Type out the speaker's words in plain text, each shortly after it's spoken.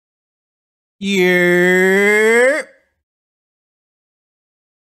Yeah.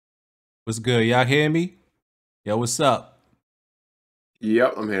 What's good? Y'all hear me? Yo, what's up?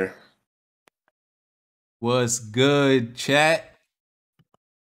 Yep, I'm here. What's good, chat?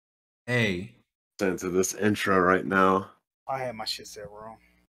 Hey. Into this intro right now. I had my shit set wrong.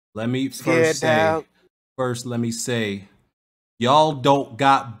 Let me first let me say, y'all don't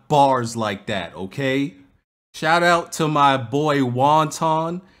got bars like that, okay? Shout out to my boy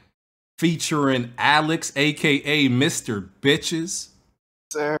Wonton featuring Alex, aka Mr. Bitches.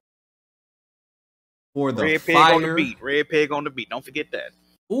 Sir. For the Red fire. Pig on the beat. Red Pig on the beat. Don't forget that.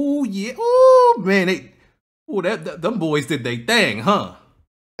 Oh yeah. Oh man. Them boys did they thing, huh?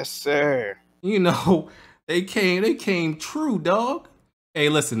 Yes, sir. You know, they came true, dog. Hey,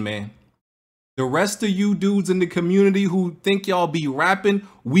 listen, man. The rest of you dudes in the community who think y'all be rapping,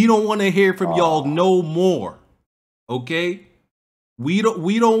 we don't want to hear from y'all no more. Okay? We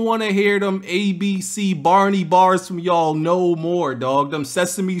don't want to hear them ABC Barney bars from y'all no more, dog. Them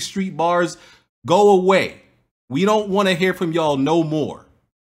Sesame Street bars, go away. We don't want to hear from y'all no more.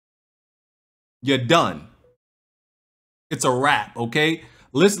 You're done. It's a wrap, okay?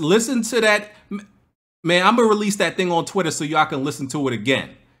 Listen to that. Man, I'm going to release that thing on Twitter so y'all can listen to it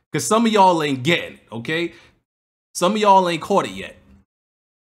again. Because some of y'all ain't getting it, okay? Some of y'all ain't caught it yet.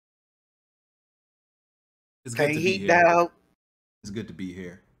 It's good to be here. It's good to be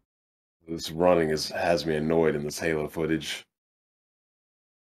here. This running has me annoyed in this Halo footage.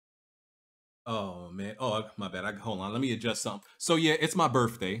 Oh, man. Oh, my bad. Hold on. Let me adjust something. So, yeah, it's my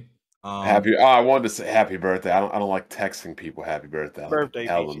birthday. I wanted to say happy birthday. I don't like texting people happy birthday. Birthday,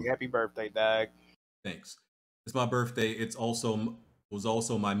 BG. Happy birthday, dog. Thanks. It's my birthday. It was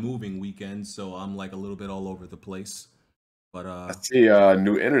also my moving weekend, so I'm like a little bit all over the place. But I see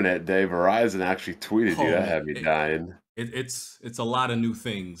new internet day. Verizon actually tweeted you. That had me dying. It's a lot of new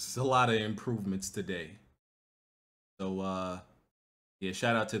things. It's a lot of improvements today. So yeah,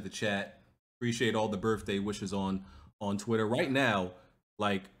 shout out to the chat. Appreciate all the birthday wishes on Twitter. Right now,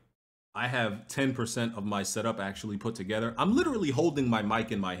 like I have 10% of my setup actually put together. I'm literally holding my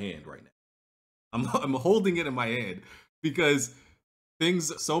mic in my hand right now. I'm holding it in my hand because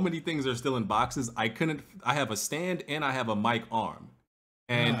so many things are still in boxes. I have a stand and I have a mic arm.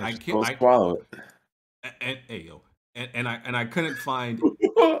 And I can't swallow it. And I couldn't find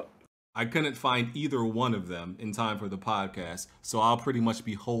I couldn't find either one of them in time for the podcast. So I'll pretty much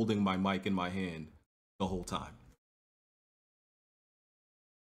be holding my mic in my hand the whole time.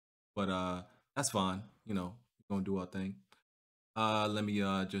 But that's fine. You know, we're gonna do our thing. Let me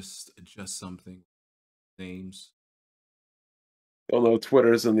just adjust something. Names. Don't know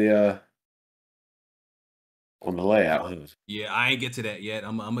Twitter's in the on the layout. Yeah, I ain't get to that yet.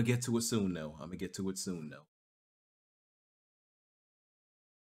 I'm gonna get to it soon though.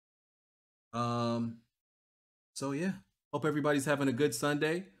 So yeah. Hope everybody's having a good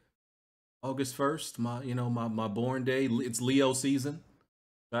Sunday. August 1st, my born day. It's Leo season.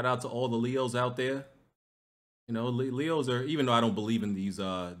 Shout out to all the Leos out there. You know, Leos are, even though I don't believe in these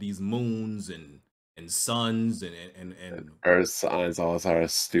moons and suns and earth signs, all this other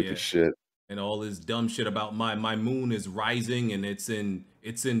stupid shit. And all this dumb shit about my moon is rising and it's in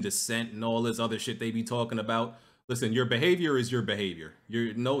descent and all this other shit they be talking about. Listen, your behavior is your behavior.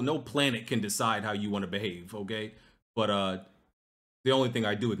 No planet can decide how you want to behave, okay? But the only thing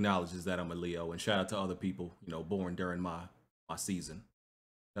I do acknowledge is that I'm a Leo, and shout out to other people, you know, born during my season.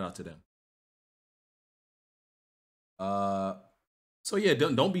 Shout out to them. So yeah,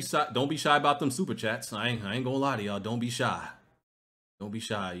 don't be shy about them super chats. I ain't gonna lie to y'all. Don't be shy. Don't be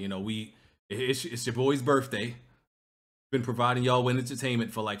shy. You know, it's your boy's birthday. Been providing y'all with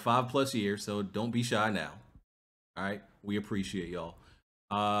entertainment for like 5+ years, so don't be shy now. All right, we appreciate y'all.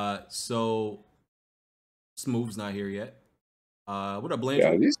 So Smooth's not here yet. What up, Blandrew?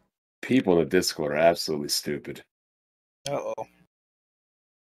 Yeah, these people in the Discord are absolutely stupid. Uh-oh.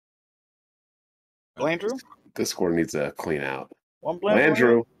 Blandrew? Discord needs a clean out. One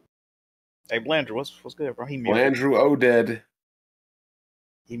Blandrew. Hey, Blandrew, what's good, bro? He muted. Blandrew Oded.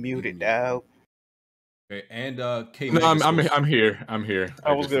 He muted, dog. Okay, and K. No, I'm here. I'm here.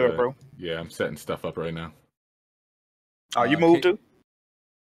 Oh, what's good, bro? Yeah, I'm setting stuff up right now. Oh, you moved too?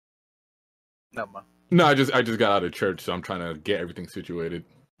 No, man. No, I just got out of church, so I'm trying to get everything situated.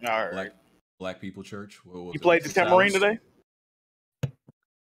 All right. Black People Church. You played the Tamarine today?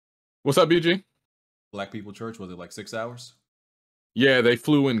 What's up, BG? Black People Church, was it like 6 hours? Yeah, they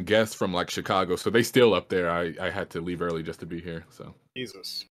flew in guests from like Chicago, so they still up there. I had to leave early just to be here. So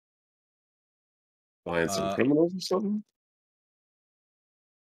Jesus. Find some criminals or something?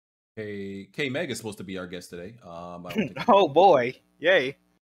 K Meg is supposed to be our guest today. Oh boy. Yay.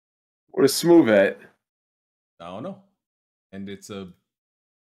 Where's Smooth at? I don't know. And it's a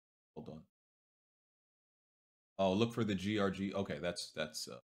hold on. Oh, look for the GRG. Okay, that's I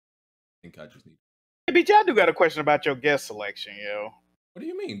think I just need. Hey, BJ, I do got a question about your guest selection, yo. What do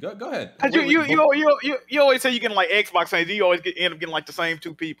you mean? Go ahead. Cause you always say you get like Xbox fans, you always end up getting like the same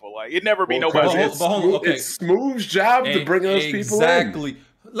two people. Like it never be nobody. Okay. It's Smooth's job to bring those people in. Exactly.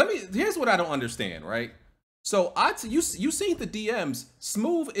 Here's what I don't understand, right? So you see the DMs.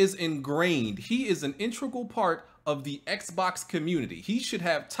 Smooth is ingrained. He is an integral part of the Xbox community. He should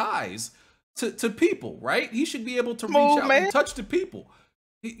have ties to people, right? He should be able to reach out and touch the people.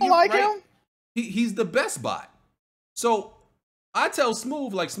 Him. He's the best bot. So I tell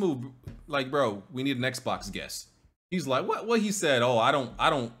Smooth, bro, we need an Xbox guest. He's like, what he said? Oh, I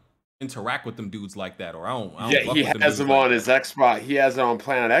don't interact with them dudes like that, or I don't fuck he with them has dudes them on like his Xbox. He has it on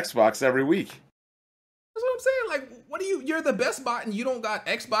Planet Xbox every week. That's what I'm saying. Like, what do you're the best bot and you don't got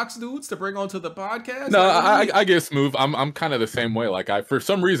Xbox dudes to bring onto the podcast? No, I get Smooth. I'm kind of the same way. Like for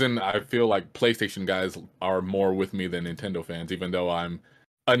some reason I feel like PlayStation guys are more with me than Nintendo fans, even though I'm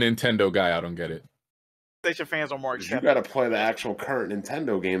a Nintendo guy. I don't get it. PlayStation fans are more accepting. You got to play the actual current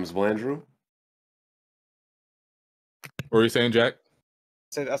Nintendo games, Blandrew. What were you saying, Jack?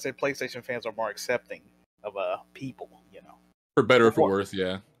 I said PlayStation fans are more accepting of people, you know. For better or for worse,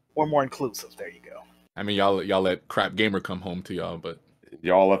 yeah. Or more inclusive. There you go. I mean, y'all let Crap Gamer come home to y'all, but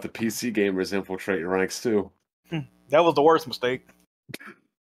y'all let the PC gamers infiltrate your ranks too. That was the worst mistake.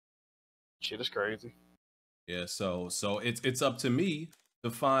 Shit is crazy. Yeah, so it's up to me to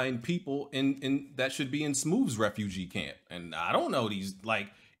find people in that should be in Smooth's refugee camp. And I don't know these,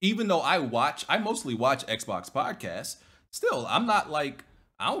 like, even though I mostly watch Xbox podcasts, still I'm not like,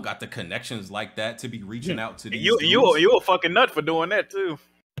 I don't got the connections like that to be reaching out to these you a fucking nut for doing that too.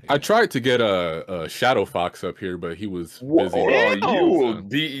 I tried to get a Shadow Fox up here, but he was busy. We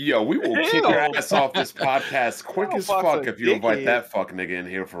will kick your ass off this podcast quick as fuck if you invite that fuck nigga in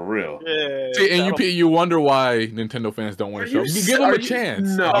here for real. Yeah. See, and you wonder why Nintendo fans don't want to show. Give them a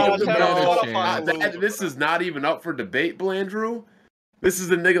chance. No, this is not even up for debate, Blandrew. This is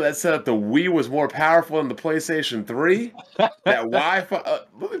the nigga that said that the Wii was more powerful than the PlayStation 3. That Wi-Fi.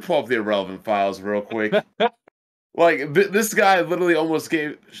 Let me pull up the irrelevant files real quick. Like, this guy literally almost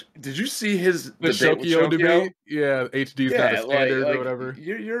gave... Did you see his Shokyo debate? Yeah, HD's not a standard or whatever.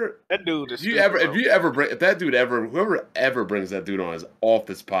 That dude is... If that dude whoever ever brings that dude on is off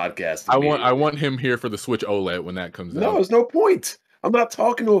this podcast. I want him here for the Switch OLED when that comes out. No, there's no point. I'm not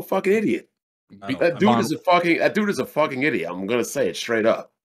talking to a fucking idiot. That dude is a fucking idiot. I'm gonna say it straight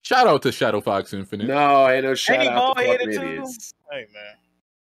up. Shout out to Shadow Fox Infinite. No, ain't no shout out to fucking idiots. Hey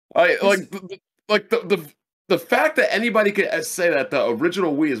man. The fact that anybody could say that the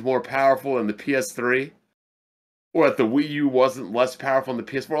original Wii is more powerful than the PS3, or that the Wii U wasn't less powerful than the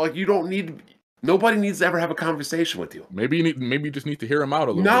PS4, like nobody needs to ever have a conversation with you. Maybe you just need to hear him out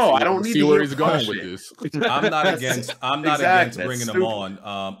a little bit. No, I don't need to see where he's going with this. I'm not against bringing him on.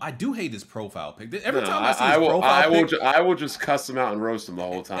 I do hate his profile pic. Every time I see his profile pic, I will just cuss him out and roast him the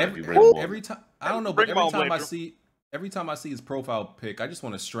whole time if you bring him on. Every time, I don't know, but every time I see his profile pic, I just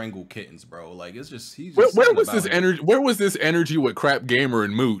want to strangle kittens, bro. Like, it's just where was this energy? Where was this energy with Crap Gamer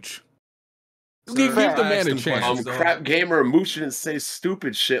and Mooch? Give the man a chance. Crap Gamer and Mooch didn't say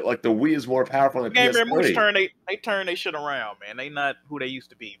stupid shit like the Wii is more powerful than the PS3. Gamer and Mooch turn they shit around, man. They not who they used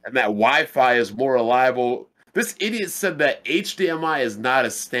to be. And that Wi-Fi is more reliable. This idiot said that HDMI is not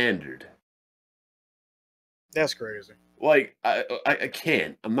a standard. That's crazy. Like, I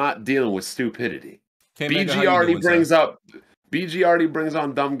can't. I'm not dealing with stupidity. BG already brings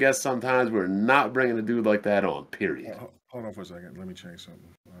on dumb guests sometimes. We're not bringing a dude like that on, period. Hold on for a second. Let me change something.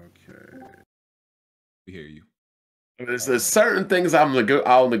 Okay. We hear you. There's certain things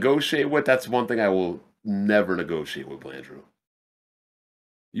I'll negotiate with. That's one thing I will never negotiate with Blandrew.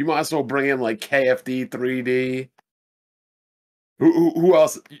 You might as well bring in like KFD 3D. Who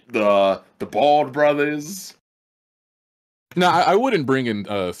else? The Bald Brothers. No, I wouldn't bring in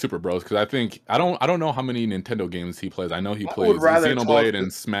Super Bros because I don't know how many Nintendo games he plays. I know he plays Xenoblade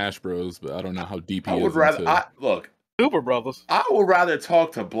and Smash Bros, but I don't know how deep he is. Look, Super Brothers. I would rather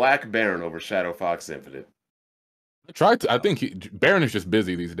talk to Black Baron over Shadow Fox Infinite. I think Baron is just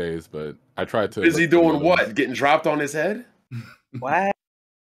busy these days, but I tried to. Is he doing what? Getting dropped on his head? What?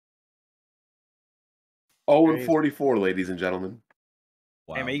 0-44, ladies and gentlemen.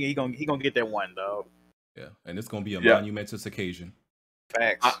 Wow. Hey, man, he gonna get that one, dog. Yeah, and it's gonna be a monumentous occasion.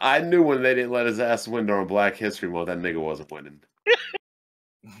 Facts. I knew when they didn't let his ass win during Black History Month, that nigga wasn't winning.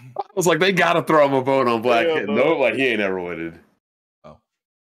 I was like, they gotta throw him a vote on Black History. No, like he ain't ever winning.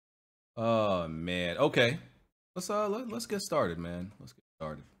 Oh man. Okay. Let's get started, man. Let's get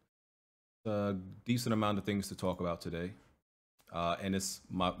started. A decent amount of things to talk about today, and it's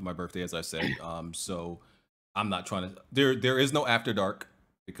my birthday, as I said. So I'm not trying to. There is no after dark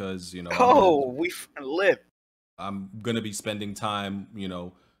because we live. I'm gonna be spending time,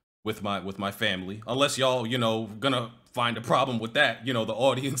 with my family. Unless y'all, gonna find a problem with that. The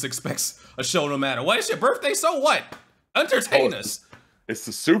audience expects a show no matter what. It's your birthday, so what? Entertain us. It's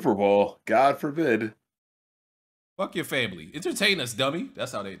the Super Bowl. God forbid. Fuck your family. Entertain us, dummy.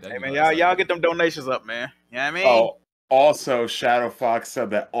 That's how they. Hey man, y'all get them donations up, man. You know what I mean? Oh, also, Shadow Fox said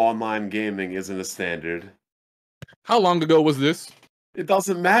that online gaming isn't a standard. How long ago was this? It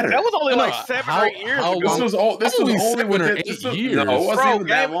doesn't matter. That was only like 7 or 8 years ago. This was only within 8 years. No, it wasn't even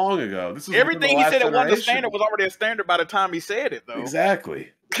that long ago. This was everything he said it wasn't a standard was already a standard by the time he said it, though.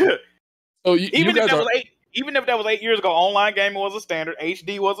 Exactly. So even if that was 8 years ago, online gaming was a standard,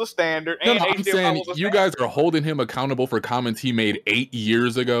 HD was a standard, and I'm HDMI saying was a you guys are holding him accountable for comments he made 8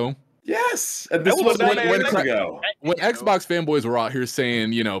 years ago. Yes, and this was when ago. When Xbox fanboys were out here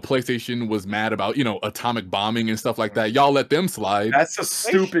saying, PlayStation was mad about, atomic bombing and stuff like that, y'all let them slide. That's a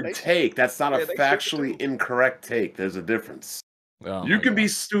stupid take. That's not a factually incorrect take. There's a difference. Oh you can be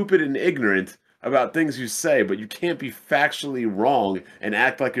stupid and ignorant about things you say, but you can't be factually wrong and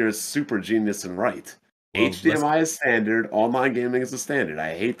act like you're a super genius and right. Well, HDMI is standard. Online gaming is a standard.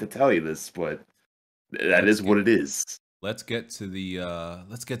 I hate to tell you this, but that is what it is. Let's get to the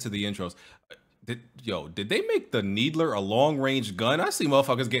intros. Did they make the Needler a long range gun? I see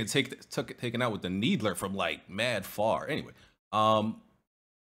motherfuckers getting taken out with the Needler from like mad far. Anyway,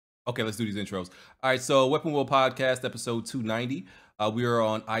 okay, let's do these intros. All right, so Weapon Wheel Podcast, episode 290. We are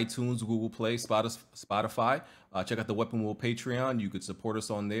on iTunes, Google Play, Spotify. Check out the Weapon Wheel Patreon. You could support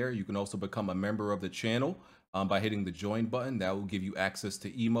us on there. You can also become a member of the channel by hitting the join button. That will give you access to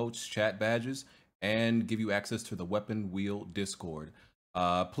emotes, chat badges, and give you access to the Weapon Wheel Discord.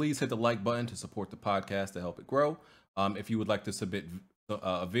 Please hit the like button to support the podcast to help it grow. If you would like to submit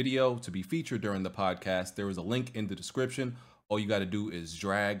a video to be featured during the podcast, there is a link in the description. All you got to do is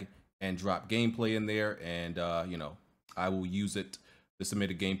drag and drop gameplay in there, and I will use it to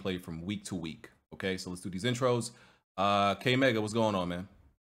submit a gameplay from week to week. Okay, so let's do these intros. K Mega, what's going on, man?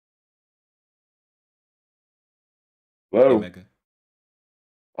 Whoa. K-Mega.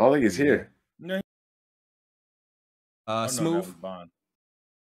 I don't think he's here. Smooth.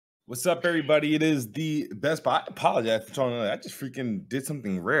 What's up, everybody? It is the best. I apologize for telling you that. I just freaking did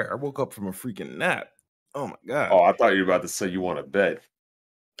something rare. I woke up from a freaking nap. Oh my god. Oh, I thought you were about to say you want to bet.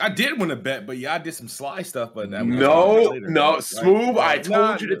 I did want to bet, but yeah, I did some sly stuff. But that no, Smooth. I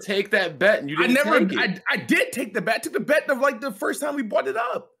told you to take that bet, and you didn't. Take it. I did take the bet. I took the bet of like the first time we brought it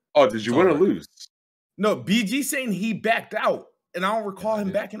up. Oh, did you win or lose? No, BG saying he backed out. And I don't recall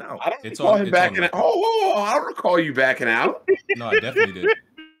him backing out. I don't recall him backing out. Oh, I don't recall you backing out. No, I definitely did.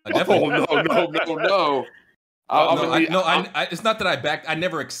 No. It's not that I backed. I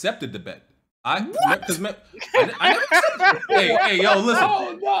never accepted the bet. I never accepted. Hey, yo, listen.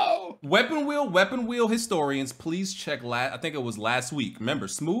 Oh no. Weapon Wheel historians, please check. I think it was last week. Remember,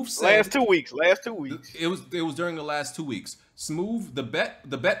 Smooth said last two weeks. It was during the last 2 weeks. Smooth. The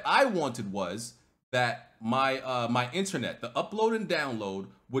bet I wanted was that my internet, the upload and download,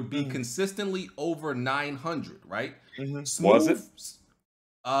 would be consistently over 900, right? Smooth, was it?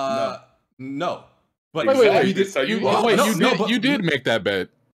 No. But you did make that bet.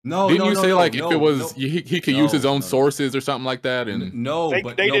 Didn't you say if it was he could use his own sources or something like that? And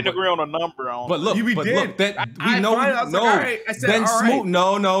they didn't agree on a number. But look, we did. Then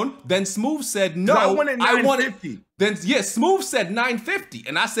Smooth said no. I wanted 950. Then Smooth said 950,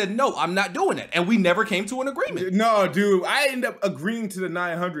 and I said no, I'm not doing it, and we never came to an agreement. No, dude, I ended up agreeing to the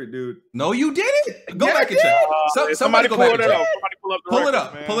 900, dude. No, you didn't. Go back and check. Somebody go back and check. Pull it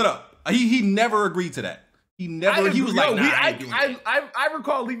up. He never agreed to that. He was like, nah, I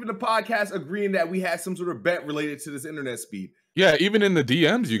recall leaving the podcast agreeing that we had some sort of bet related to this internet speed. Yeah, even in the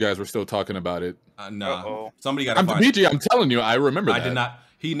DMs, you guys were still talking about it. No, somebody got to find BG, I'm telling you, I remember that. I did not.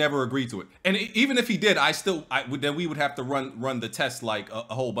 He never agreed to it. And even if he did, then we would have to run the test like a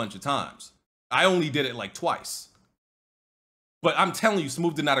whole bunch of times. I only did it like twice. But I'm telling you,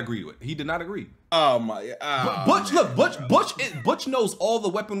 Smooth did not agree to it. He did not agree. Oh my! Butch knows all the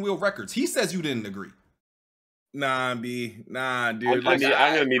Weapon Wheel records. He says you didn't agree. Nah, dude. I'm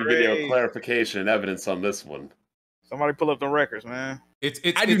gonna need video clarification and evidence on this one. Somebody pull up the records, man.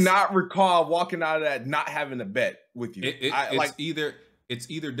 I do not recall walking out of that not having a bet with you. It's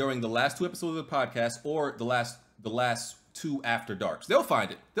either during the last 2 episodes of the podcast or the last 2 After Darks. They'll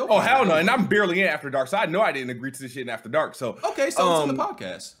find it. Hell no! And I'm barely in After Dark, so I know I didn't agree to this shit in After Dark. So okay, so it's in the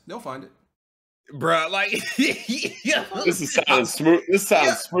podcast. They'll find it. Bruh, like This is sounding smooth. This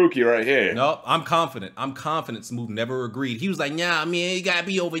sounds spooky right here. No, I'm confident. I'm confident Smooth never agreed. He was like, nah, man, it gotta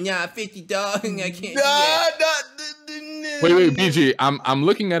be over 50, dog. I can't do that. Wait, BG. I'm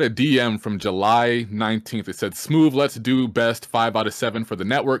looking at a DM from July 19th. It said, Smooth, let's do best 5 out of 7 for the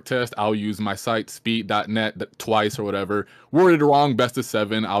network test. I'll use my site, speed.net, twice or whatever. Worded wrong, best of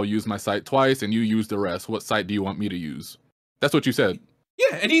 7. I'll use my site twice, and you use the rest. What site do you want me to use? That's what you said.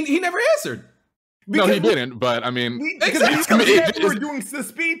 Yeah, and he never answered. No, he didn't, but I mean... we were doing the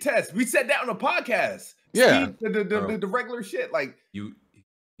speed test. We said that on the podcast. Yeah. Speed, the regular shit. Like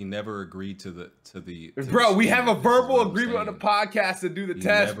He never agreed to the bro, we have a verbal agreement on the podcast to do the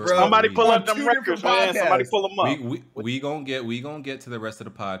test, bro. Somebody pull up them records, man. Somebody pull them up. We gonna get to the rest of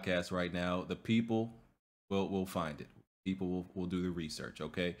the podcast right now. The people will find it. People will do the research,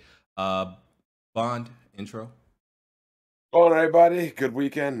 okay? Bond, intro. Hello, everybody. Good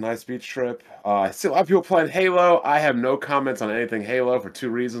weekend. Nice beach trip. I see a lot of people playing Halo. I have no comments on anything Halo for 2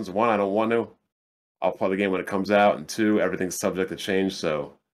 reasons. 1, I don't want to. I'll play the game when it comes out. And 2, everything's subject to change,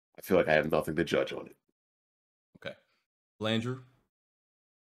 so I feel like I have nothing to judge on it. Okay. Landrew?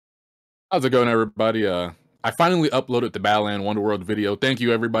 How's it going, everybody? I finally uploaded the Battleland Wonderworld video. Thank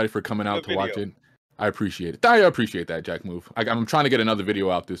you, everybody, for coming out to watch it. I appreciate it. I appreciate that, Jack Move. I'm trying to get another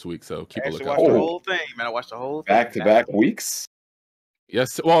video out this week, so keep a lookout. Watch the whole thing, man. I watched the whole thing. Back-to-back weeks?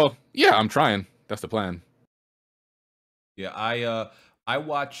 Yes. Well, yeah, I'm trying. That's the plan. Yeah, I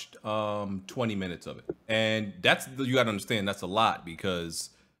watched 20 minutes of it, and you got to understand that's a lot because,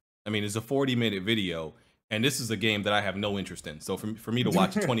 I mean, it's a 40-minute video, and this is a game that I have no interest in. So for me to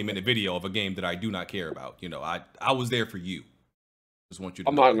watch a 20-minute video of a game that I do not care about, I was there for you. Just want you to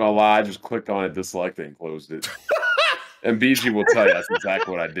I'm not gonna lie, I just clicked on it, disliked it, and closed it. And BG will tell you that's exactly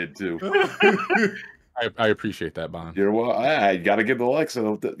what I did too. I appreciate that, Bond. You're well. I gotta give the like,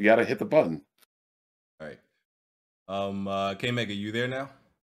 so you gotta hit the button. All right. K-Mega, you there now?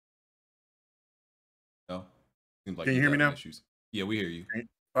 No. Seems like Can you hear me now? Issues. Yeah, we hear you.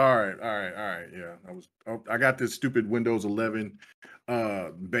 All right. Yeah, I got this stupid Windows 11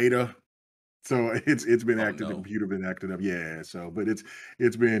 beta. So it's been active. The computer been acting up. Yeah. So, but it's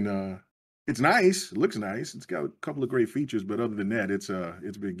been it's nice. It looks nice. It's got a couple of great features, but other than that, it's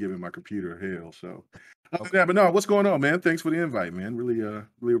been giving my computer hell. So, yeah. But no, what's going on, man? Thanks for the invite, man.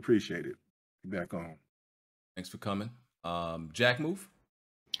 Really appreciate it. Be back on. Thanks for coming. Jack Move.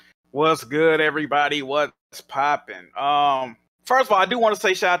 What's good, everybody? What's popping? First of all, I do want to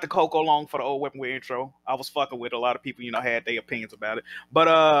say shout out to Coco Long for the old Weapon Wheel intro. I was fucking with a lot of people, had their opinions about it. But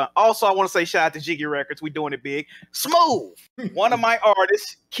also, I want to say shout out to Jiggy Records. We doing it big. Smooth, one of my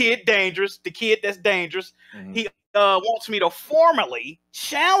artists, Kid Dangerous, the kid that's dangerous. Mm-hmm. He wants me to formally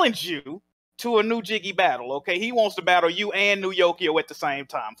challenge you to a new Jiggy battle, okay? He wants to battle you and New Yokio at the same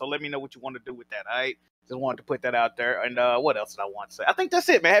time. So let me know what you want to do with that, all right? Just wanted to put that out there. And what else did I want to say? I think that's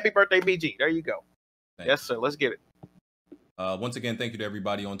it, man. Happy birthday, BG. There you go. Yes, sir. Let's get it. Once again, thank you to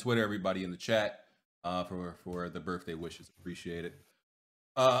everybody on Twitter, everybody in the chat for the birthday wishes. Appreciate it.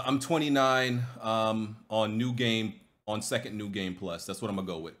 I'm 29 on second New Game Plus. That's what I'm gonna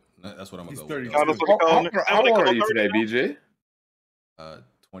go with. That's what I'm gonna go with. How old are you today, BJ?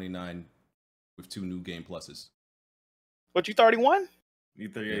 29 with 2 New Game Pluses. What, you 31? You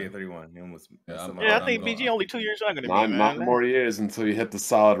 38, 31. You almost. I think BG only 2 years younger than me. Not more years until you hit the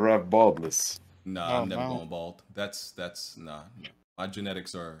solid rev baldness. Nah, I'm never going bald. That's nah. My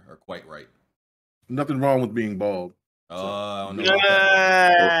genetics are quite right. Nothing wrong with being bald. I don't know.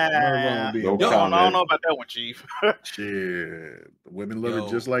 I don't know about that one, Chief. Shit, women love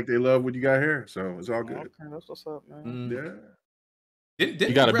it just like they love when you got hair, so it's all good. Okay, that's what's up, man. Yeah.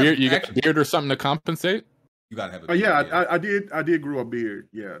 You got a beard? You got a beard or something to compensate? You gotta have a beard. Yeah, I did grow a beard.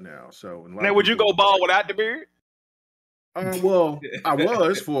 Yeah, now. So now, would you go bald without the beard? Well, I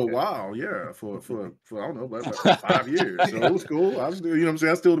was for a while, yeah, for I don't know, about 5 years. So it was cool. I was still, you know what I'm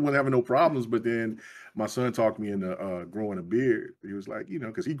saying? I still wasn't having no problems, but then my son talked me into growing a beard. He was like,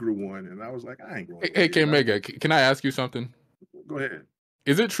 because he grew one, and I was like, I ain't growing. Hey, K-Mega, can I ask you something? Go ahead.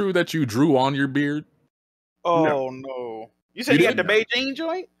 Is it true that you drew on your beard? Oh no! You said you got the Beijing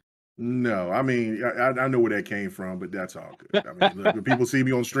joint? No, I mean, I know where that came from, but that's all good. I mean, look, people see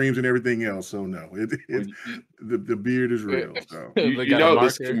me on streams and everything else, so no, the beard is real. So.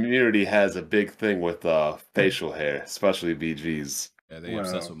 This community has a big thing with facial hair, especially BGs. Yeah, they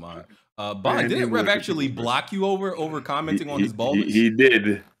obsessed with mine. Bond, didn't Rev actually block you over commenting on his baldness? He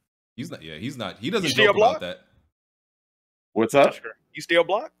did. He's not. He doesn't joke about that. What's up? You still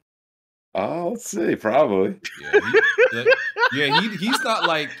blocked? Oh, let's see. Probably. He's not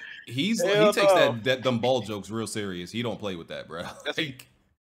like. He takes them ball jokes real serious. He don't play with that, bro.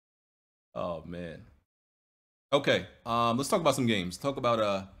 Oh man. Okay, let's talk about some games. Talk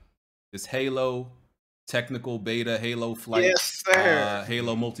about this Halo technical beta, Halo Flight, Yes, sir.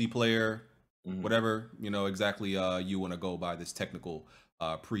 Halo multiplayer, Mhm. whatever exactly you want to go by this technical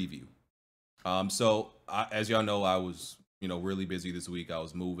preview. So as y'all know, I was really busy this week. I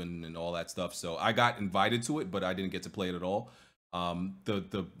was moving and all that stuff, so I got invited to it, but I didn't get to play it at all.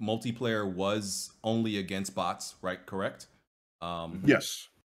 The multiplayer was only against bots, right? Correct? Yes.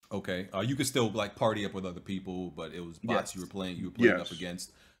 Okay. You could still like party up with other people, but it was bots Yes. you were playing up Yes.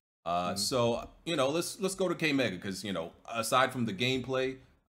 against. So let's go to K Mega because aside from the gameplay,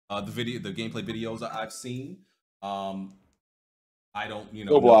 the gameplay videos I've seen, I don't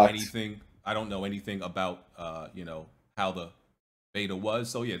know anything. I don't know anything about how the beta was.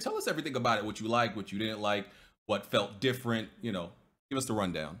 So yeah, tell us everything about it. What you liked, what you didn't like, what felt different. Give us the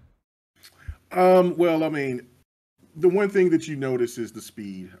rundown. Well, I mean, the one thing that you notice is the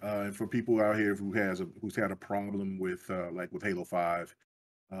speed. And for people out here who's had a problem with like with Halo 5,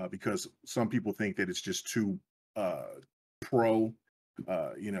 because some people think that it's just too pro,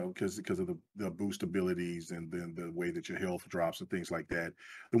 because of the boost abilities and then the way that your health drops and things like that.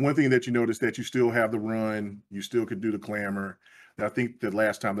 The one thing that you notice that you still have the run, you still could do the clamor. I think the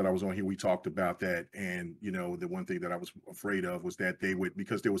last time that I was on here, we talked about that. And, the one thing that I was afraid of was that they would,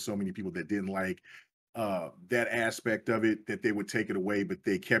 because there were so many people that didn't like that aspect of it, that they would take it away, but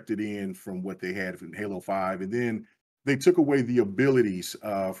they kept it in from what they had from Halo 5. And then they took away the abilities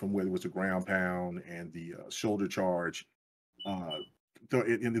from whether it was the ground pound and the shoulder charge,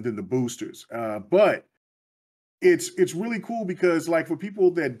 and then the boosters. But it's really cool because like for people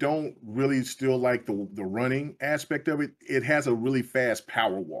that don't really still like the running aspect of it, it has a really fast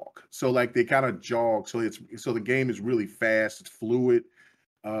power walk. So like they kind of jog. So the game is really fast. It's fluid.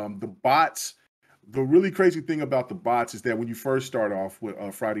 The bots. The really crazy thing about the bots is that when you first start off with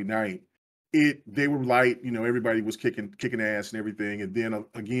Friday night, they were light. Everybody was kicking ass and everything. And then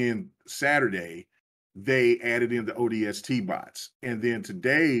again Saturday, they added in the ODST bots. And then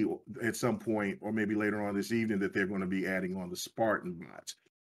today, at some point, or maybe later on this evening, that they're going to be adding on the Spartan bots.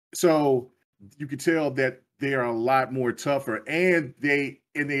 So you can tell that they are a lot more tougher, and they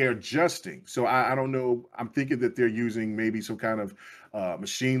are adjusting. So I don't know. I'm thinking that they're using maybe some kind of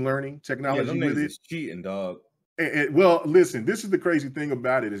machine learning technology them with niggas it. is cheating, dog. Well, listen, this is the crazy thing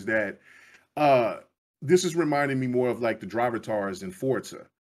about it is that this is reminding me more of like the driver tars in Forza.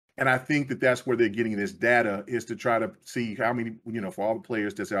 And I think that that's where they're getting this data is to try to see how many, for all the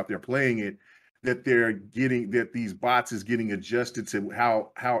players that's out there playing it, that these bots is getting adjusted to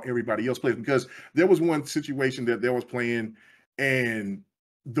how everybody else plays. Because there was one situation that there was playing and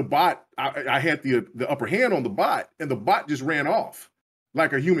the bot, I had the upper hand on the bot and the bot just ran off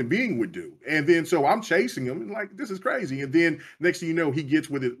like a human being would do. And then so I'm chasing him and like, this is crazy. And then next thing you know, he gets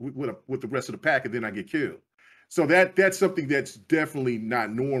with it with the rest of the pack and then I get killed. So that's something that's definitely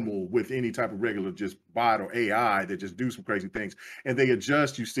not normal with any type of regular just bot or AI that just do some crazy things. And they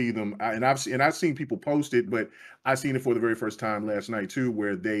adjust. You see them, and I've seen people post it, but I've seen it for the very first time last night too,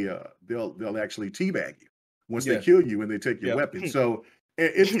 where they'll actually teabag you once they kill you and they take your weapon. So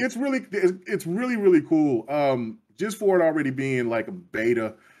it's really cool. Just for it already being like a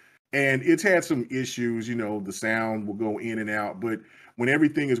beta, and it's had some issues. The sound will go in and out, but when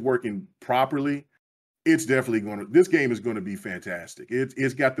everything is working properly, it's definitely this game is going to be fantastic.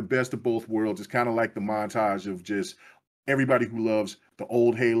 It's got the best of both worlds. It's kind of like the montage of just everybody who loves the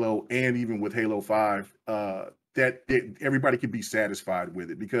old Halo and even with Halo 5, that everybody can be satisfied with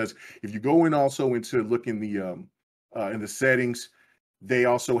it. Because if you go in also into look in the settings, they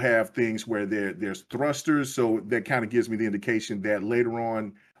also have things where there's thrusters. So that kind of gives me the indication that later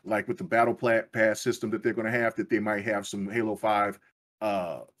on, like with the battle pass system that they're going to have, that they might have some Halo 5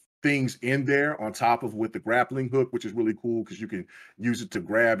 things in there on top of with the grappling hook, which is really cool because you can use it to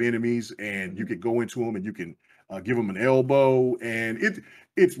grab enemies and you can go into them and you can give them an elbow, and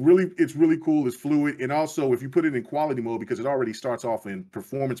it's really cool. It's fluid, and also if you put it in quality mode, because it already starts off in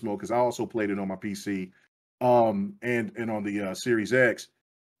performance mode, because I also played it on my PC and on the Series X.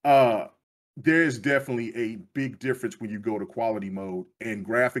 There's definitely a big difference when you go to quality mode, and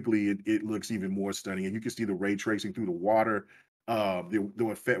graphically it looks even more stunning, and you can see the ray tracing through the water,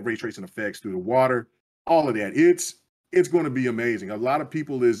 the ray tracing effects through the water, all of that. It's going to be amazing. A lot of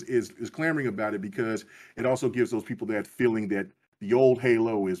people is clamoring about it because it also gives those people that feeling that the old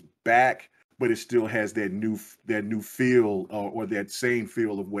Halo is back, but it still has that new feel or that same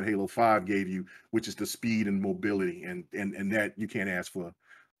feel of what Halo 5 gave you, which is the speed and mobility, and that you can't ask for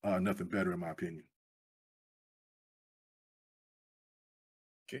nothing better, in my opinion.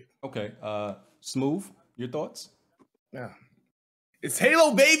 Okay. Smooth, your thoughts? Yeah. It's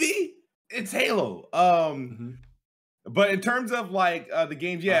Halo, baby. it's Halo. But in terms of like the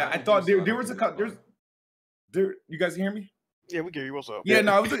games, yeah, I thought there was a couple. You guys can hear me? Yeah, we can hear you. What's up? Yeah,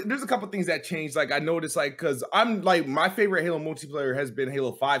 no, there's a couple things that changed. Like I noticed, like because I'm like my favorite Halo multiplayer has been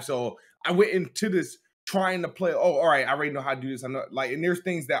Halo 5, so I went into this trying to play. Oh, all right, I already know how to do this. I'm not like, and there's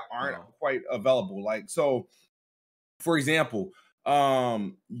things that aren't quite available. Like so, for example,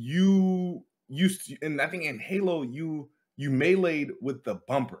 you used to, and I think in Halo you meleeed with the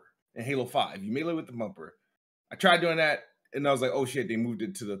bumper in Halo 5. You meleeed with the bumper. I tried doing that, and I was like, oh shit, they moved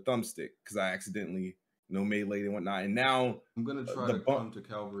it to the thumbstick because I accidentally meleeed and whatnot. And now I'm gonna try to come to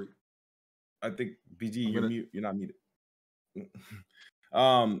Calvary. I think BG, you're not muted.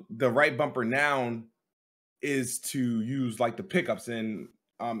 The right bumper now is to use like the pickups, and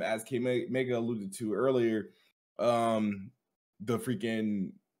as K Mega alluded to earlier, the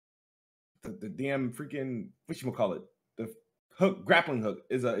freaking the damn freaking whatchamacallit, the hook, grappling hook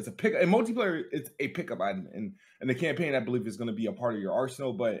is a pickup. In multiplayer, it's a pickup item, and the campaign I believe is going to be a part of your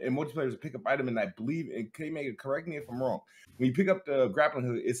arsenal. But in multiplayer, it's a pickup item, and I believe, and K Mega, correct me if I'm wrong, when you pick up the grappling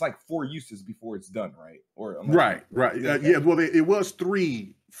hook, it's like 4 uses before it's done, right? Or right. Yeah. Well, it was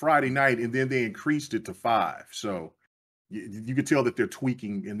 3 Friday night, and then they increased it to 5. So you could tell that they're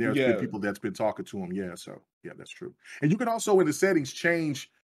tweaking, and there's been people that's been talking to them. Yeah. So yeah, that's true. And you can also in the settings change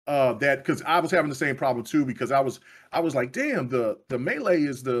that, because I was having the same problem too, because I was like, damn, the melee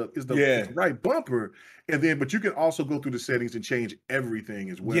is the right bumper, and then but you can also go through the settings and change everything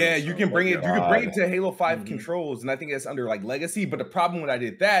as well. Yeah, you can bring it. You can bring it to Halo 5 controls, and I think that's under like Legacy. But the problem when I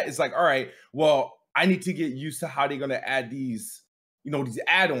did that is like, all right, well, I need to get used to how they're gonna add these, these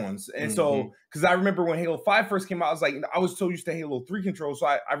add-ons. And so, because I remember when Halo 5 first came out, I was like, I was so used to Halo 3 controls, so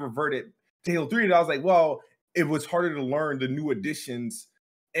I reverted to Halo 3, and I was like, well, it was harder to learn the new additions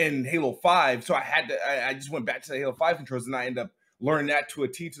in Halo 5, so I just went back to the Halo 5 controls, and I ended up learning that to a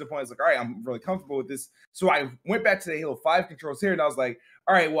T, to the point I was like, all right, I'm really comfortable with this. So I went back to the Halo 5 controls here, and I was like,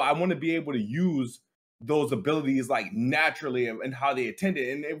 all right, well, I want to be able to use those abilities like naturally and how they intended.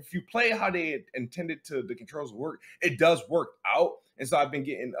 And if you play how they intended to the controls work, it does work out. And so I've been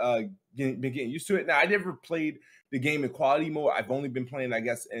getting used to it. Now, I never played the game in quality mode. I've only been playing, I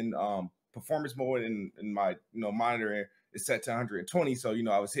guess, in performance mode, and in my monitor is set to 120. So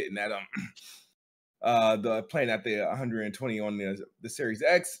I was hitting that playing at the 120 on the Series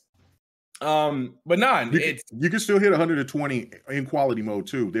X. But you can still hit 120 in quality mode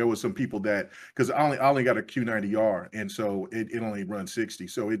too. There was some people that, because I only got a Q90R, and so it only runs 60.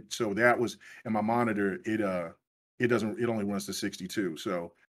 So that was, and my monitor it only runs to 62.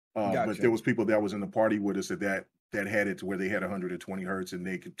 So gotcha. But there was people that was in the party with us that had it to where they had 120 hertz and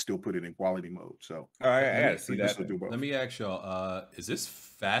they could still put it in quality mode. So I gotta see that. Let me ask y'all, is this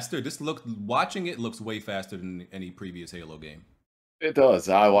faster? Watching it looks way faster than any previous Halo game. It does.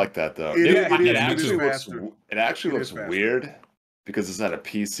 I like that though. It actually looks weird because it's at a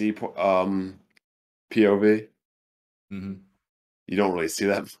PC POV. You don't really see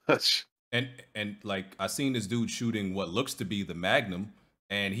that much. And like I seen this dude shooting what looks to be the Magnum,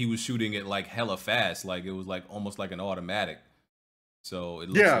 and he was shooting it like hella fast, like it was like almost like an automatic. So it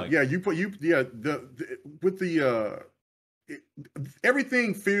looks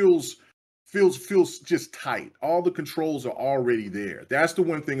everything feels just tight. All the controls are already there. That's the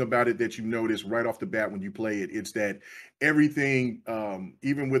one thing about it that you notice right off the bat when you play it. It's that everything,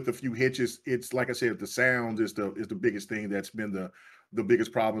 even with a few hitches, it's like I said, the sound is the biggest thing that's been the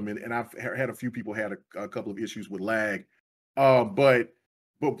biggest problem. And I've had a few people had a couple of issues with lag, but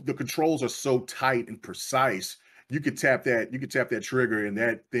the controls are so tight and precise. You could tap that trigger and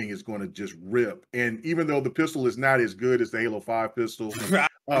that thing is going to just rip. And even though the pistol is not as good as the Halo 5 pistol, I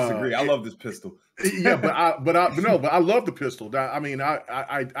disagree. I love this pistol. Yeah, but I love the pistol. I mean,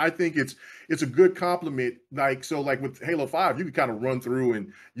 I think it's a good compliment. Like with Halo 5, you can kind of run through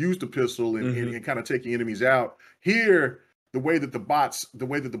and use the pistol and kind of take your enemies out. Here, the way that the bots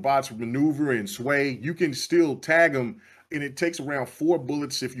maneuver and sway, you can still tag them, and it takes around 4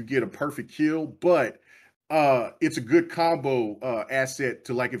 bullets if you get a perfect kill, but it's a good combo asset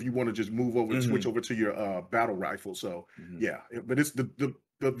to, like, if you want to just move over, switch over to your battle rifle. So yeah, but it's the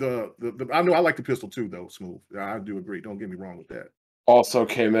I know I like the pistol too, though. Smooth, I do agree. Don't get me wrong with that. Also,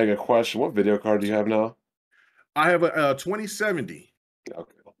 K Mega question: what video card do you have now? I have a 2070.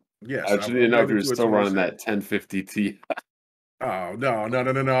 Okay. Yes. I actually didn't know if you were still running that 1050 Ti. Oh no!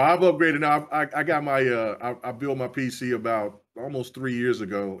 I've upgraded now. I got my I built my PC about almost 3 years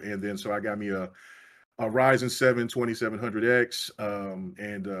ago, and then so I got me a Ryzen 7 2700X,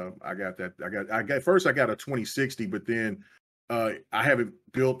 and I got a 2060, but then I haven't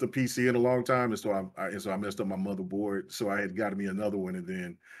built a PC in a long time, and so I messed up my motherboard. So I had got me another one, and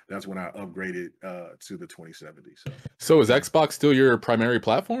then that's when I upgraded to the 2070. So is Xbox still your primary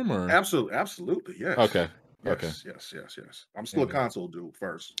platform, or absolutely, yes. Okay. Yes, yes. I'm still a console dude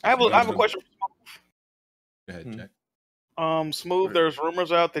first. I have a question. Go ahead, Jack. Smooth. There's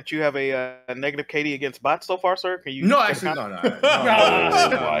rumors out that you have a negative KD against bots so far, sir. Can you? No, actually, no.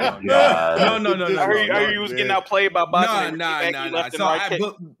 Are you getting outplayed by bots?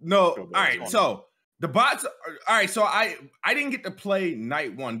 No. All right. So the bots. All right. So I didn't get to play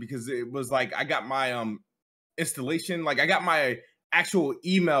night one because it was like I got my installation. Like I got my actual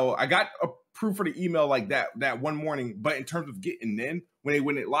email. I got approved for the email like that one morning. But in terms of getting in when they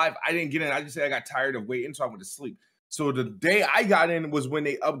went it live, I didn't get in. I just said I got tired of waiting, so I went to sleep. So the day I got in was when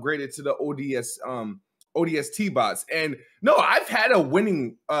they upgraded to the ODST bots. And no, I've had a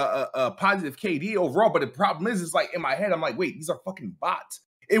winning positive KD overall, but the problem is like in my head, I'm like, wait, these are fucking bots.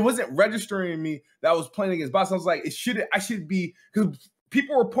 It wasn't registering me that I was playing against bots. I was like, I should be, because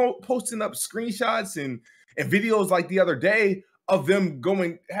people were posting up screenshots and videos like the other day of them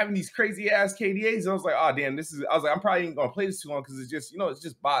having these crazy ass KDAs. And I was like, oh damn, I'm probably ain't gonna play this too long because it's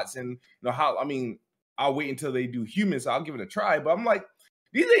just bots. And I'll wait until they do humans. So I'll give it a try. But I'm like,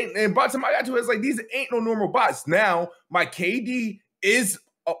 these ain't, and by the time I got to it, it's like, these ain't no normal bots. Now, my KD is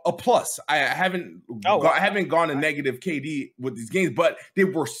a plus. I haven't gone to negative KD with these games, but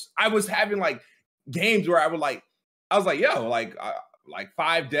I was having like games where I was like, yo, like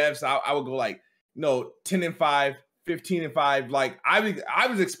 5 deaths. I would go like, 10-5, 15-5. Like I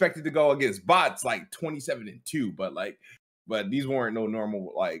was expected to go against bots like 27-2, but these weren't no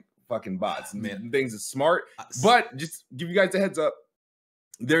normal like fucking bots. Man, things are smart, but just give you guys a heads up,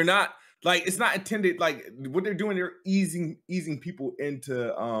 they're not like, it's not intended like what they're doing. They're easing people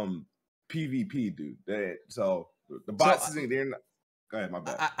into PvP, dude. So the bots isn't. They're not. Go ahead, my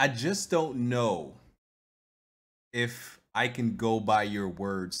bad. I just don't know if I can go by your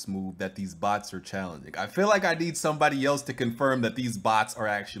word, Smooth, that these bots are challenging. I feel like I need somebody else to confirm that these bots are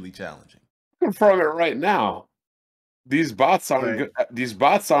actually challenging. Confirm it right now. These bots aren't good. These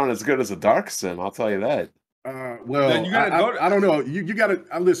bots aren't as good as a Dark Sim. I'll tell you that. Well, then you gotta I don't know. You gotta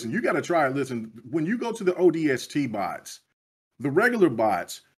listen. You gotta try it. Listen, when you go to the ODST bots, the regular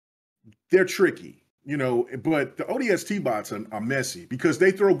bots, they're tricky, But the ODST bots are messy because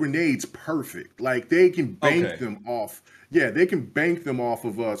they throw grenades perfect. Like they can bank them off. Yeah, they can bank them off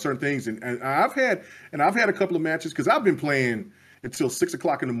of certain things. And I've had a couple of matches because I've been playing until 6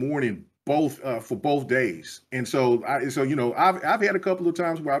 o'clock in the morning. For both days, and so I've had a couple of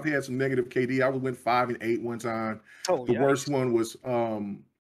times where I've had some negative KD. I went 5 and 8 one time. The worst one was,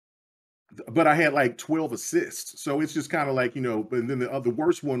 but I had like 12 assists. So it's just kind of like But then the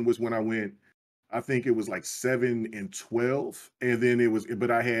worst one was when I went. I think it was like 7 and 12, and then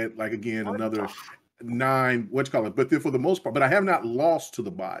but I had like again another 9. But then for the most part, but I have not lost to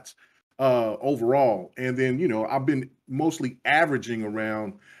the bots overall. And then I've been mostly averaging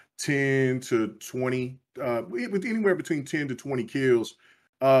around 10 to 20, with anywhere between 10 to 20 kills.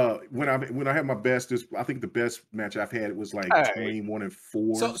 When I have my best, I think the best match I've had was like 21 and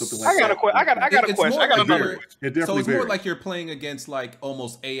 4, something like that. I got a question. I got another question. So it's more like you're playing against like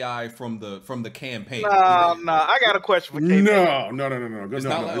almost AI from the campaign. No, I got a question for KP. No.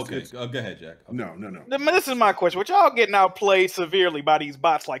 Go ahead, Jack. No. This is my question. With y'all getting outplayed severely by these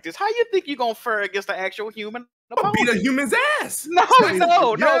bots like this, how you think you're gonna fare against the actual human? I'll beat a human's ass. No.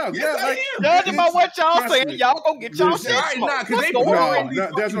 Judging by what y'all saying, y'all gonna get y'all shit smoked.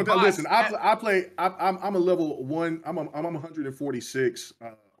 That's not that. Listen, I play. I'm a level 1. I'm 146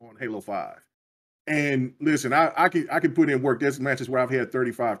 on Halo 5. And listen, I can put in work. There's matches where I've had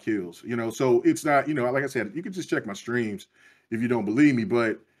 35 kills. So it's not. Like I said, you can just check my streams if you don't believe me.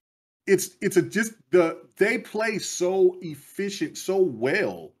 But they play so efficient, so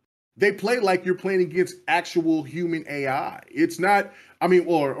well. They play like you're playing against actual human AI. It's not,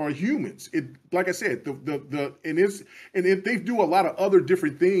 or humans. It, like I said, they do a lot of other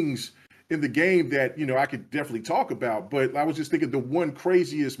different things in the game that I could definitely talk about. But I was just thinking the one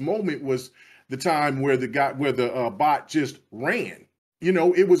craziest moment was the time where the bot just ran.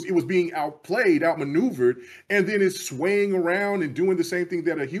 It was being outmaneuvered, and then it's swaying around and doing the same thing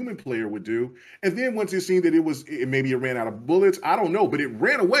that a human player would do. And then once it seen that maybe it ran out of bullets, I don't know, but it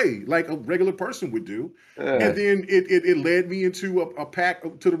ran away like a regular person would do. And then it led me into a pack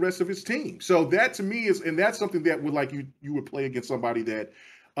to the rest of his team. So that to me and that's something that would you would play against somebody that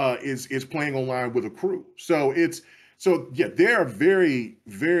is playing online with a crew. So So yeah, they're very,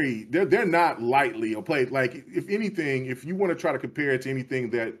 very. They're not lightly or played. Like if anything, if you want to try to compare it to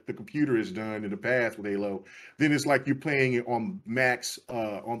anything that the computer has done in the past with Halo, then it's like you're playing it on max,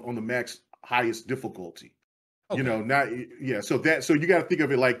 on the max highest difficulty. Okay. You know, not so you got to think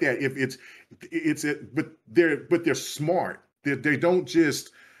of it like that. If but they're smart. They don't just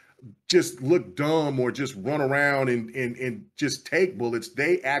look dumb or just run around and just take bullets.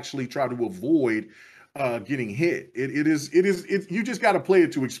 They actually try to avoid getting hit. You just got to play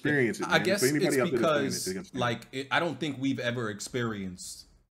it to experience it, man. I guess it's because I don't think we've ever experienced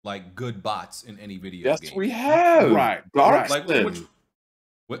like good bots in any video game. Yes, we have. Right. Dark Sim.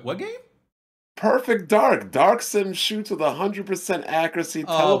 What game? Perfect Dark. Dark Sim shoots with 100% accuracy,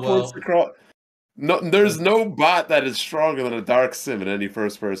 teleports across. No, there's no bot that is stronger than a Dark Sim in any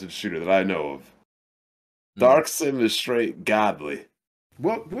first-person shooter that I know of. Dark Sim is straight godly.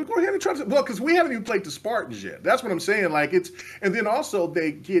 Well, we'll go ahead and try to. Well, because we haven't even played the Spartans yet. That's what I'm saying. Like and then also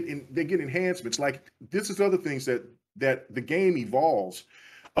they get enhancements. Like this is other things that the game evolves.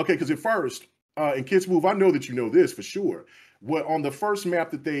 Okay, because at first, in Kids Move, I know that you know this for sure. What on the first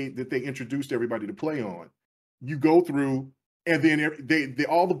map that they introduced everybody to play on, you go through, and then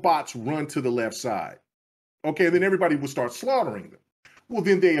all the bots run to the left side. Okay, and then everybody will start slaughtering them. Well,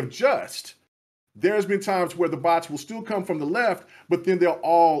 then they adjust. There's been times where the bots will still come from the left, but then they'll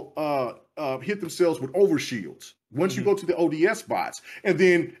all hit themselves with overshields. Once you go to the ODS bots, and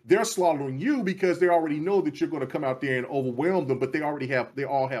then they're slaughtering you because they already know that you're going to come out there and overwhelm them, but they all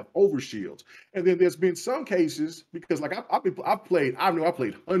have overshields. And then there's been some cases because like I've played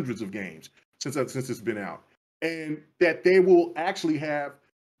hundreds of games since it's been out, and that they will actually have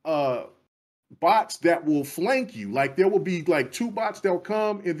bots that will flank you. Like there will be like two bots that'll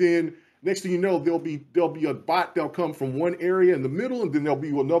come, and then next thing you know, there'll be a bot that'll come from one area in the middle, and then there'll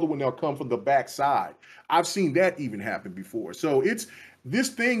be another one that'll come from the back side. I've seen that even happen before. So this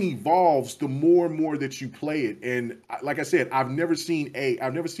thing evolves the more and more that you play it. And like I said, I've never seen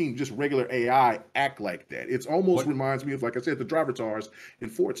just regular AI act like that. It's almost reminds me of, like I said, the Drivatars in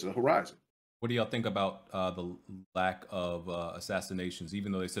Forza Horizon. What do y'all think about the lack of assassinations,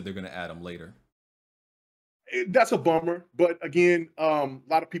 even though they said they're going to add them later? That's a bummer, but again, a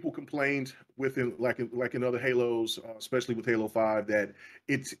lot of people complained like in other Halos, especially with Halo 5, that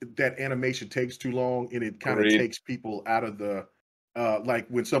that animation takes too long and it kind of takes people out of the like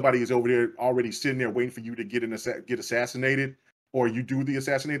when somebody is over there already sitting there waiting for you to get assassinated, or you do the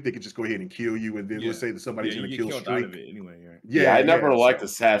assassinate, they can just go ahead and kill you, and then let's say that somebody's going to kill streak. Out of it anyway, right? Yeah, I never liked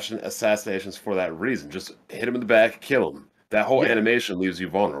assassinations for that reason. Just hit him in the back, kill him. That whole animation leaves you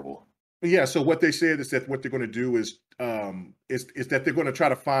vulnerable. Yeah, so what they said is that what they're going to do is that they're going to try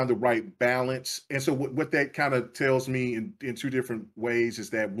to find the right balance. And so what that kind of tells me in two different ways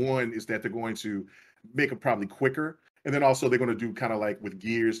is that one is that they're going to make it probably quicker. And then also they're going to do kind of like with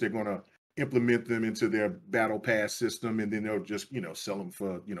gears, they're going to implement them into their battle pass system, and then they'll just, sell them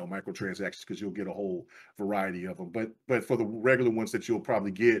for, microtransactions, because you'll get a whole variety of them. But for the regular ones that you'll probably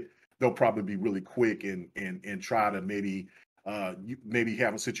get, they'll probably be really quick and try to maybe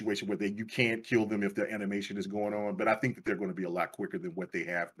have a situation where you can't kill them if the animation is going on, but I think that they're going to be a lot quicker than what they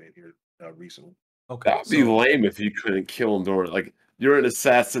have been here recently. Okay, that'd be lame if you couldn't kill them during, like, you're an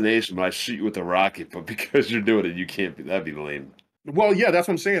assassination, but I shoot you with a rocket, but because you're doing it, you can't be. That'd be lame. Well, yeah, that's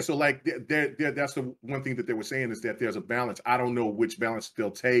what I'm saying. So, like, that's the one thing that they were saying, is that there's a balance. I don't know which balance they'll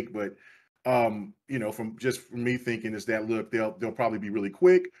take, but from me thinking is that, look, they'll probably be really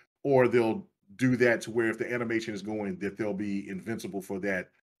quick, or they'll do that to where if the animation is going, that they'll be invincible for that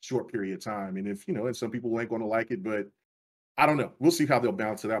short period of time. And if, and some people ain't going to like it, but I don't know. We'll see how they'll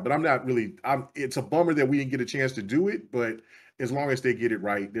balance it out. But it's a bummer that we didn't get a chance to do it, but as long as they get it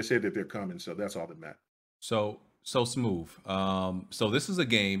right, they said that they're coming. So that's all that matters. So Smooth. So this is a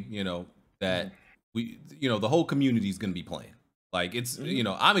game, that the whole community is going to be playing. Like it's,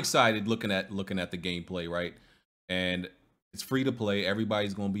 I'm excited looking at the gameplay, right? And it's free to play.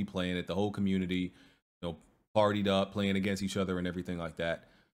 Everybody's going to be playing it. The whole community, partied up, playing against each other and everything like that.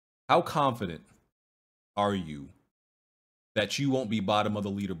 How confident are you that you won't be bottom of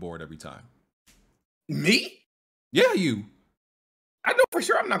the leaderboard every time? Me? Yeah, you. I know for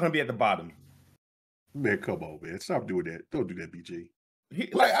sure I'm not going to be at the bottom. Man, come on, man. Stop doing that. Don't do that, BG.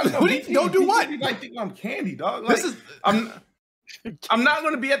 Don't do what? Like, think I'm candy, dog. Like, I'm not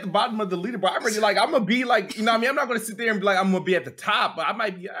going to be at the bottom of the leaderboard. I'm going to be like, I'm not going to sit there and be like, I'm going to be at the top, but I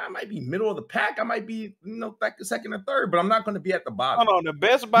might be middle of the pack. I might be, like second or third, but I'm not going to be at the bottom. Hold on, the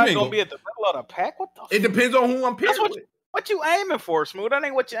best bot going to be at the middle of the pack? What the It depends on who I'm paired with. What you aiming for, Smooth? That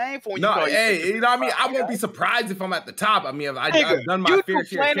ain't what you aim for. When No, you hey, you know what I mean? I won't be surprised if I'm at the top. I mean, I've done my fair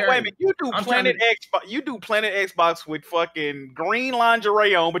share. Wait a minute, you do Planet Xbox. You do Planet Xbox with fucking green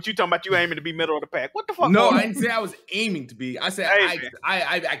lingerie on, but you talking about you aiming to be middle of the pack. What the fuck? No, I didn't say I was aiming to be. I said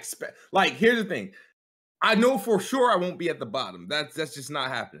I expect. Like, here's the thing. I know for sure I won't be at the bottom. That's just not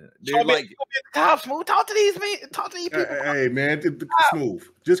happening. They're like, top Smooth. Talk to these people. Hey man, Smooth.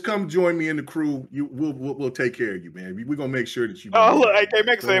 Just come join me in the crew. We'll take care of you, man. We're gonna make sure that you. Oh look, I can't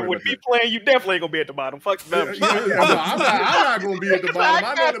make saying with me playing, you definitely ain't gonna be at the bottom. Fuck them. I'm not gonna be at the bottom.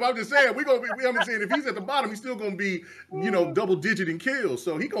 I know that. I'm just saying we're gonna be. I'm saying if he's at the bottom, he's still gonna be, double digit in kills.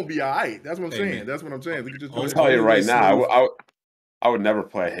 So he gonna be all right. That's what I'm saying. That's what I'm saying. We can just. I'll tell you right now. I would never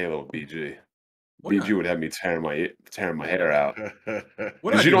play Halo with BG. BG would have me tearing my hair out.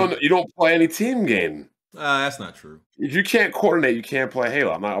 Because you don't play any team game. That's not true. If you can't coordinate, you can't play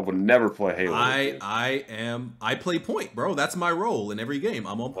Halo. I would never play Halo. I play point, bro. That's my role in every game.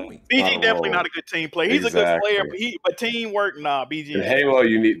 I'm on point. BG definitely not a good team player. He's a good player, but teamwork, nah. BG. In Halo,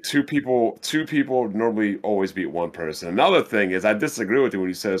 you need two people. Two people normally always beat one person. Another thing is, I disagree with you when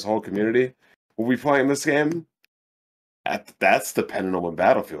you said this whole community will be playing this game. That's dependent on when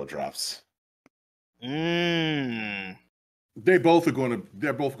Battlefield drops. Mm. They're both going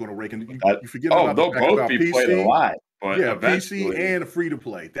to rake. And you forget about they'll both be PC. playing a lot. But yeah, PC and free to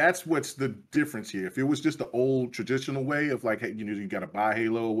play. That's what's the difference here. If it was just the old traditional way of like, hey, you got to buy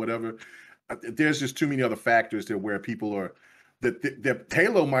Halo or whatever, there's just too many other factors there where people are that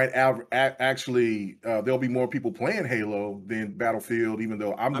Halo might actually there'll be more people playing Halo than Battlefield, even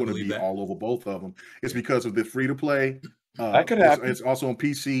though I'm going to be all over both of them. It's because of the free to play. That could happen. It's also on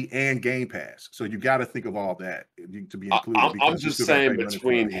PC and Game Pass, so you got to think of all that to be included. I'm just saying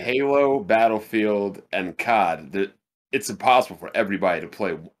between Halo, Battlefield, and COD, it's impossible for everybody to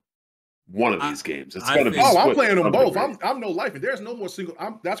play one of these games. It's going to be. I'm playing them both. I'm no life, and there's no more single.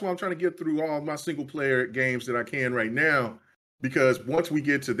 That's why I'm trying to get through all my single player games that I can right now. Because once we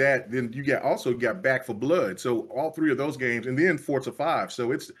get to that, then you got Back 4 Blood. So all three of those games, and then Forza 5.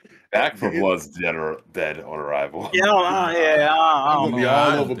 So it's Back 4 Blood's dead on arrival. Yeah, I'm gonna be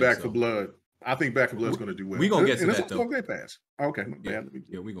all over Back 4 Blood. I think Back 4 Blood's gonna do well. We're gonna get to that though. Game Pass. Okay, yeah,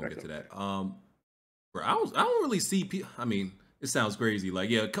 we're gonna get to that. Bro, I don't really see. I mean, it sounds crazy. Like,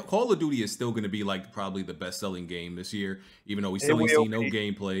 yeah, Call of Duty is still gonna be like probably the best selling game this year, even though we still ain't see no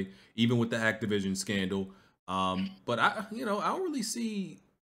gameplay, even with the Activision scandal. But I don't really see.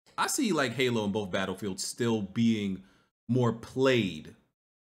 I see like Halo and both Battlefields still being more played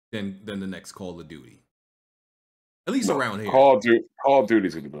than the next Call of Duty. At least around here. Call of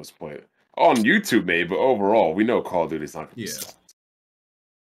Duty's the most played on YouTube, maybe, but overall, we know Call of Duty's not going to be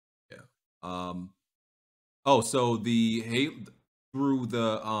Yeah. So through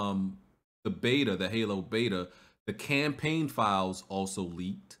the beta, the Halo beta, the campaign files also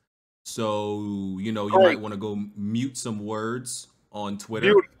leaked. So, you might want to go mute some words on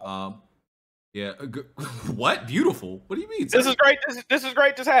Twitter. Yeah. What? Beautiful? What do you mean? This is great. This is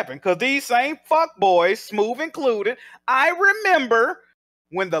great this happened because these same fuckboys, Smooth included, I remember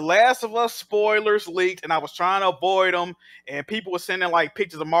when The Last of Us spoilers leaked and I was trying to avoid them and people were sending like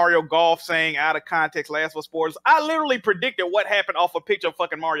pictures of Mario Golf saying out of context Last of Us spoilers. I literally predicted what happened off a picture of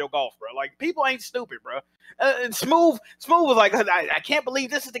fucking Mario Golf, bro. Like, people ain't stupid, bro. Smooth was like, I can't believe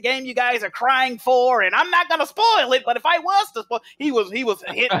this is the game you guys are crying for, and I'm not gonna spoil it. But if I was to spoil, he was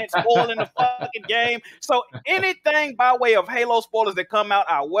hitting it, spoiling the fucking game. So anything by way of Halo spoilers that come out,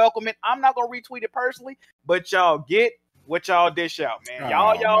 I welcome it. I'm not gonna retweet it personally, but y'all get what y'all dish out, man.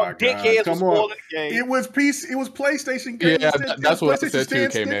 Y'all dickheads was spoiling the game. It was PlayStation games. Yeah, that's what I said too,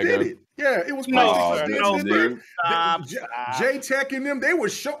 K-Mega. Yeah, it was PlayStation. J-Tech and them, they were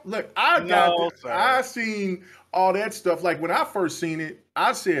Look, I seen all that stuff. Like, when I first seen it,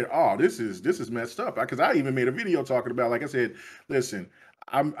 I said, "Oh, this is messed up." Because I even made a video talking about, like I said, listen,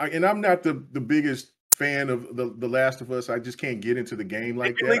 I'm not the biggest fan of the Last of Us. I just can't get into the game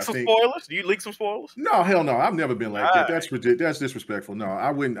like that. Leak some spoilers? Do you leak some spoilers? No, hell no. I've never been like that. That's ridiculous. That's disrespectful. No,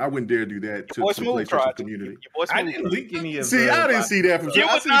 I wouldn't dare do that to the PlayStation community. I didn't leak any of. See, I didn't see that.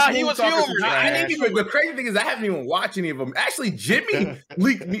 He was humorous. The crazy thing is, I haven't even watched any of them. Actually, Jimmy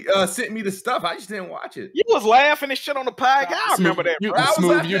sent me the stuff. I just didn't watch it. You was laughing and shit on the podcast. I remember that, bro. I was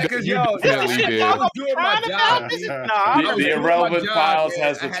doing my job. The irrelevant files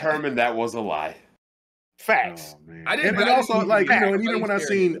has determined that was a lie. Facts. Oh, I didn't. And also, like, and even when I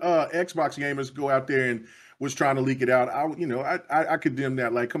seen Xbox gamers go out there and was trying to leak it out, I condemn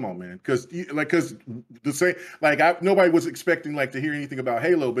that. Like, come on, man, because the same, like, nobody was expecting like to hear anything about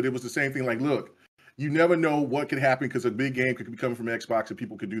Halo, but it was the same thing. Like, look, you never know what could happen because a big game could be coming from Xbox and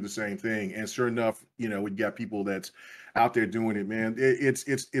people could do the same thing. And sure enough, you know, we got people that's out there doing it, man.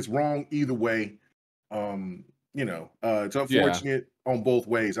 It's wrong either way. You know, it's unfortunate on both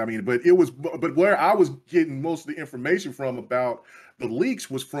ways. I mean, but where I was getting most of the information from about the leaks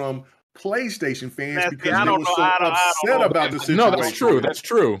was from PlayStation fans because they were so upset about the situation. No, that's true. That's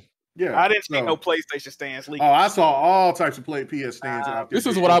true. Yeah, I didn't see no PlayStation stands leaking. Oh, I saw all types of PS stands out there. This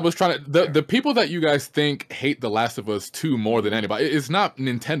is what I was trying to. The people that you guys think hate The Last of Us 2 more than anybody, it's not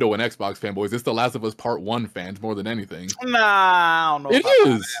Nintendo and Xbox fanboys. It's The Last of Us Part 1 fans more than anything. Nah, I don't know. It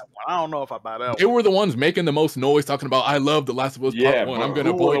is. I don't know if I buy that. They were the ones making the most noise, talking about I love The Last of Us Part 1. I'm going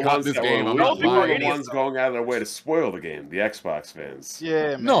to boycott this game. I'm not buying the ones going out of their way to spoil the game. The Xbox fans.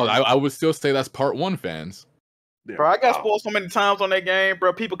 Yeah, man. No, I would still say that's Part 1 fans. Yeah. Bro, I got spoiled so many times on that game,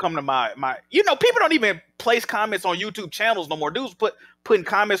 bro. People come to my you know, people don't even place comments on YouTube channels no more. Dudes putting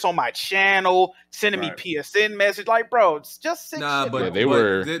comments on my channel, sending me PSN message. Like, bro, it's just sick shit, but they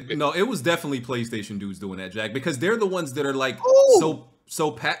were no, it was definitely PlayStation dudes doing that, Jack, because they're the ones that are like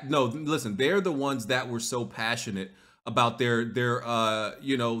no, listen, they're the ones that were so passionate about their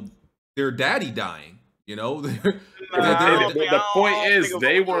you know, their daddy dying. You know, the point is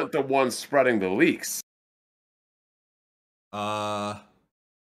they weren't the ones spreading the leaks. Okay.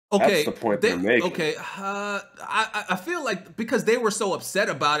 That's the point they're making. Okay. I feel like because they were so upset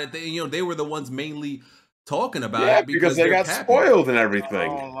about it, they were the ones mainly talking about it because they got spoiled and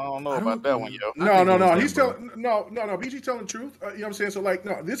everything. I don't know about that one, yo. No. He's telling BG telling the truth. You know what I'm saying? So like,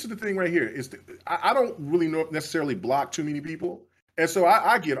 no, this is the thing right here. I don't really necessarily block too many people, and so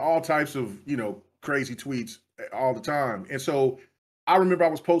I get all types of, you know, crazy tweets all the time. And so I remember I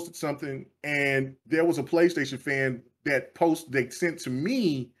was posted something, and there was a PlayStation fan that they sent to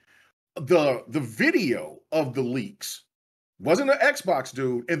me the video of the leaks. Wasn't an Xbox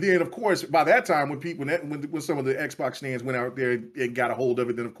dude. And then of course by that time when some of the Xbox stands went out there and got a hold of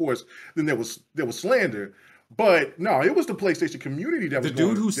it, then of course there was slander. But no, it was the PlayStation community that was the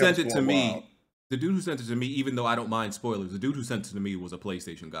dude who sent it to me. The dude who sent it to me, even though I don't mind spoilers, the dude who sent it to me was a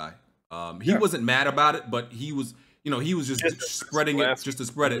PlayStation guy. He wasn't mad about it, but he was, you know, he was just spreading it just to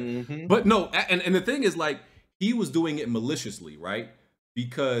spread it. Mm-hmm. But no, and the thing is, like, he was doing it maliciously, right?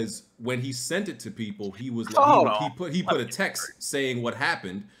 Because when he sent it to people, he was like, he put a text saying what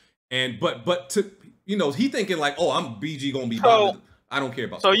happened, and but to, you know, he thinking like, oh, I'm BG gonna be bothered. I don't care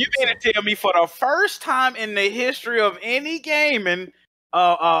about. So you mean to tell me for the first time in the history of any gaming,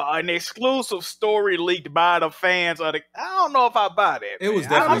 an exclusive story leaked by the fans of the? I don't know if I buy that. It was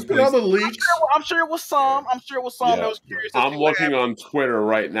definitely other leaks. I'm sure it was some. I'm sure it was some that was curious. I'm looking on Twitter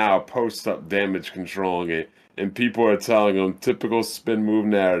right now, post up damage controlling it. And people are telling them typical spin move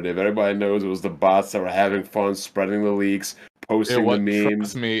narrative. Everybody knows it was the bots that were having fun, spreading the leaks, posting the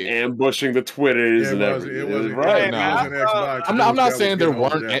memes, ambushing the Twitters and everything. It was right now. I'm not saying there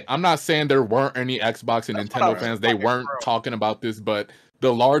weren't. I'm not saying there weren't any Xbox and Nintendo fans. They weren't talking about this, but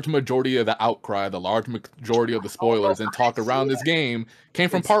the large majority of the outcry, the large majority of the spoilers and talk around this game came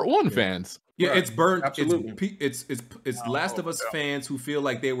from Part 1 fans. Yeah, it's burned. Absolutely. It's Last of Us fans who feel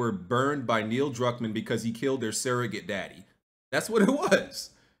like they were burned by Neil Druckmann because he killed their surrogate daddy. That's what it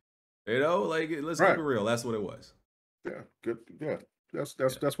was. You know, like, let's keep it real. That's what it was. Yeah, good. Yeah,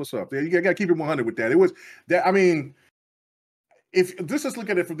 that's what's up. You got to keep it 100 with that. It was that. I mean, if let's just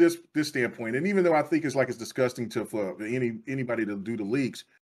look at it from this standpoint, and even though I think it's disgusting for anybody to do the leaks,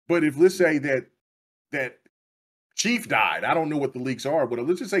 but if let's say that Chief died. I don't know what the leaks are, but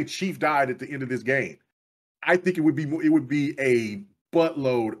let's just say Chief died at the end of this game. I think it would be a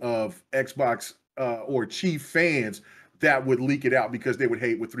buttload of Xbox or Chief fans that would leak it out because they would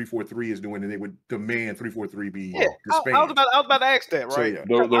hate what 343 is doing and they would demand 343 be disbanded. I was about to ask that, right?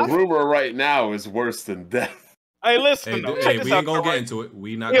 So, the rumor right now is worse than death. Hey, listen, we ain't gonna get into it.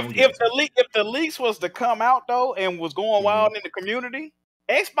 We not gonna get into it. If the leaks was to come out though and was going wild in the community,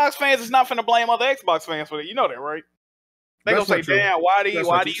 Xbox fans is not finna blame other Xbox fans for that. You know that, right? They gonna say, "Damn, why these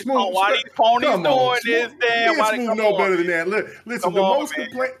ponies doing this? Damn, why they know better than that?"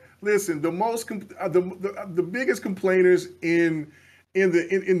 Listen, the biggest complainers in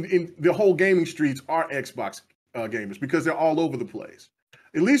the whole gaming streets are Xbox gamers because they're all over the place.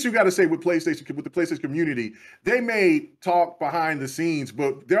 At least you got to say with the PlayStation community, they may talk behind the scenes,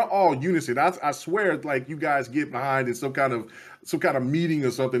 but they're all unison. I swear, like, you guys get behind in some kind of meeting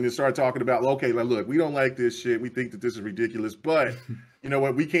or something and start talking about, okay, like, look, we don't like this shit. We think that this is ridiculous, but you know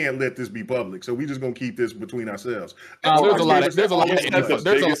what? We can't let this be public, so we just gonna keep this between ourselves. There's a lot of the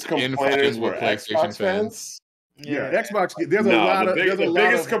biggest complainers were PlayStation fans. Yeah, Xbox. The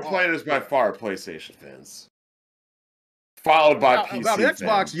biggest complainers by far are PlayStation fans. Followed by PC about Xbox,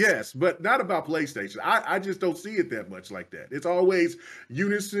 fans. yes, but not about PlayStation. I just don't see it that much like that. It's always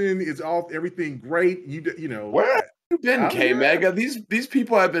unison. It's all everything great. You know. Where have you been, K Mega? These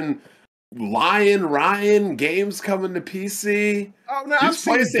people have been Ryan games coming to PC. Oh no, these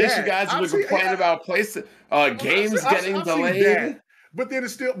PlayStation guys have been complaining about games getting delayed. But then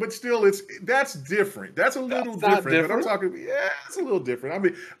it's still, that's different. That's a little different. But I'm talking, it's a little different. I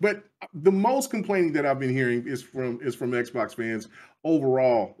mean, but the most complaining that I've been hearing is from Xbox fans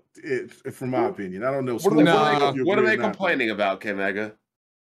overall, from my opinion. I don't know. What are they complaining about, K Mega?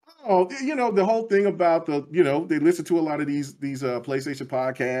 Oh, you know, the whole thing about they listen to a lot of these PlayStation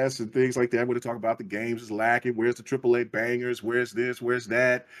podcasts and things like that where they talk about the games is lacking. Where's the AAA bangers? Where's this? Where's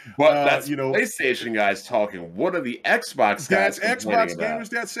that? But that's PlayStation guys talking. What are the Xbox guys? That's Xbox gamers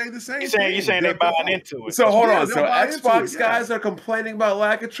that say the same thing. You're saying they're buying into it. So hold on. So Xbox guys are complaining about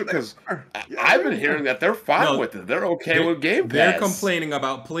lack of because I've been hearing that they're fine with it. They're okay with Game Pass. They're complaining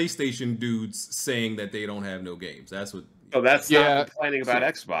about PlayStation dudes saying that they don't have no games. That's what. So that's not complaining about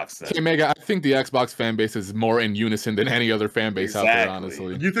Xbox then. Hey, Mega, I think the Xbox fan base is more in unison than any other fan base out there,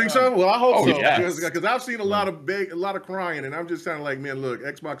 honestly. You think so? Well, I hope so. Because I've seen a lot of crying, and I'm just kind of like, man, look,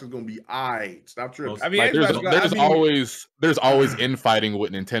 Xbox is going to be Stop tripping. I mean, there's always infighting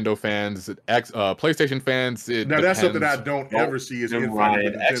with Nintendo fans, PlayStation fans. Now that's something I don't ever see is infighting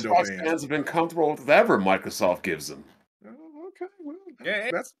with Nintendo Xbox fans have been comfortable with whatever Microsoft gives them.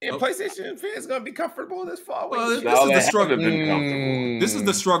 Okay, well, PlayStation fans gonna be comfortable this fall. Well, this is the struggle. This is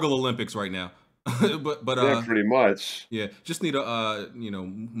the struggle Olympics right now. but pretty much. Yeah, just need to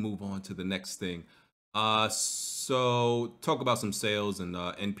move on to the next thing. So talk about some sales and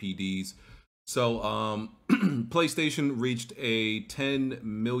NPDs. So PlayStation reached a 10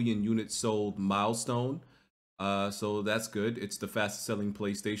 million units sold milestone. So that's good. It's the fastest selling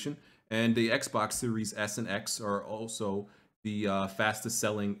PlayStation, and the Xbox Series S and X are also the fastest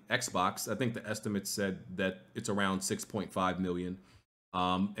selling Xbox. I think the estimate said that it's around 6.5 million.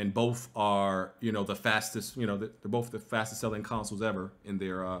 And both are, the fastest, they're both the fastest selling consoles ever in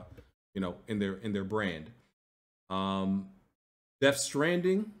their, in their brand. Death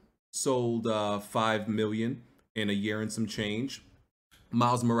Stranding sold 5 million in a year and some change.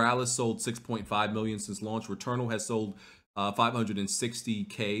 Miles Morales sold 6.5 million since launch. Returnal has sold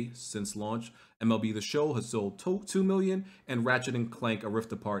 560K since launch. MLB The Show has sold 2 million, and Ratchet and Clank: A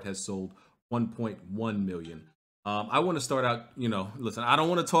Rift Apart has sold 1.1 million. I want to start out, listen, I don't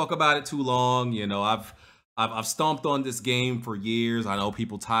want to talk about it too long. I've stomped on this game for years. I know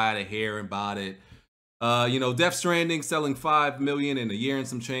people tired of hearing about it. Death Stranding selling 5 million in a year and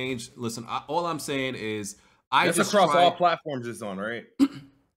some change. Listen, all I'm saying is that's across all platforms it's on, right?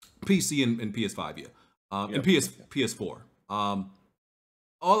 PC and PS5, yeah. And PS4.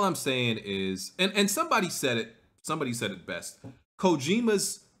 All I'm saying is, and somebody said it best.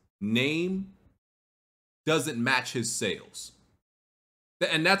 Kojima's name doesn't match his sales.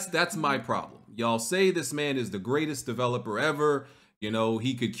 And that's my problem. Y'all say this man is the greatest developer ever.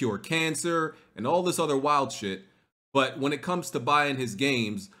 He could cure cancer and all this other wild shit. But when it comes to buying his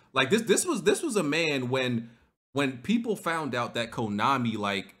games, like this was a man when people found out that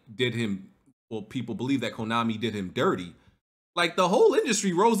Konami did him, well, people believe that Konami did him dirty. Like, the whole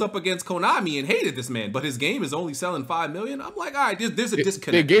industry rose up against Konami and hated this man, but his game is only selling 5 million. I'm like, all right, there's a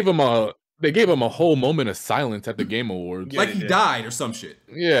disconnect. They gave him a whole moment of silence at the Game Awards. Like he died or some shit.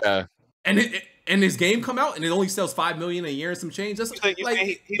 Yeah. And his game come out and it only sells 5 million a year and some change. That's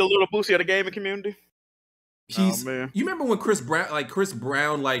he's a little boosty of the gaming community. You remember when Chris Brown,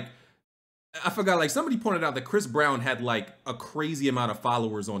 I forgot, somebody pointed out that Chris Brown had a crazy amount of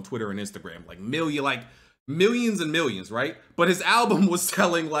followers on Twitter and Instagram, millions and millions, right? But his album was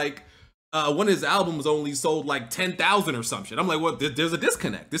selling one of his albums only sold 10,000 or some shit. I'm like, well, there's a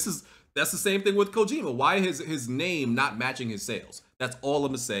disconnect. That's the same thing with Kojima. Why is his name not matching his sales? That's all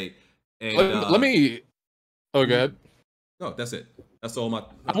I'm gonna say. And let me. Oh, go ahead. No, that's it. That's all my.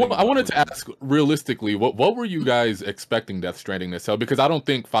 I wanted to ask realistically, what were you guys expecting Death Stranding to sell? Because I don't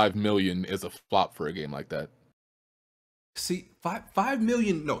think 5 million is a flop for a game like that. See, 5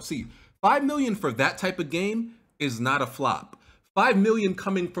 million. No, see, 5 million for that type of game is not a flop. 5 million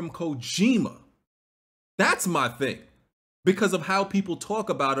coming from Kojima. That's my thing. Because of how people talk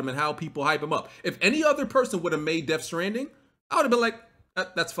about him and how people hype him up. If any other person would have made Death Stranding, I would have been like,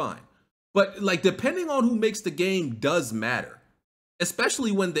 that's fine. But depending on who makes the game does matter.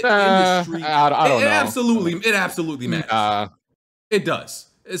 Especially when the industry I don't know. It absolutely matters. It does.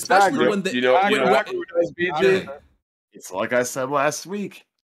 Especially when the it's like I said last week.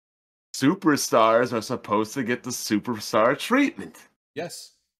 Superstars are supposed to get the superstar treatment.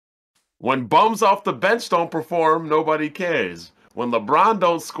 Yes. When bums off the bench don't perform, nobody cares. When LeBron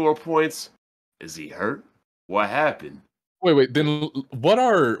don't score points, is he hurt? What happened? Wait. Then what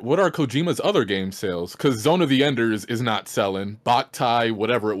are Kojima's other game sales? Because Zone of the Enders is not selling. Boktai,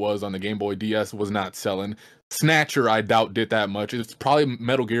 whatever it was on the Game Boy DS, was not selling. Snatcher, I doubt did that much. It's probably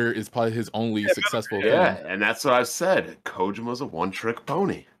Metal Gear is probably his only successful thing. Yeah, and that's what I've said. Kojima's a one-trick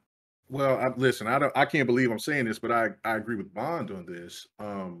pony. Well, listen, I can't believe I'm saying this, but I agree with Bond on this.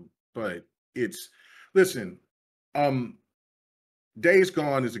 But listen, Days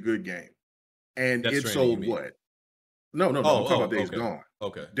Gone is a good game, and it sold what? No, I'm talking about Days Gone.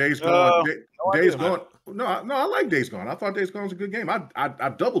 Okay, Days Gone. Days Gone. No, I like Days Gone. I thought Days Gone was a good game. I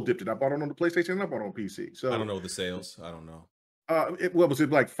double dipped it. I bought it on the PlayStation and I bought it on PC. So I don't know the sales. I don't know. What was it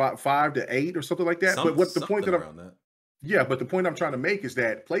like 5 to 8 or something like that? But what the point but the point I'm trying to make is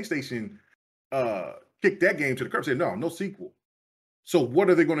that PlayStation kicked that game to the curb. Said no sequel. So what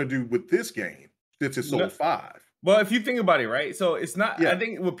are they going to do with this game since it sold 5? Well, if you think about it, right? So it's not. Yeah. I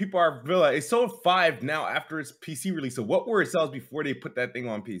think what people are realizing, it sold 5 now after its PC release. So what were its sales before they put that thing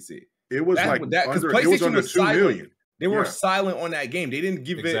on PC? It was because PlayStation was 2 million. They were silent on that game. They didn't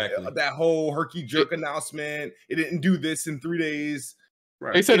give it that whole herky jerk announcement. It didn't do this in 3 days.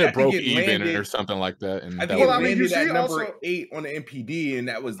 Right. They said it broke even or something like that. And I think it landed at number 8 on the MPD, and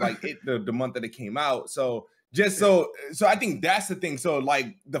that was like the month that it came out. So so I think that's the thing. So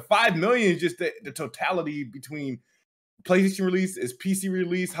like the 5 million is just the totality between PlayStation release, is PC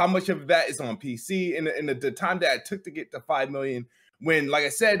release, how much of that is on PC, and the time that it took to get to 5 million. When, like I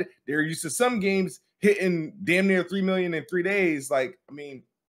said, they're used to some games hitting damn near 3 million in 3 days. Like, I mean,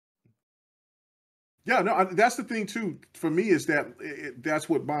 yeah, no, that's the thing too. For me, is that that's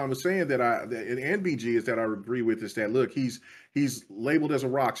what Bond was saying and BG is that I agree with, is that look, he's labeled as a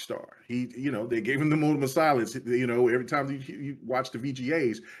rock star. They gave him the moment of silence. Every time you watch the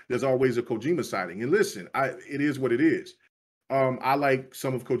VGAs, there's always a Kojima sighting. And listen, it is what it is. I like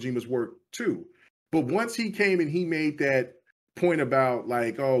some of Kojima's work too, but once he came and he made that point about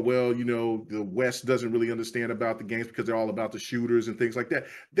like, oh well, the West doesn't really understand about the games because they're all about the shooters and things like that.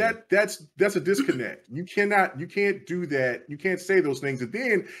 That's a disconnect. You can't do that. You can't say those things. And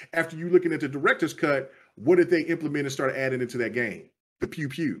then after you looking at the director's cut, what did they implement and start adding into that game? The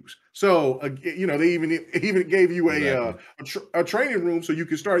pew-pews. So they even gave you a training room so you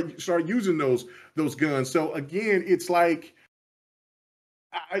can start using those guns. So again, it's like,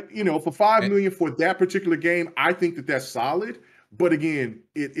 for 5 million for that particular game, I think that's solid. But again,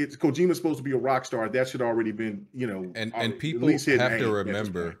 it's Kojima's supposed to be a rock star. That should already been, and people have to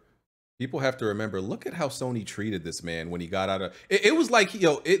remember. People have to remember. Look at how Sony treated this man when he got out of. It was like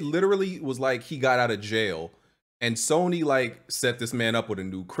it literally was like he got out of jail, and Sony like set this man up with a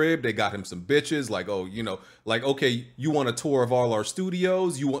new crib. They got him some bitches. Like, okay, you want a tour of all our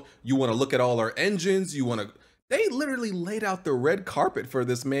studios? You want to look at all our engines? They literally laid out the red carpet for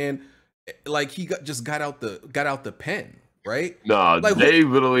this man, like he got out the pen, right? No, like, they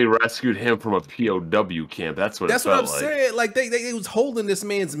literally rescued him from a POW camp. That's what I'm saying. Like they was holding this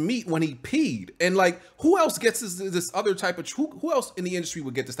man's meat when he peed, and like who else gets this other type of who else in the industry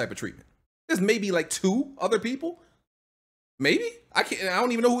would get this type of treatment? There's maybe like 2 other people, maybe. I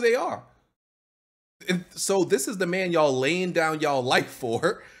don't even know who they are. And so this is the man y'all laying down y'all life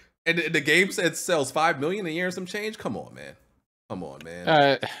for. And the game said sells 5 million a year and some change. Come on, man.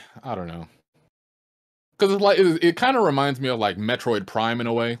 I don't know, because it's like it kind of reminds me of like Metroid Prime in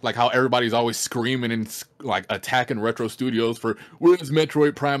a way, like how everybody's always screaming and like attacking retro studios for where's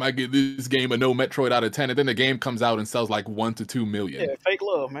Metroid Prime? I give this game a no Metroid out of 10, and then the game comes out and sells like 1 to 2 million. Yeah, fake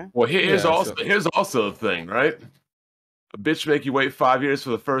love, man. Well, here's also the thing, right? A bitch make you wait 5 years for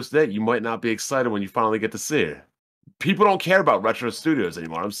the first date. You might not be excited when you finally get to see her. People don't care about retro studios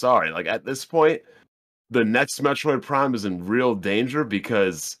anymore. I'm sorry. Like at this point, the next Metroid Prime is in real danger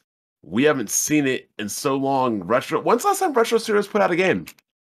because we haven't seen it in so long. When's the last time Retro Studios put out a game?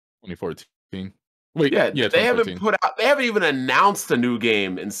 2014. Wait, yeah, they haven't even announced a new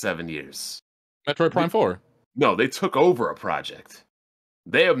game in 7 years. Metroid Prime 4. No, they took over a project.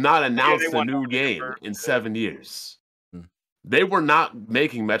 They have not announced a new game in 7 years. They were not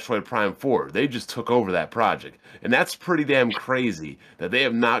making Metroid Prime 4. They just took over that project. And that's pretty damn crazy that they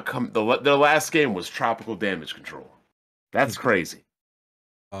have not come. Their last game was Tropical Damage Control. That's crazy.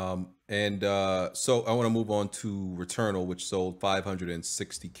 So I want to move on to Returnal, which sold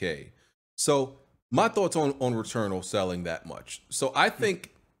 560K. So my thoughts on Returnal selling that much. So I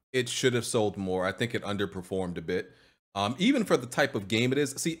think it should have sold more. I think it underperformed a bit. Even for the type of game it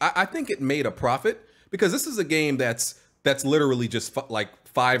is. See, I think it made a profit because this is a game that's literally just like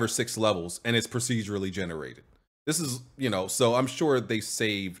 5 or 6 levels and it's procedurally generated. This is, so I'm sure they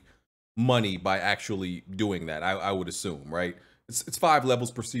saved money by actually doing that. I would assume, right? It's 5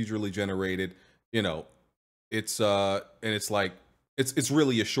 levels procedurally generated. You know, it's and it's like it's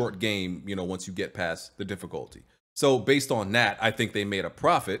really a short game. You know, once you get past the difficulty. So based on that, I think they made a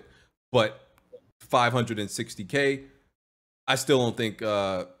profit. But 560K, I still don't think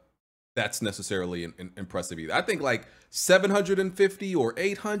that's necessarily impressive either. I think like 750 or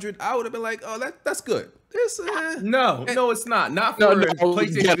 800, I would have been like, oh, that's good. It's, no, it's not. Not for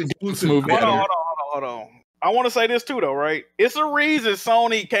PlayStation exclusive. Hold on. I want to say this too, though, right? It's a reason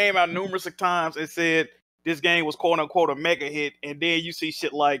Sony came out numerous times and said this game was quote unquote a mega hit, and then you see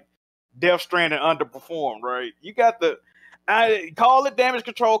shit like Death Stranding underperformed, right? You got I call it damage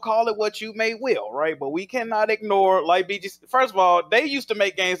control, call it what you may will, right? But we cannot ignore, like BG. First of all, they used to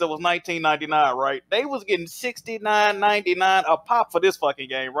make games that was $19.99, right? They was getting $69.99 a pop for this fucking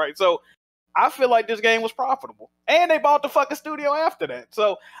game, right? So I feel like this game was profitable, and they bought the fucking studio after that.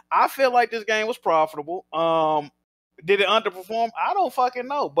 So I feel like this game was profitable. Did it underperform? I don't fucking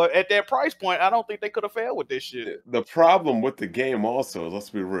know. But at that price point, I don't think they could have failed with this shit. The problem with the game also,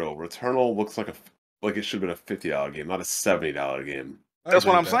 let's be real, Returnal looks like it should have been a $50 game, not a $70 game. That's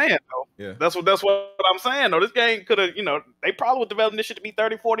what I'm saying, though. Yeah. That's what I'm saying, though. This game could have, they probably would develop this shit to be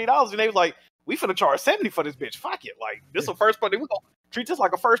 $30, $40, and they was like, we finna charge $70 for this bitch. Fuck it. Like, this is a first party. We're gonna treat this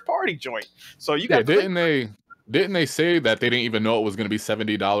like a first party joint. So you got Didn't they say that they didn't even know it was going to be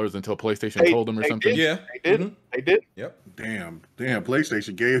 $70 until PlayStation told them or something? Yeah, they did. Mm-hmm. They did. Yep. Damn,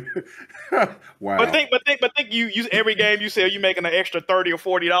 PlayStation gave. Wow. But think you every game you sell, you making an extra $30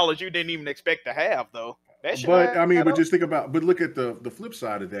 or $40 you didn't even expect to have though. But I mean, just think about. But look at the flip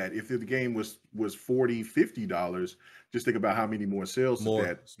side of that. If the game was $40, $50, just think about how many more sales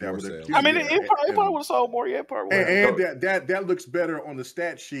that would have. I mean, it probably would have sold more. Yeah, probably. And that looks better on the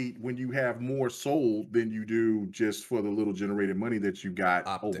stat sheet when you have more sold than you do just for the little generated money that you got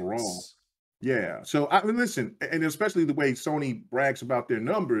overall. Yeah. So I mean, listen, and especially the way Sony brags about their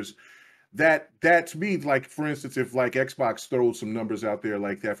numbers. That to me, like for instance, if like Xbox throws some numbers out there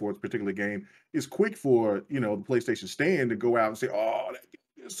like that for a particular game, it's quick for the PlayStation stand to go out and say, "Oh, that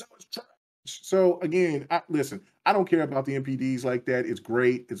game is so trash." So again, I don't care about the NPDs like that. It's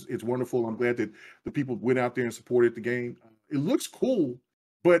great. It's wonderful. I'm glad that the people went out there and supported the game. It looks cool,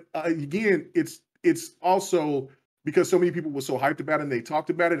 but again, it's also because so many people were so hyped about it and they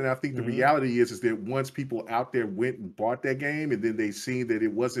talked about it. And I think the reality is that once people out there went and bought that game and then they seen that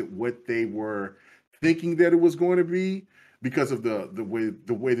it wasn't what they were thinking that it was going to be because of the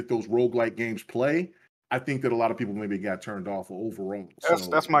way that those roguelike games play, I think that a lot of people maybe got turned off overall.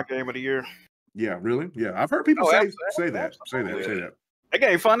 That's my game of the year. Yeah, really? Yeah, I've heard people say that. That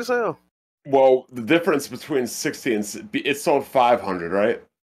game fun as hell. Well, the difference between 60 and it sold 500, right?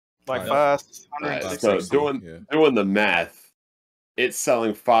 Like 500. So doing the math, it's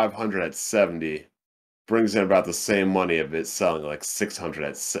selling 500 at 70 brings in about the same money of it selling like 600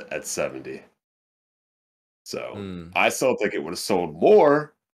 at 70. So I still think it would have sold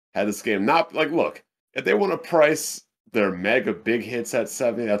more had this game not like. Look, if they want to price their mega big hits at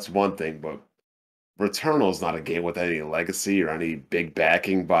 70, that's one thing. But Returnal is not a game with any legacy or any big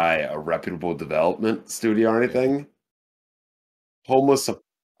backing by a reputable development studio or anything. Homeless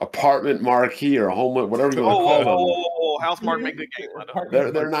apartment marquee or homeless, whatever you want to call them. Housemarque make good game.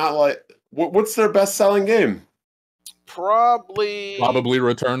 They're not like. What's their best selling game? Probably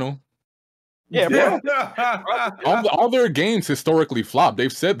Returnal. Yeah. all their games historically flop.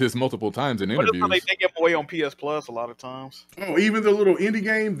 They've said this multiple times in interviews. They give away on PS Plus a lot of times. Oh, even the little indie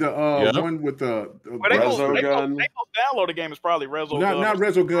game, the one with the Resogun. They download the game is probably Resogun. Not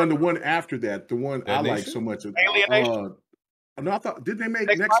Resogun. The one after that, the one I like so much. Alienation. No, I thought did they make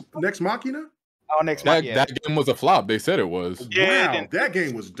Next Machina? Oh, Next Machina. That game was a flop. They said it was. Wow, that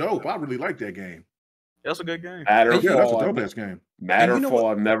game was dope. I really liked that game. That's a good game. Matterfall, that's a dope ass game.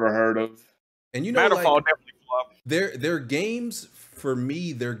 Matterfall, I've never heard of. And Matterfall definitely flopped. Their games, for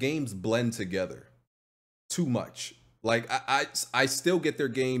me, their games blend together too much. Like I still get their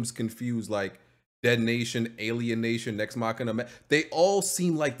games confused. Like Dead Nation, Alien Nation, Next Machina. They all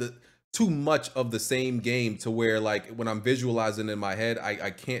seem like too much of the same game to where like when I'm visualizing in my head, I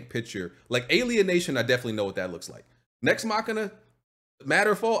can't picture. Like Alien Nation, I definitely know what that looks like. Next Machina,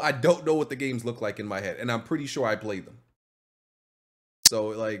 Matterfall, I don't know what the games look like in my head, and I'm pretty sure I played them. So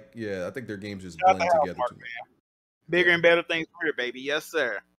like, yeah, I think their games just blend together too much. Bigger and better things for you, baby. Yes,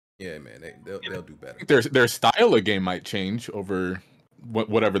 sir. Yeah, man, they'll do better. Their style of game might change over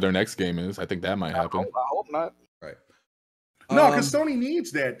whatever their next game is. I think that might happen. I hope not. Right. No, because Sony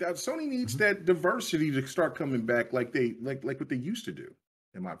needs that. Sony needs that diversity to start coming back, like what they used to do,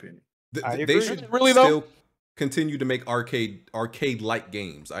 in my opinion. They should really still continue to make arcade-like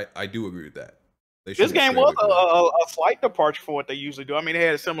games. I do agree with that. This game was a slight departure for what they usually do. I mean, they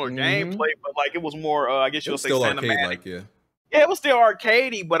had a similar gameplay, but like it was more, I guess you'll say still cinematic. Arcade-like, yeah. Yeah, it was still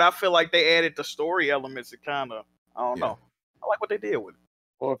arcadey, but I feel like they added the story elements that kind of, I don't know. I like what they did with it.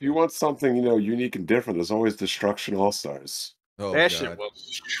 Well, if you want something, unique and different, there's always Destruction All-Stars. Oh, that God. shit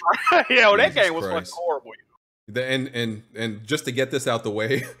was that game was fucking horrible. And just to get this out the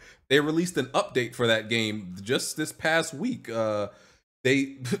way, they released an update for that game just this past week.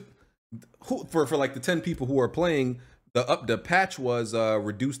 They for like the 10 people who are playing, the patch was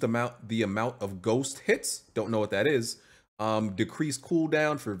reduced the amount of ghost hits. Don't know what that is. Decreased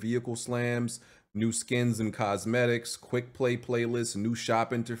cooldown for vehicle slams, new skins and cosmetics, quick play playlists, new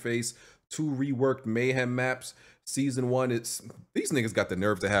shop interface, 2 reworked mayhem maps. Season 1, these niggas got the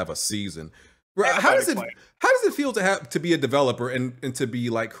nerve to have a season. How does it feel to be a developer and to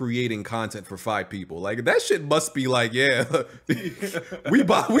be like creating content for 5 people? Like that shit must be like, yeah, we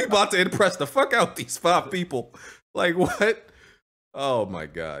about to impress the fuck out these 5 people. Like what? Oh my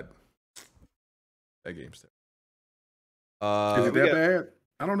God, that game's terrible. Is it that bad?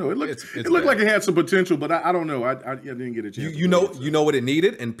 I don't know. It looked like it had some potential, but I don't know. I didn't get a chance. You know what it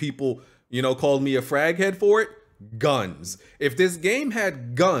needed, and people called me a frag head for it. Guns. If this game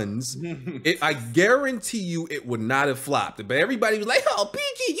had guns, I guarantee you it would not have flopped. But everybody was like, "Oh,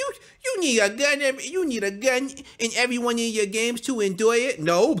 PG, you need a gun. You need a gun in every one of your games to enjoy it."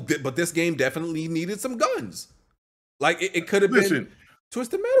 No, but this game definitely needed some guns. Like it could have been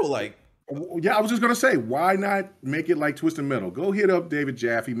Twisted Metal. Like, yeah, I was just gonna say, why not make it like Twisted Metal? Go hit up David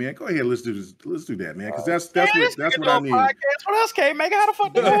Jaffe, man. Go ahead, let's do this. Let's do that, man. Because that's what I need. What else, K? Make how the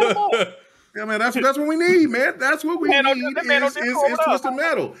fuck do that? Yeah, man, that's what we need, man. That's what we need is Twisted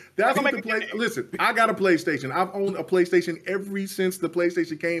Metal. That's what the play. Listen, I got a PlayStation. I've owned a PlayStation ever since the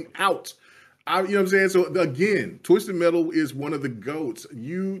PlayStation came out. You know what I'm saying? So again, Twisted Metal is one of the GOATs.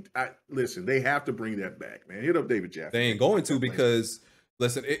 Listen, they have to bring that back, man. Hit up David Jaffe. They ain't going to because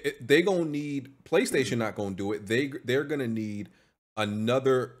listen, they gonna need PlayStation. Not gonna do it. They're gonna need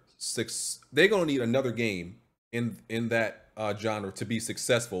another They're gonna need another game in that genre to be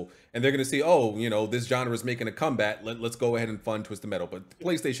successful, and they're going to see, this genre is making a comeback. Let's go ahead and fund Twisted Metal. But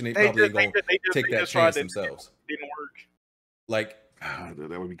PlayStation probably ain't going to take that chance themselves. Didn't work. Like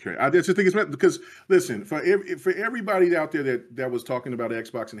that would be crazy. I just think it's because listen, for everybody out there that was talking about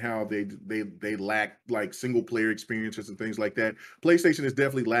Xbox and how they lack like single player experiences and things like that, PlayStation is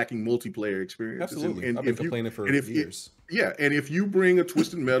definitely lacking multiplayer experiences. Absolutely, and I've been complaining for years. And if you bring a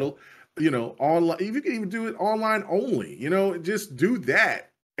Twisted Metal, online, if you can even do it online only, just do that.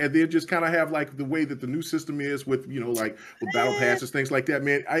 And then just kind of have like the way that the new system is with, like with battle passes, things like that,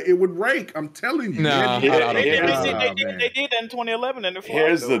 man. It would rank. I'm telling you. They did that in 2011. And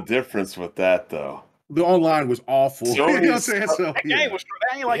here's the difference with that, though. The online was awful. Here's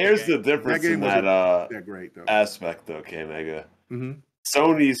the difference in that great, though. aspect, though, K-Mega. Mm-hmm.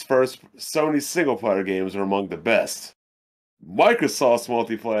 Sony's single player games are among the best. Microsoft's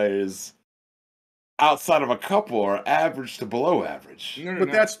multiplayer outside of a couple are average to below average.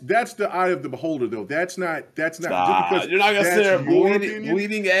 But that's the eye of the beholder, though. That's not just because you're not gonna sit there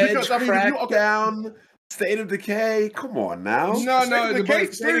bleeding edge, crackdown, State of Decay. Come on now. No, State of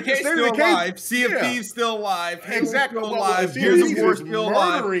Decay still alive. Sea of Thieves still alive. Exactly. Still alive. Gears of War still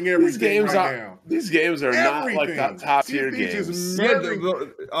alive. These games are not like top tier games.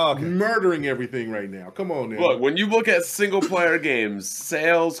 Murdering everything right now. Come on now. Look, when you look at single player games,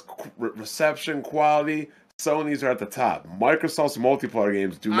 sales, reception, quality, Sony's are at the top. Microsoft's multiplayer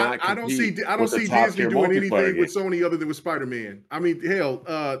games do not compete. I don't see Disney doing anything with Sony other than with Spider-Man. I mean, hell,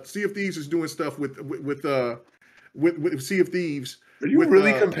 Sea of Thieves is doing stuff with Sea of Thieves. Are you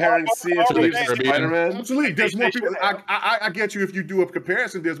really comparing Sea of Thieves to Spider-Man? Absolutely. There's more people. I get you if you do a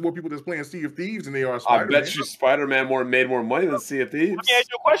comparison. There's more people that's playing Sea of Thieves than they are Spider-Man. I bet you Spider-Man made more money than Sea of Thieves. Let me ask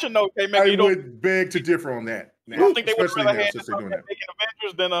you a question, though. I would beg to differ on that. You don't think they would rather have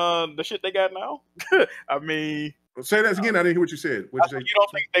Avengers than the shit they got now? I mean, say that again. I didn't hear what you said. You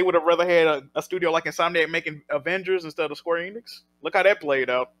don't think they would have rather had a studio like Insomniac making Avengers instead of Square Enix? Look how that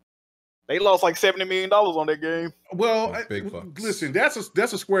played out. They lost like $70 million on that game. Well, listen, that's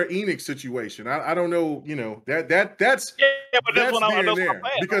a Square Enix situation. I don't know, that's but that's what I'm there.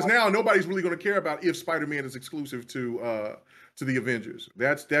 Because now nobody's really going to care about if Spider-Man is exclusive to the Avengers.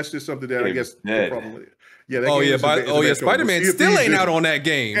 That's just something that I guess probably. Yeah. Spider-Man still ain't out on that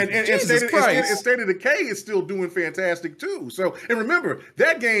game. And State of Decay is still doing fantastic too. So, and remember,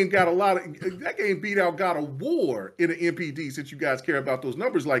 that game beat out God of War in an MPD, since you guys care about those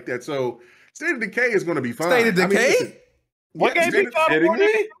numbers like that. So State of Decay is going to be fine. State of Decay? What game beat God of War?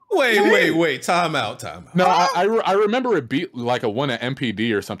 Wait. Time out. No, I remember it beat like a one at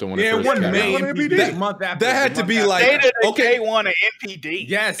MPD or something when it first came out. MPD month after. That had to be like State of Decay won an MPD.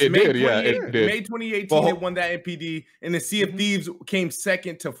 Yes, it did. May 2018, it won that MPD, and the Sea of Thieves came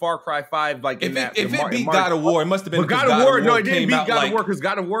second to Far Cry 5. Like if it beat God of War, it must have been. But God of War, no, it didn't beat God of War because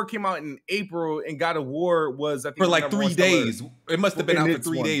God of War came out in April, and God of War was I think for like 3 days. It must have been out for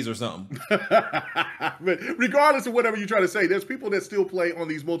 3 days or something. But regardless of whatever you try to say, there's people that still play on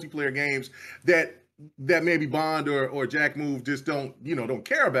these multiplayer games that maybe Bond or Jack Move just don't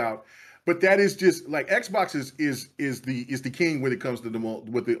care about. But that is just like Xbox is the king when it comes to the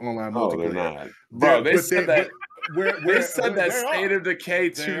online multiplayer. They're not. Bro, they said that. They said that State of Decay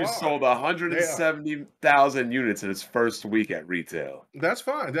 2 sold 170,000 units in its first week at retail. That's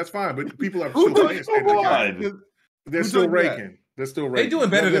fine. But people are still playing State of Decay. They're still raking. They're doing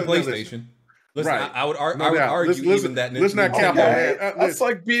better than PlayStation. Listen, right. I would argue even that. Let's not cap on That's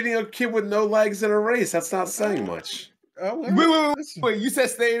like beating a kid with no legs in a race. That's not saying much. Wait, you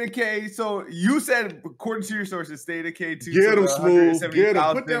said State of Decay, so you said, according to your sources, State of Decay 2. Get them, Smooth. Get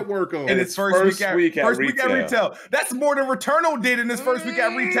them. Put that work on. And its first week at retail. That's more than Returnal did in his first week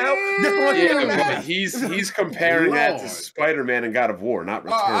at retail. But he's comparing that to Spider-Man and God of War, not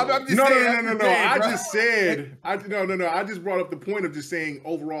Returnal. No. I just said, I just brought up the point of just saying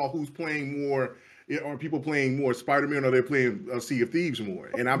overall who's playing more. Are people playing more Spider-Man or are they playing Sea of Thieves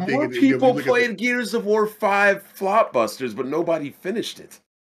more? And I'm thinking people played Gears of War 5 Flopbusters, but nobody finished it.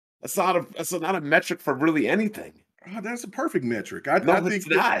 That's not a metric for really anything. Oh, that's a perfect metric. I think it's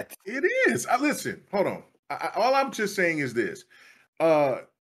not. It is. Listen, hold on. All I'm just saying is this. And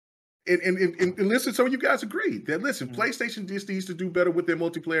listen, so you guys agree that PlayStation just needs to do better with their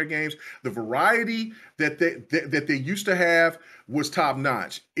multiplayer games. The variety that they used to have was top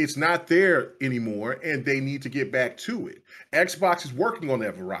notch. It's not there anymore, and they need to get back to it. Xbox is working on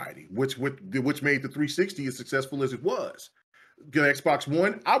that variety, which made the 360 as successful as it was. The Xbox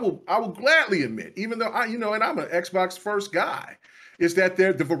One, I will gladly admit, even though and I'm an Xbox first guy, is that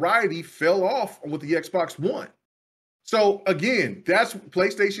the variety fell off with the Xbox One. So again, that's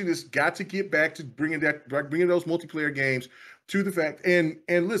PlayStation has got to get back to bringing those multiplayer games to the fact. And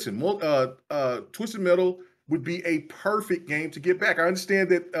listen, Twisted Metal would be a perfect game to get back. I understand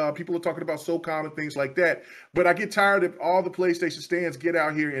that people are talking about SOCOM and things like that, but I get tired of all the PlayStation stands get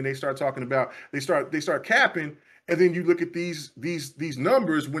out here and they start talking about they start capping, and then you look at these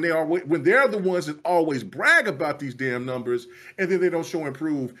numbers when they're the ones that always brag about these damn numbers, and then they don't show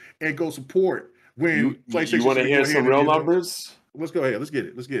improve and go support. When PlayStation, you want to hear some real numbers? Let's go ahead. Let's get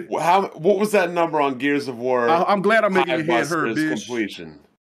it. What was that number on Gears of War? I'm glad I'm making your head hurt, bitch. Completion.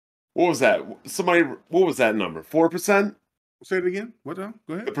 What was that? What was that number? 4%? Say it again. What now?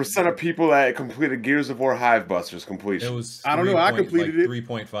 Go ahead. The percent of people that completed Gears of War Hivebusters completion. It was. I don't know. I completed it.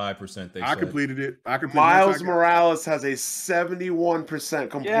 3.5%. I completed it. Miles Morales has a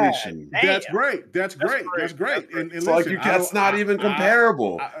 71% completion. Yeah. That's great. That's great. And it's listen, that's not even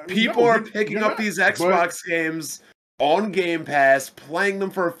comparable. People are picking up these Xbox games on Game Pass, playing them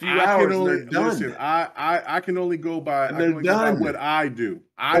for a few hours, and they're done. Listen, I can only go by what I do.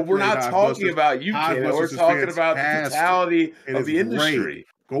 But we're not talking about you, Ken. We're talking about the totality of the industry.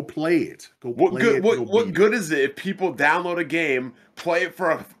 Go play it. What good is it if people download a game, play it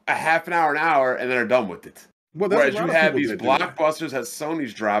for a half an hour, and then are done with it? Well, whereas you have these blockbusters that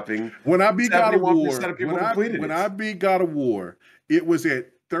Sony's dropping. When I beat God of War, it was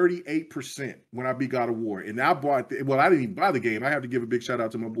at 38% when I beat God of War, and I bought. I didn't even buy the game. I have to give a big shout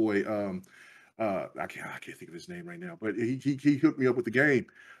out to my boy. I can't think of his name right now, but he hooked me up with the game,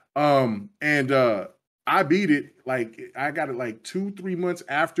 and I beat it. Like I got it like 2-3 months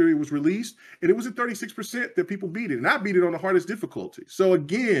after it was released, and it was at 36% that people beat it, and I beat it on the hardest difficulty. So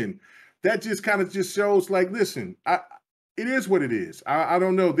again, that just kind of just shows like, listen, it is what it is. I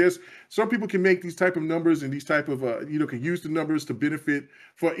don't know. There's some people can make these type of numbers and these type of can use the numbers to benefit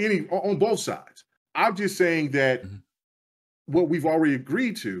for on both sides. I'm just saying that what we've already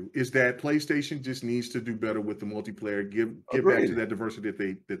agreed to is that PlayStation just needs to do better with the multiplayer. Get back to that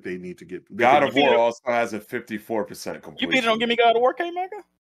diversity that they need to get. God of War also has a 54% completion. You beat it on Give Me God of War, K-Mega?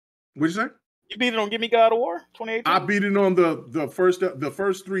 What'd you say? You beat it on Give Me God of War 2018? I beat it on the first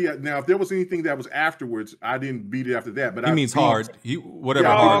three. Now, if there was anything that was afterwards, I didn't beat it after that. But he means hard. Whatever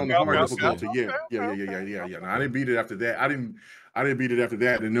hard difficulty. Yeah. No, I didn't beat it after that. I didn't beat it after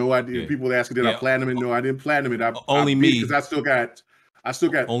that. And no, I did. People asking did I platinum it? No, I didn't platinum it. Only me because I still got.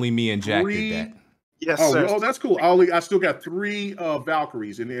 Only me and Jack did that. Yes, Oh, sir. oh, that's cool. I still got 3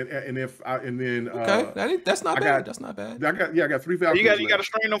 Valkyries, and then Okay, that's not bad. That's not bad. I got 3 Valkyries. You got to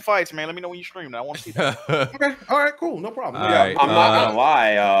stream them fights, man. Let me know when you stream. I want to see that. Okay, all right, cool, no problem. All Yeah, right, I'm not gonna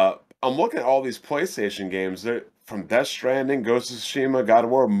lie. I'm looking at all these PlayStation games. They're from Death Stranding, Ghost of Tsushima, God of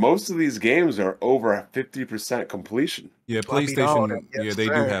War. Most of these games are over 50% completion. Yeah, PlayStation. Yeah, they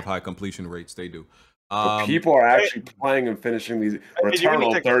do have high completion rates. They do. But people are actually playing and finishing these.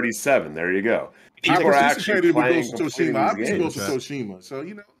 Returnal 37. There you go. People are actually playing Ghost of Tsushima. I've been Ghost of completing Tsushima, so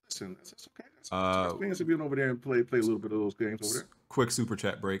listen, that's okay. That's experience of being over there and play a little bit of those games over there. Quick super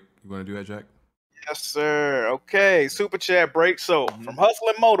chat break. You want to do that, Jack? Yes, sir. Okay, super chat break. So from Hustle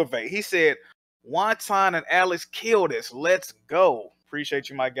and Motivate, he said, Wonton and Alex killed us. Let's go. Appreciate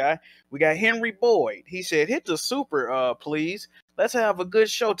you, my guy. We got Henry Boyd. He said, hit the super, please. Let's have a good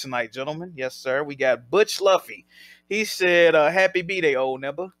show tonight, gentlemen. Yes, sir. We got Butch Luffy. He said, happy B-Day, old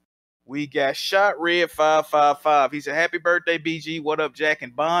nibba. We got Shot Red 555. He said, happy birthday, BG. What up, Jack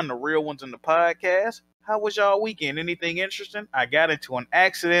and Bond, the real ones in the podcast? How was y'all weekend? Anything interesting? I got into an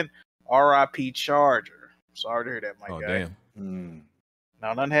accident. RIP Charger. Sorry to hear that, my guy. Damn.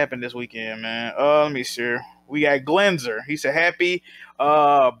 Now, nothing happened this weekend, man. Let me see. We got Glenzer. He said, happy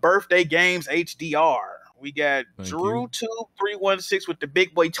birthday games HDR. We got Drew2316 with the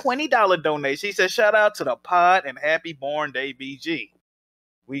big boy $20 donation. He said, shout out to the pod and happy born day, BG.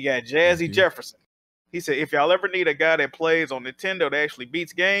 We got Jazzy Jefferson. He said, if y'all ever need a guy that plays on Nintendo that actually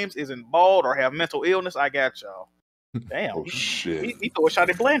beats games, isn't bald, or have mental illness, I got y'all. Damn. Oh, shit. He threw a shot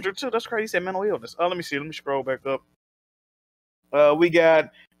at Blandrew, too. That's crazy. He said mental illness. Let me see. Let me scroll back up. We got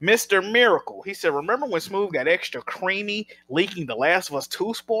Mr. Miracle. He said, remember when Smooth got extra creamy, leaking The Last of Us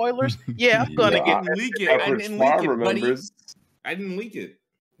 2 spoilers? Yeah, I'm going to get that. Leak it. I didn't leak it, buddy. I didn't leak it.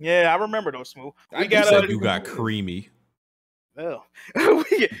 Yeah, I remember those, Smooth. You said you got creamy. Oh.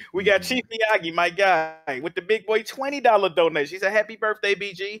 we got Chief Miyagi, my guy, with the big boy $20 donation. He said, happy birthday,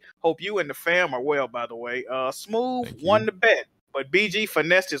 BG. Hope you and the fam are well, by the way. Smooth won the bet, but BG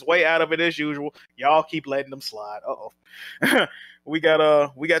finessed his way out of it as usual. Y'all keep letting them slide. Uh-oh. We got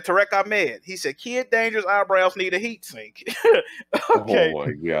Tarek Ahmed. He said, Kid Danger's eyebrows need a heat sink. Okay. Oh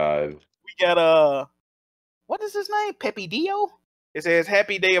my god. We got what is his name? Pepe Dio? It says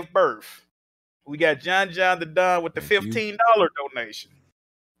happy day of birth. We got John the Don with the $15 donation.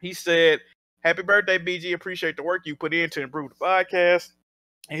 He said, happy birthday, BG. Appreciate the work you put in to improve the podcast.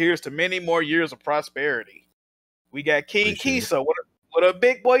 And here's to many more years of prosperity. We got King Kisa with a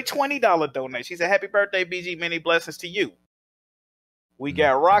big boy $20 donation. He said, happy birthday, BG. Many blessings to you. We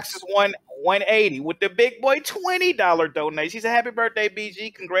got Roxas 180 with the big boy $20 donation. He said, happy birthday,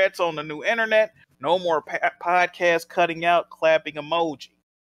 BG. Congrats on the new internet. No more podcast cutting out clapping emoji.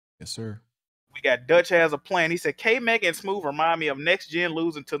 Yes, sir. We got Dutch has a plan. He said, K-Meg and Smooth remind me of next gen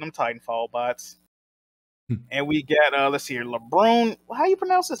losing to them Titanfall bots. And we got, let's see here, LeBron. How you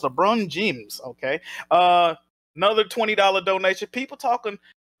pronounce this? LeBron James. Okay. Another $20 donation. People talking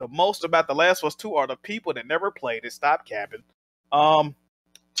the most about The Last of Us 2 are the people that never played it. Stop capping.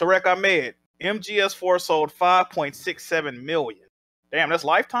 Tarek Ahmed. MGS4 sold 5.67 million. Damn, that's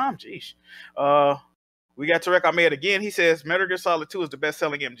lifetime. Jeez. We got Tarek Ahmed again. He says, Metal Gear Solid 2 is the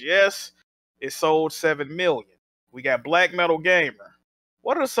best-selling MGS. It sold 7 million. We got Black Metal Gamer.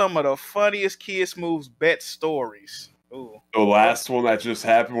 What are some of the funniest Kid Smooth's bet stories? Ooh. The last one that just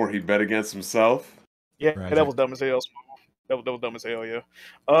happened where he bet against himself? Yeah, that was dumb as hell. That was dumb as hell, yeah.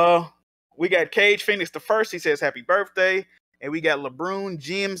 We got Cage Phoenix the First. He says, happy birthday. And we got LeBron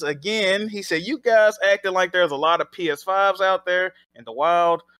James again. He said, you guys acting like there's a lot of PS5s out there in the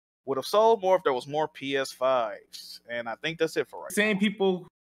wild. Would have sold more if there was more PS5s. And I think that's it for right now. Same people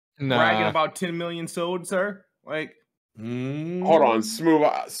bragging about 10 million sold, sir. Like, hold on,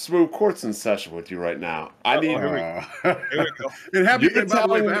 Smooth Court's in session with you right now. I need. Here we go. And happy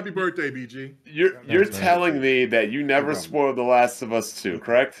birthday, BG. You're telling me that you never spoiled The Last of Us 2,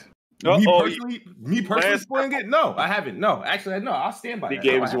 correct? Me personally spoiling it? No, I haven't. No, actually, no. I'll stand by that. The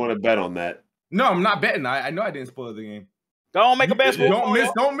games you want to bet on that? No, I'm not betting. I know I didn't spoil the game. Don't make a bet.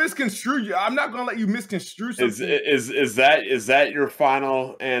 Don't misconstrue you. I'm not gonna let you misconstrue something. Is that your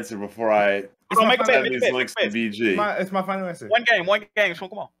final answer before I send these links to BG? It's my final answer. One game. So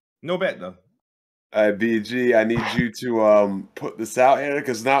come on. No bet though. BG, I need you to put this out here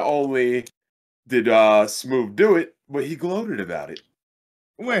because not only did Smooth do it, but he gloated about it.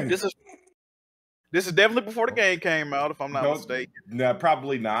 When? This is definitely before the game came out, if I'm not mistaken. No,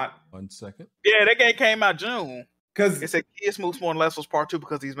 probably not. 1 second. Yeah, that game came out June. Because it said Kid Smooth More and Less was part 2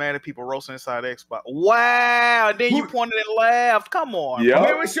 because he's mad at people roasting inside Xbox. Wow! And then you pointed and laughed. Come on.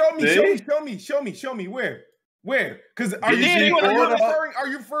 Yep. Wait, show me. Where? Where? Because are you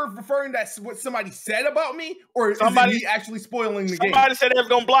referring that's what somebody said about me, or is it me actually spoiling the game? Somebody said they was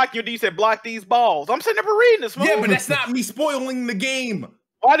gonna block you. You said block these balls. I'm sitting there reading this. Yeah, but that's not me spoiling the game.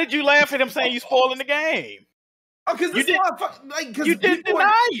 Why did you laugh at him saying you spoiling the game? Oh, because you didn't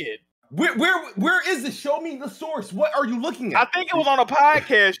deny it. Where is it? Show me the source. What are you looking at? I think it was on a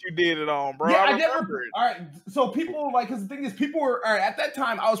podcast you did it on, bro. Yeah, I never. All right, so people like, because the thing is, people were all right at that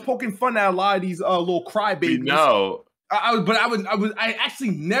time. I was poking fun at a lot of these little crybabies. No. I actually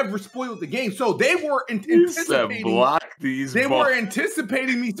never spoiled the game, so they were anticipating. Block these. They were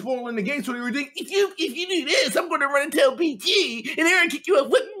anticipating me spoiling the game, so they were thinking, if you do this, I'm going to run and tell PG, and they're going to kick you up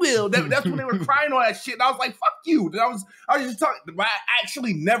with will. That's when they were crying all that shit. And I was like, fuck you. And I was just talking. I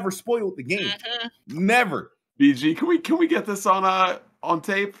actually never spoiled the game. Never. BG, can we get this on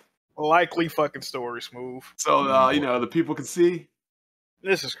tape? Likely fucking story, Smooth. So the people can see.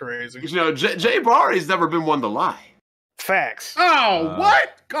 This is crazy. Jay Barry's never been one to lie. Facts. Oh,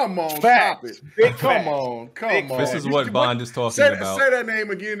 what? Come on, facts. Stop it. Big come on. This is what Bond is talking about. Say that name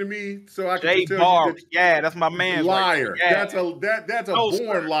again to me, so I can Jay tell Barry. you. Yeah, that's my man. Liar. Right. Yeah. That's a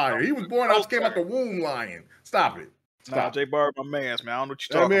born liar. He was born. Came out the womb lying. Stop it. Nah, Jay Barry, my man. I don't know what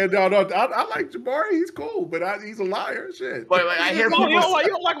you're talking about. No, I like Jabari. He's cool, but he's a liar. Shit. Like I hear people. You don't like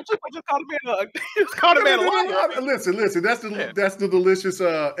him. Just called him a liar. Listen. That's the delicious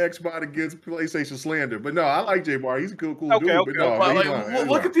Xbox against PlayStation slander. But no, I like Jay Barry. He's a cool dude. But no,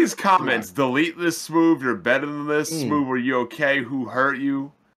 look at these comments. Delete this, Smooth. You're better than this. Smooth, were you okay? Who hurt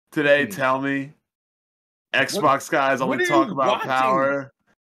you today? Tell me. Xbox guys only talk about power.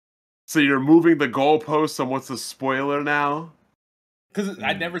 So you're moving the goalposts on what's a spoiler now? Because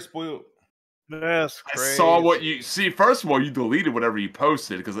I never spoiled. That's crazy. I saw what you see. First of all, you deleted whatever you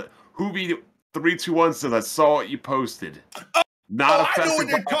posted because Hoobie321 says I saw what you posted. Not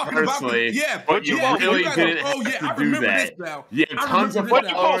offensive personally, but you really didn't have to do that. Yeah, tons of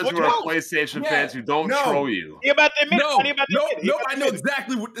followers who are PlayStation fans who don't troll you. I know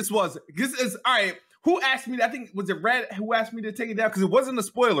exactly what this was. This is all right. Who asked me? I think was it Red who asked me to take it down because it wasn't a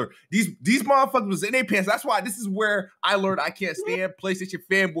spoiler. These motherfuckers was in their pants. That's why this is where I learned I can't stand PlayStation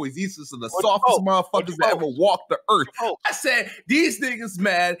fanboys. These are the softest motherfuckers that ever walked the earth. I said these niggas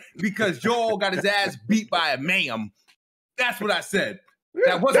mad because Joel got his ass beat by a ma'am. That's what I said.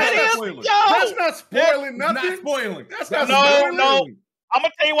 That wasn't a spoiler. That's not spoiling nothing. Not spoiling. That's not spoiling. No. I'm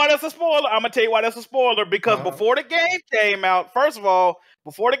gonna tell you why that's a spoiler. Because before the game came out, first of all,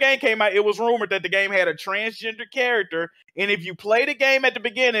 before the game came out, it was rumored that the game had a transgender character. And if you play the game at the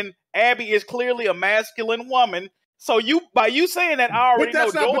beginning, Abby is clearly a masculine woman. So by you saying that, I already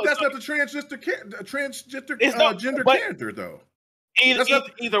know. But that's not the transgender character, though.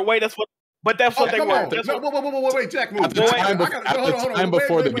 Either way, that's what. But that's what they were. Wait, Jack, move. At the time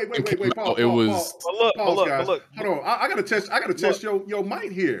before the game came out, it was. Look. Hold on, I gotta test your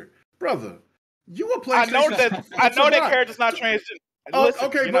mic here, brother. You a PlayStation? I know that character's not transgender. Listen,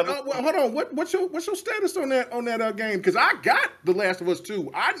 okay, but hold on. What's your status on that game? Because I got The Last of Us 2.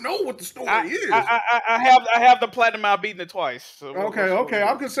 I know what the story is. I have the platinum. I've beaten it twice. So okay.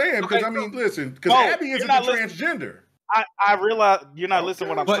 I'm just saying because listen, because Abby isn't transgender. I realize you're not listening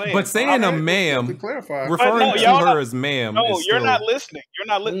to what I'm saying. But saying a ma'am, referring to her as ma'am. No, you're not listening. You're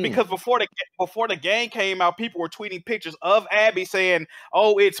not listening because before the game came out, people were tweeting pictures of Abby saying,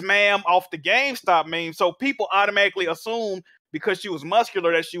 "Oh, it's ma'am" off the GameStop meme. So people automatically assumed because she was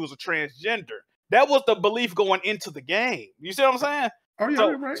muscular that she was a transgender. That was the belief going into the game. You see what I'm saying? Oh,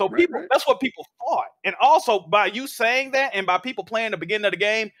 yeah, so people, that's what people thought. And also by you saying that and by people playing the beginning of the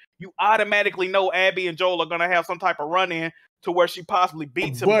game, you automatically know Abby and Joel are going to have some type of run-in to where she possibly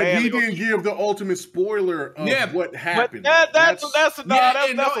beats him. But he didn't give the ultimate spoiler of what happened. But that ain't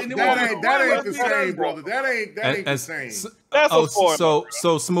the same, brother. That ain't the same.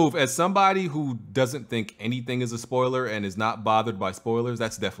 So Smooth, as somebody who doesn't think anything is a spoiler and is not bothered by spoilers,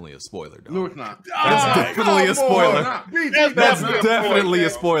 that's definitely a spoiler. Dog. No, it's not. That's definitely a spoiler. That's definitely a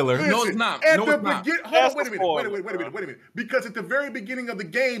spoiler. No, it's not. Hold on, wait a minute. Because at the very beginning of the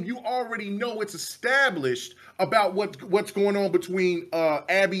game, you already know it's established about what's going on between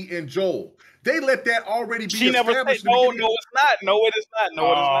Abby and Joel. They let that already be established. No, it's not. No, it is not.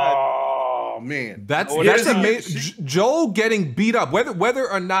 Oh man, that's amazing. Joel getting beat up, whether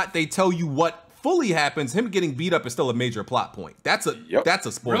or not they tell you what fully happens, him getting beat up is still a major plot point. That's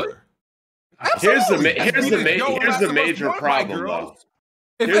a spoiler. Really? Here's the major problem, though.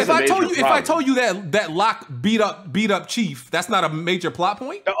 If I told you that Locke beat up Chief, that's not a major plot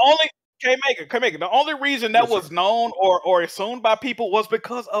point. K-Maker. The only reason that was known or assumed by people was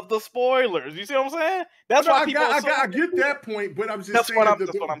because of the spoilers. You see what I'm saying? That's why people. I get that point, but I'm just saying.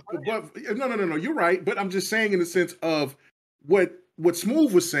 No. You're right, but I'm just saying in the sense of what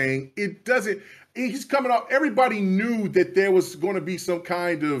Smooth was saying. It doesn't. He's coming off. Everybody knew that there was going to be some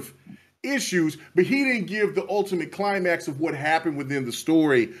kind of issues, but he didn't give the ultimate climax of what happened within the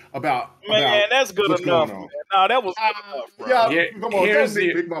story about. That's good enough. No, that was good enough, bro. Yeah, come on, don't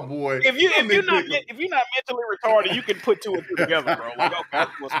nitpick my boy. If you're not mentally retarded, you can put two and two together, bro. Like, okay,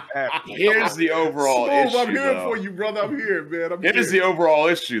 what's happening? Here's the overall issue. I'm here for you, brother. I'm here, man. Here's the overall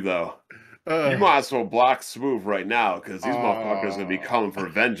issue, though. You might as well block Smooth right now because these motherfuckers are gonna be coming for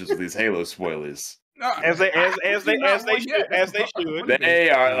vengeance with these Halo spoilers. As they should. They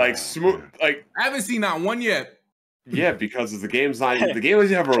are like Smooth. Like I haven't seen not one yet. Yeah, because the game doesn't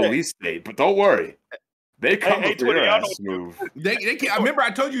have a release date. But don't worry, they come for your ass, Smooth. They can't. I remember I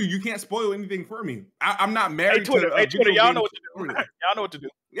told you can't spoil anything for me. I'm not married to Twitter. Y'all know what to do. Y'all know what to do.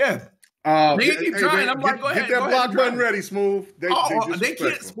 Yeah. They keep trying. I'm like, go ahead. Get that block button ready, Smooth. They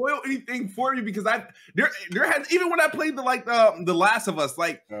can't spoil anything for me because there has even when I played the Last of Us,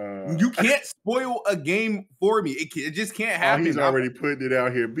 like you can't spoil a game for me. It just can't happen. He's already putting it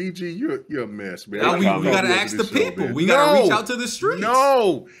out here. BG, you're a mess, man. Now we gotta ask the people. We gotta reach out to the streets.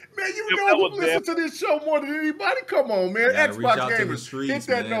 No, man, you know who listen to this show more than anybody. Come on, man. Xbox gamers, hit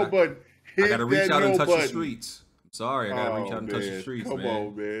that no button. I gotta reach out and touch the streets. Sorry, I gotta reach out and touch the streets, Come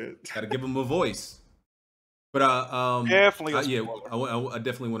on, man. Gotta give them a voice. But definitely, I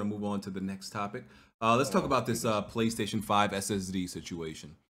definitely want to move on to the next topic. Let's talk about this PlayStation 5 SSD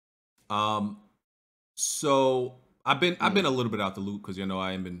situation. So I've been a little bit out the loop because I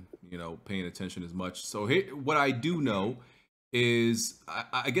haven't been paying attention as much. So here, what I do know is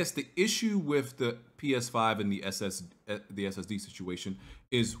I guess the issue with the PS5 and the SSD situation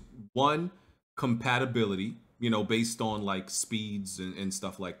is one, compatibility. Based on like speeds and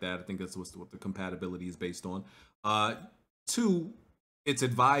stuff like that. I think that's what the compatibility is based on. Two, it's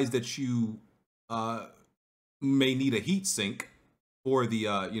advised that you may need a heat sink for the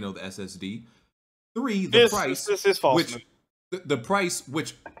the SSD. Three, the price. This is false. The price,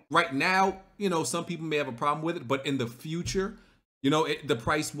 which right now, some people may have a problem with it, but in the future, the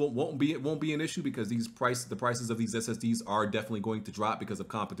price won't be an issue because the prices of these SSDs are definitely going to drop because of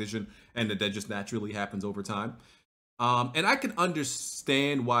competition, and that just naturally happens over time. And I can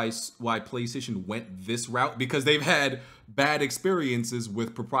understand why PlayStation went this route because they've had bad experiences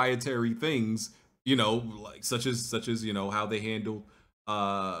with proprietary things, like such as how they handle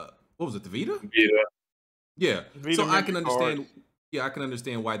what was it, the Vita? Yeah. So I can understand. Yeah, I can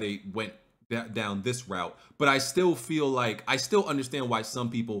understand why they went down this route, but I still understand why some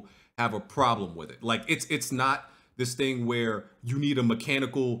people have a problem with it. Like it's not this thing where you need a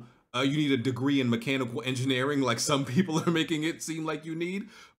degree in mechanical engineering like some people are making it seem like you need.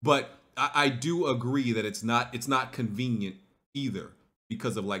 But I do agree that it's not convenient either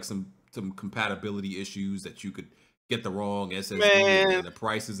because of like some compatibility issues that you could get the wrong SSD and the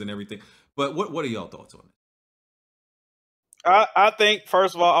prices and everything. But what are y'all thoughts on it? I think,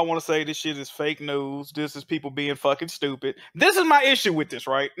 first of all, I want to say this shit is fake news. This is people being fucking stupid. This is my issue with this,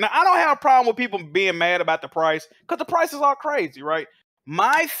 right? Now, I don't have a problem with people being mad about the price because the prices are crazy, right?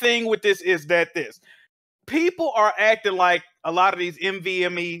 My thing with this is that people are acting like a lot of these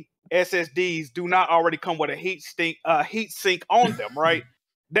NVMe SSDs do not already come with a heat sink on them, right?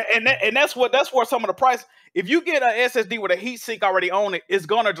 And that's where some of the price. If you get an SSD with a heat sink already on it, it's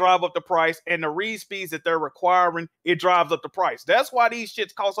gonna drive up the price, and the read speeds that they're requiring, it drives up the price. That's why these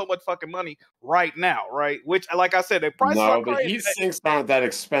shits cost so much fucking money right now, right? Which, like I said, the prices are crazy. No, the heat sinks aren't that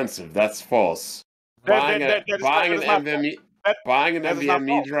expensive. That's false. Buying an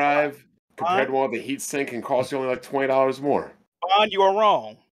NVMe drive compared to one with a heat sink can cost you only like $20 more. Bond, you are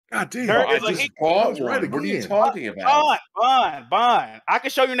wrong. God damn! I just bought one. What are you talking about? Bond. I can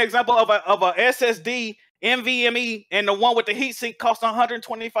show you an example of a SSD NVMe, and the one with the heatsink costs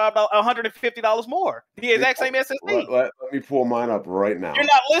 $150 more. The exact same SSD. Let me pull mine up right now. You're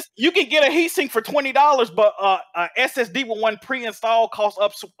not listening. You can get a heatsink for $20, but a SSD with one pre-installed costs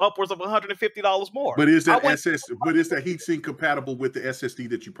upwards of $150 more. But is that heatsink compatible with the SSD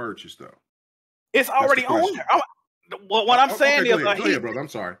that you purchased, though? It's already on there. What I'm saying is, go ahead, brother. I'm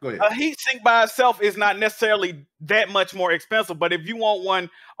sorry. Go ahead. A heat sink by itself is not necessarily that much more expensive, but if you want one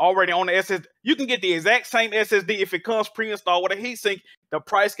already on the SSD, you can get the exact same SSD if it comes pre-installed with a heat sink. The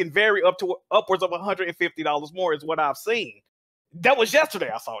price can vary up to upwards of $150 more, is what I've seen. That was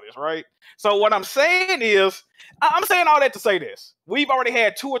yesterday I saw this, right? So what I'm saying is, I'm saying all that to say this. We've already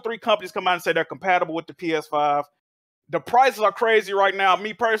had 2 or 3 companies come out and say they're compatible with the PS5. the prices are crazy right now.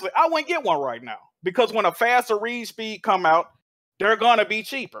 Me personally, I wouldn't get one right now because when a faster read speed come out, they're gonna be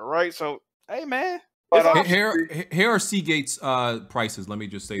cheaper, right? So, hey man, here are Seagate's prices. Let me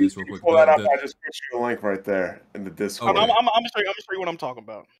just say this real quick. Pull that up. I just put you a link right there in the Discord. I'm gonna show you what I'm talking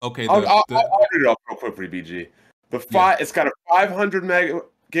about. Okay, I'll read it up real quick for you, BG. It's got a 500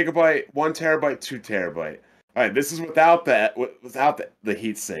 gigabyte, 1 terabyte, 2 terabyte. All right, this is without the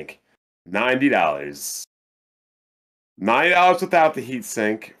heat sink. $90. $90 without the heat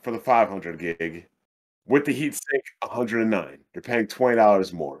sink for the 500 gig. With the heat sink, $109. You're paying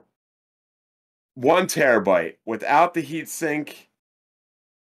 $20 more. 1 terabyte without the heat sink,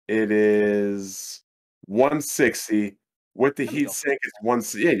 it is $160. With the heat sink, it's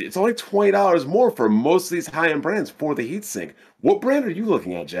 $160. It's only $20 more for most of these high-end brands for the heat sink. What brand are you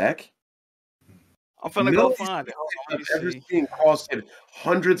looking at, Jack? I'm finna go find it. I've ever seen costed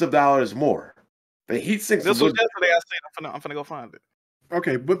hundreds of dollars more. The heat sinks. This was yesterday. I said I'm finna go find it.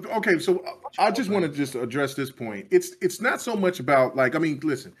 Okay, so I just want to just address this point. It's not so much about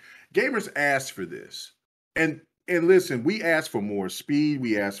listen, gamers asked for this, and listen, we asked for more speed,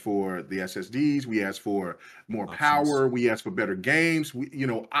 we asked for the SSDs, we asked for more power, we asked for better games,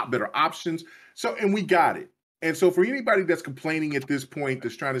 better options. So, and we got it. And so, for anybody that's complaining at this point,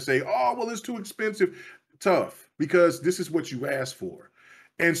 that's trying to say, "Oh, well, it's too expensive," tough, because this is what you asked for,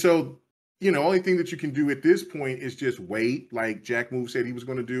 and so. Only thing that you can do at this point is just wait, like Jack Move said he was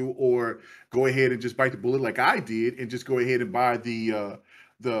going to do, or go ahead and just bite the bullet like I did, and just go ahead and buy the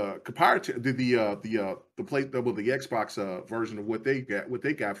Xbox version of what they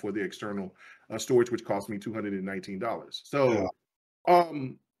got for the external storage, which cost me $219. So,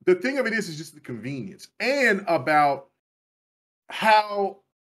 the thing of it is just the convenience and about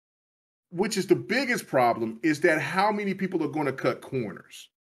which is the biggest problem, is that how many people are going to cut corners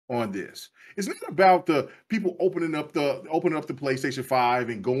on this. It's not about the people opening up the PlayStation 5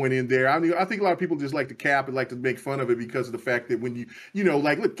 and going in there. I mean, I think a lot of people just like to cap and like to make fun of it because of the fact that when look,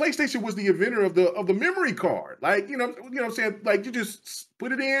 PlayStation was the inventor of the memory card. Like, you know what I'm saying? Like, you just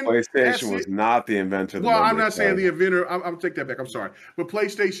put it in. PlayStation was not the inventor of the memory I'm not card. saying the inventor. I'm take that back. I'm sorry. But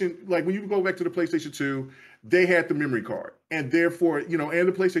PlayStation, like when you go back to the PlayStation 2, they had the memory card. And therefore, and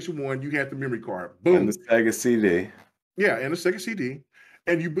the PlayStation 1, you had the memory card. Boom. And the Sega CD. Yeah, and the Sega CD.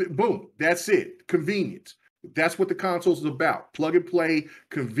 And boom, that's it. Convenience. That's what the console is about. Plug and play,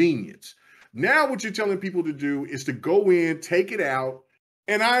 convenience. Now what you're telling people to do is to go in, take it out.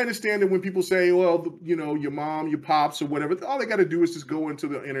 And I understand that when people say, well, your mom, your pops or whatever, all they got to do is just go into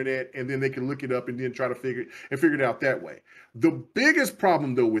the internet and then they can look it up and then try to figure it out that way. The biggest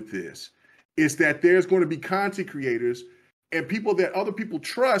problem, though, with this is that there's going to be content creators and people that other people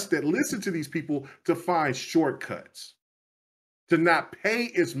trust that listen to these people to find shortcuts, to not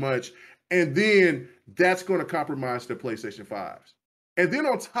pay as much, and then that's going to compromise their PlayStation 5s. And then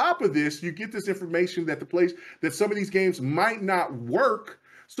on top of this, you get this information that that some of these games might not work,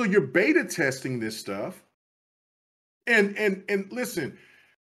 so you're beta testing this stuff. And listen,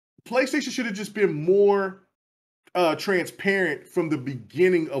 PlayStation should have just been more transparent from the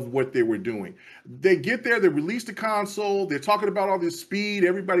beginning of what they were doing. They get there, they release the console, they're talking about all this speed,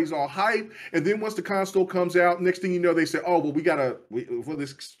 everybody's all hype, and then once the console comes out, next thing you know, they say, "Oh, well, for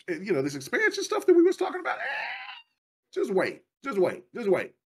this, this expansion stuff that we was talking about, just wait. So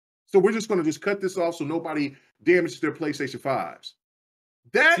we're just going to just cut this off so nobody damages their PlayStation 5s."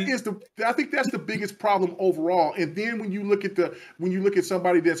 I think that's the biggest problem overall. And then when you look at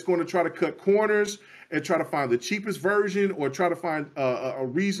somebody that's going to try to cut corners and try to find the cheapest version or try to find a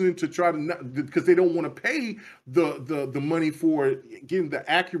reason to try to not, because they don't want to pay the money for getting the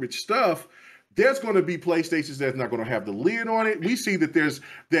accurate stuff, there's going to be PlayStations that's not going to have the lid on it. We see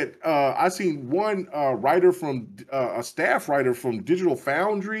that I seen one writer from a staff writer from Digital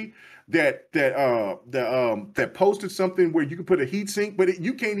Foundry that posted something where you can put a heat sink, but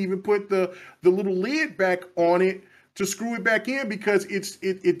you can't even put the little lid back on it to screw it back in because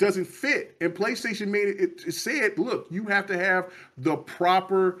it doesn't fit. And PlayStation made it said, look, you have to have the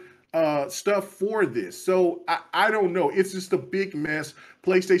proper stuff for this. So I don't know. It's just a big mess.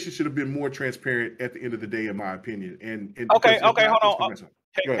 PlayStation should have been more transparent at the end of the day, in my opinion. And okay, hold on.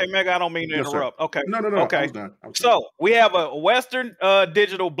 Hey, Mega, I don't mean to interrupt. Sir. Okay. No. Okay. I was done. So we have a Western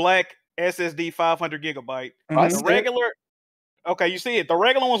Digital Black SSD 500 gigabyte. The regular. Okay, you see it. The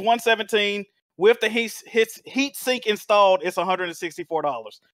regular one's $117. With the heat sink installed, it's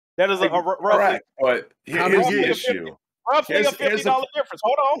 $164. That is a correct. But here's the issue. Roughly a $50 difference.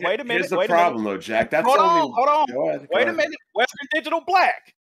 Hold on. Wait a minute. Here's the problem, though, Jack. That's hold on. Wait a minute. Western Digital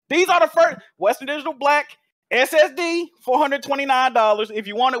Black. These are the first Western Digital Black SSD, $429. If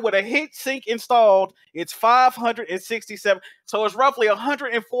you want it with a heat sink installed, it's $567. So it's roughly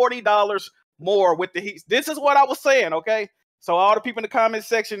 $140 more with the heat. This is what I was saying, okay? So all the people in the comment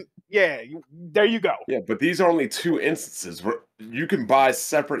section, yeah, there you go. Yeah, but these are only 2 instances where you can buy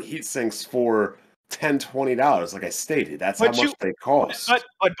separate heat sinks for $10, $20, like I stated. That's how much they cost.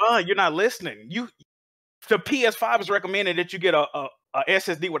 But Don, you're not listening. The PS5 is recommending that you get a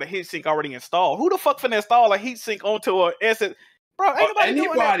SSD with a heatsink already installed. Who the fuck finna install a heatsink onto a SSD? Bro, ain't nobody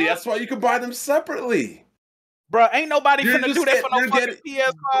doing that. That's why you can buy them separately. Bro, ain't nobody finna do that for no fucking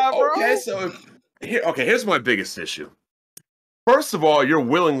PS5, bro. Okay, so here's my biggest issue. First of all, you're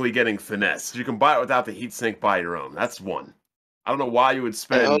willingly getting finessed. You can buy it without the heatsink by your own. That's one. I don't know why you would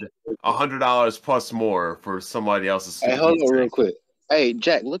spend $100 plus more for somebody else's. Hey, hold on real quick. Hey,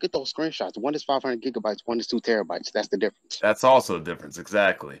 Jack, look at those screenshots. One is 500 gigabytes, one is 2 terabytes. That's the difference. That's also the difference,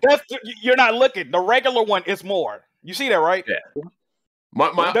 exactly. You're not looking. The regular one is more. You see that, right? Yeah.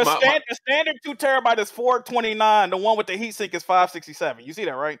 The standard 2 terabyte is $429. The one with the heatsink is $567. You see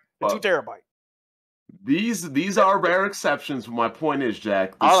that, right? The 2 terabyte. These are rare exceptions. My point is,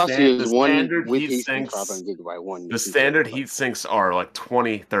 Jack, all I see is one standard with heat sinks. 500 gigabyte, one. The standard heat sinks are like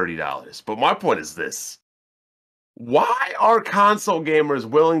 $20, $30. But my point is this. Why are console gamers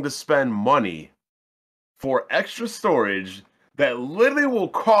willing to spend money for extra storage that literally will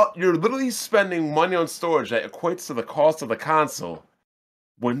cost? You're literally spending money on storage that equates to the cost of the console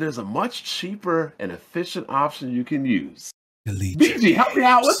when there's a much cheaper and efficient option you can use. BG, help me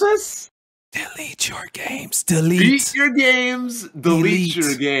out with this. Delete your games. Delete. Beat your games. Delete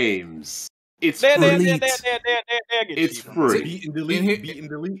your games. It's free. It's free. Beat and delete. Beat and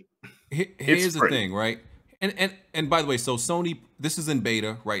delete. Here's the thing, right? And by the way, so Sony, this is in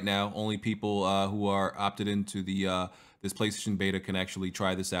beta right now. Only people who are opted into the this PlayStation beta can actually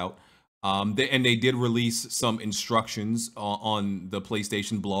try this out. They did release some instructions on the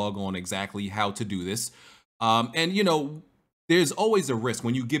PlayStation blog on exactly how to do this. And you know, there's always a risk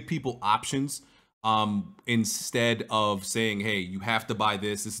when you give people options instead of saying, "Hey, you have to buy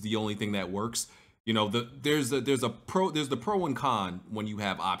this. This is the only thing that works." You know, there's the pro and con when you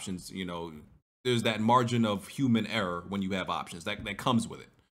have options. You know, there's that margin of human error when you have options that comes with it,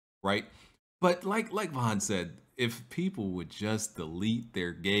 right? But like Vaughn said, if people would just delete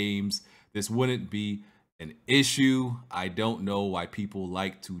their games, this wouldn't be an issue. I don't know why people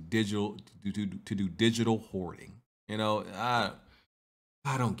like to do digital hoarding. You know, I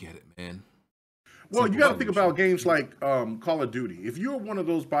don't get it, man. Well, you got to think about games like Call of Duty. If you're one of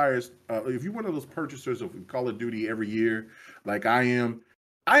those buyers, if you're one of those purchasers of Call of Duty every year, like I am,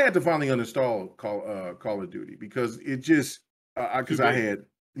 I had to finally uninstall Call of Duty because it just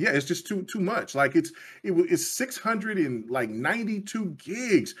it's just too much. Like it's 692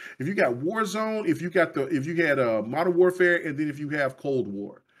 gigs. If you got Warzone, if you had Modern Warfare, and then if you have Cold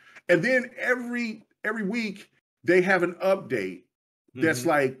War, and then every week they have an update that's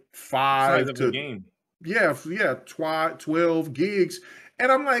like 5 to game. 12 gigs.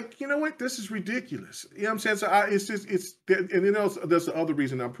 And I'm like, you know what? This is ridiculous. You know what I'm saying? So and then there's the other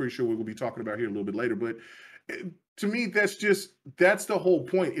reason I'm pretty sure we'll be talking about here a little bit later. But to me, that's the whole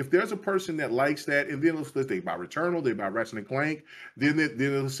point. If there's a person that likes that, and then let's they buy Returnal, they buy Ratchet & Clank, then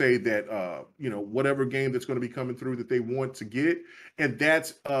they'll say that whatever game that's going to be coming through that they want to get, and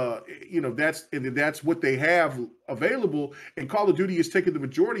that's what they have available. And Call of Duty is taking the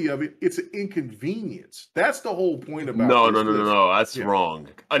majority of it. It's an inconvenience. That's the whole point about no. That's wrong.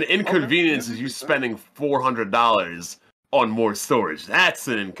 An inconvenience is you spending $400 on more storage. That's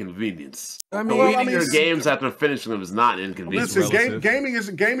an inconvenience. Deleting your games after finishing them is not an inconvenience. Listen, gaming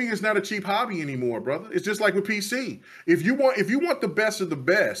is not a cheap hobby anymore, brother. It's just like with PC. If you want the best of the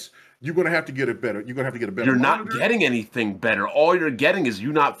best, you're gonna have to get it better. You're gonna have to get a better. You're not getting anything better. All you're getting is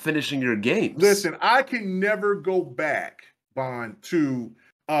you not finishing your games. Listen, I can never go back, Bond, to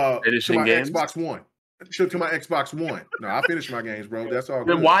finishing my games? Xbox One. To my Xbox One. No, I finish my games, bro. That's all.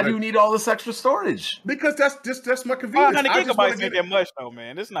 Then why do you need all this extra storage? Because that's my convenience. 500 gigabytes ain't that much, though,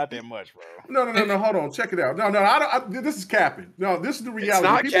 man. It's not that much, bro. No. Hold on, check it out. No, this is capping. No, this is the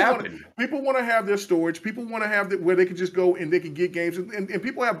reality. It's not capping. People want to have their storage. People want to have where they can just go and they can get games. And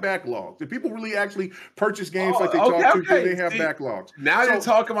people have backlogs. If people really actually purchase games like they talk to, they have backlogs. Now you're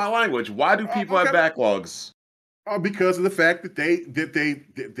talking my language. Why do people have backlogs? Because of the fact that they're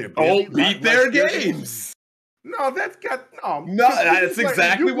don't beat their games. No, that's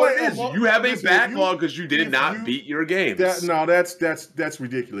exactly what it is. You have a backlog because you did not beat your games. That's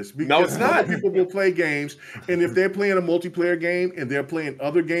ridiculous. Because no, it's not. People will play games, and if they're playing a multiplayer game and they're playing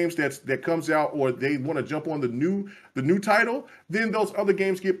other games that comes out, or they want to jump on the new the new title, then those other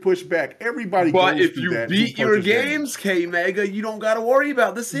games get pushed back. Everybody but goes if through you that. beat your games, K-Mega, you don't got to worry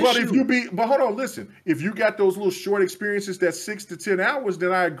about this issue. But if you beat, but hold on, listen. If you got those little short experiences that's 6 to 10 hours,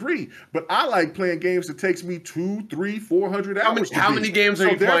 then I agree. But I like playing games that takes me 200, 300, 400 hours. How many games are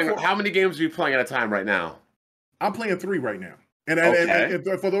you playing? How many games are you playing at a time right now? I'm playing 3 right now. And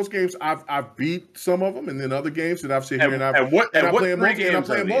for those games, I've beat some of them, and then other games that I've seen here, I'm playing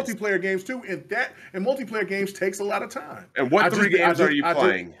multiplayer games too. And multiplayer games takes a lot of time. And what 3 games are you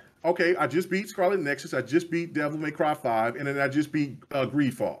playing? Okay, I just beat Scarlet Nexus. I just beat Devil May Cry 5, and then I just beat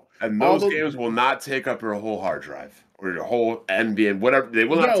Greedfall. And those games will not take up your whole hard drive or your whole NVMe, whatever. They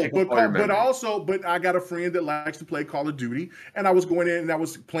will not take up all your memory. But I got a friend that likes to play Call of Duty, and I was going in and I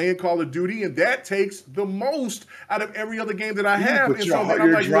was playing Call of Duty, and that takes the most out of every other game that I have. But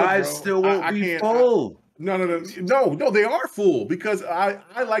your drive still won't be full. No, they are full because I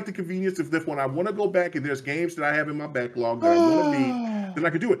like the convenience of this. When I want to go back and there's games that I have in my backlog that I want to beat, then I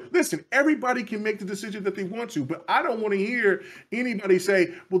can do it. Listen, everybody can make the decision that they want to, but I don't want to hear anybody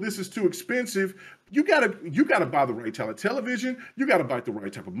say, well, this is too expensive. You gotta buy the right type of television. You gotta buy the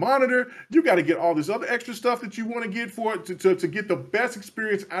right type of monitor. You gotta get all this other extra stuff that you want to get for it to get the best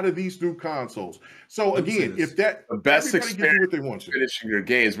experience out of these new consoles. So again, if that the best experience, what they want to finishing your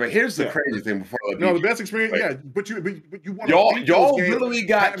games. But here's the crazy thing before the best experience, but you want y'all literally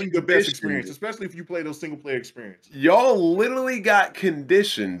got having the best experience, especially if you play those single player experience. Y'all literally got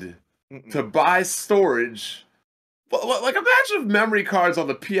conditioned to buy storage. Like, imagine if memory cards on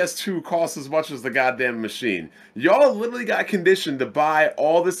the PS2 cost as much as the goddamn machine. Y'all literally got conditioned to buy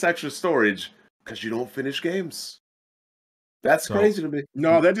all this extra storage because you don't finish games. That's crazy to me.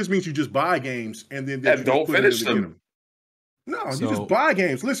 No, that just means you just buy games and then you don't finish them. No, you just buy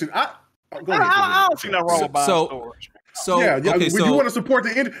games. Listen, I don't see nothing wrong with buying storage. You want to support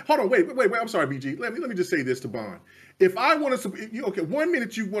the end. Hold on, wait. I'm sorry, BG. Let me just say this to Bond. If I want to, 1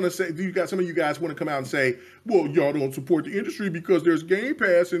 minute you want to say, some of you guys want to come out and say, well, y'all don't support the industry because there's Game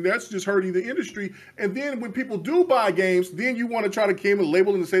Pass and that's just hurting the industry. And then when people do buy games, then you want to try to come and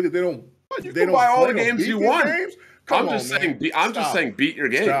label and say that they don't. You can buy all the games you want. I'm just saying, beat your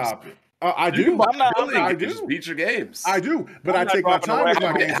games. Stop it. I do. I do. Just beat your games. I do, but I take my time with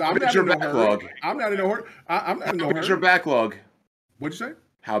my games. I'm not in a backlog. I'm not in a hurry. I'm not in a hurry. How big is your backlog? What'd you say?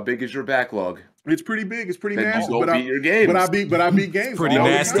 How big is your backlog? It's pretty big. It's pretty nasty. But I beat your games. But I beat games. Pretty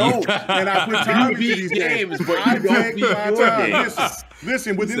nasty. And I put time into these games. But you don't beat your games.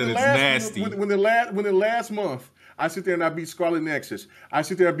 Listen. Within the last month, I sit there and I beat Scarlet Nexus. I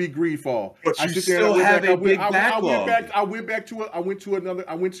sit there and beat Greedfall. But you still have a big backlog. I went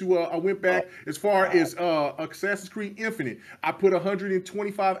back as far as Assassin's Creed Infinite. I put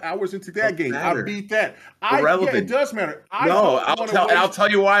 125 hours into that game. I beat that. Irrelevant. It does matter. I'll tell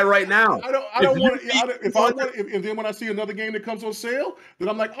you why right now. I don't want to. And then when I see another game that comes on sale, then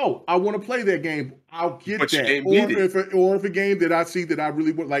I'm like, oh, I want to play that game. I'll get that. Or if a game that I see that I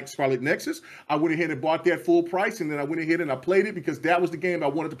really would like, Scarlet Nexus, I went ahead and bought that full price, and then I went ahead and I played it because that was the game I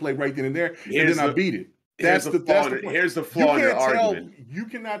wanted to play right then and there, and then I beat it. Here's the flaw in your argument. You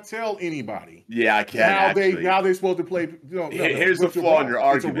cannot tell anybody. Yeah, I can. How they're supposed to play. Here's the flaw in your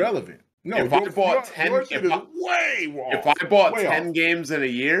argument. It's irrelevant. No, if I bought 10, if I bought 10 games in a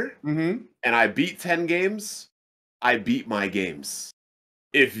year and I beat 10 games, I beat my games.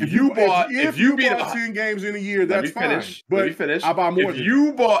 If you bought 10 games in a year, that's fine. Let me finish. I buy more.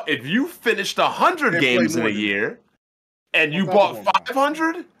 If you finished 100 games in a year and you bought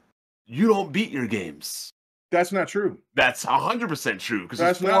 500, you don't beat your games. That's not true. That's 100% true because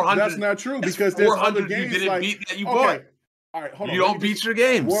that's not true because there's other games you didn't beat that you bought. All right, hold on. You don't beat your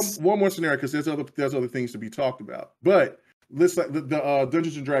games. One more scenario because there's other things to be talked about. But let's like the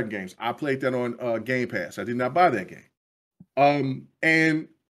Dungeons and Dragons games. I played that on Game Pass. I did not buy that game. And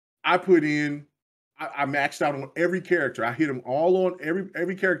I put in. I maxed out on every character. I hit them all on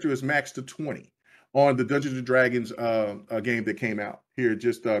every character is maxed to 20 on the Dungeons and Dragons game that came out here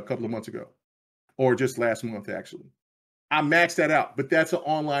just a couple of months ago, or just last month actually. I maxed that out, but that's an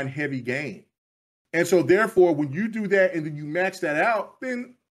online heavy game. And so therefore, when you do that and then you max that out,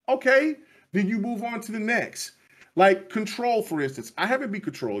 then okay, then you move on to the next. Like Control, for instance. I haven't beat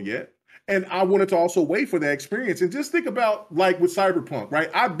Control yet. And I wanted to also wait for that experience. And just think about like with Cyberpunk, right?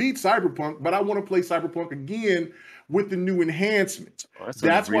 I beat Cyberpunk, but I want to play Cyberpunk again with the new enhancements.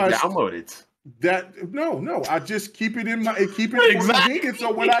 That's why I downloaded it. No. I just keep it in my convenience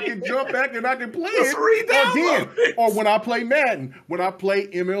so when I can jump back and I can play it again. Or when I play Madden, when I play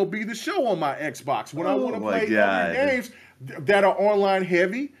MLB The Show on my Xbox, when I want to play other games that are online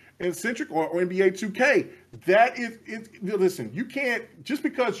heavy and centric or NBA 2K. That is listen, you can't just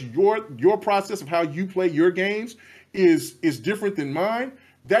because your process of how you play your games is different than mine,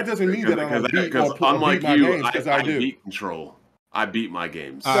 that doesn't mean that I don't beat my games, because I do. Beat Control. I beat my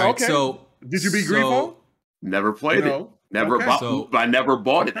games. All right, okay. so did you beat Grifo? Never played it. Never bought. I never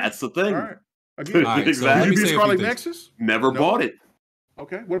bought it. That's the thing. All right. Again, exactly. Did you beat Scarlet Nexus? Never bought it.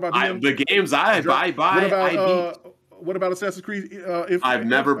 Okay. What about the games I buy? What about Assassin's Creed? I've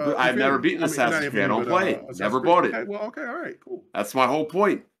never beaten Assassin's Creed. I don't play it. Never bought it. Okay, well, okay, all right, cool. That's my whole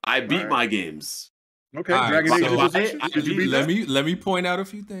point. I beat my games. Okay, Dragon Age Inquisition. Did you beat that? Let me point out a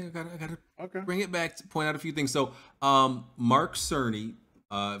few things. I gotta bring it back to point out a few things. So, Mark Cerny,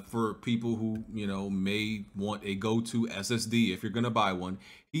 for people who may want a go-to SSD if you're gonna buy one,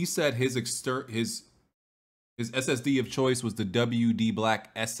 he said his SSD of choice was the WD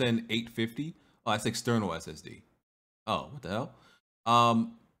Black Ascent 850. Oh, that's external SSD. Oh, what the hell?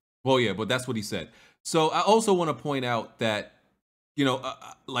 Well, yeah, but that's what he said. So I also want to point out that,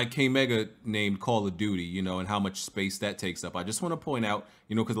 like K-Mega named Call of Duty, and how much space that takes up. I just want to point out,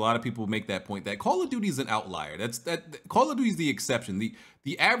 because a lot of people make that point that Call of Duty is an outlier. Call of Duty is the exception.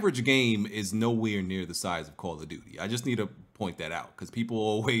 The average game is nowhere near the size of Call of Duty. I just need to point that out because people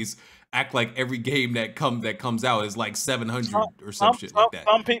always act like every game that comes out is like 700 or some shit like that.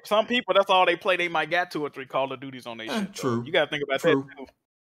 Some people, that's all they play. They might got 2 or 3 Call of Duties on their shit. True. So you got to think about that too.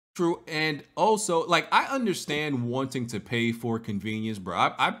 True, and also, like, I understand wanting to pay for convenience,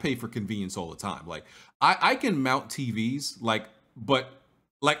 bro. I pay for convenience all the time. Like, I can mount TVs, but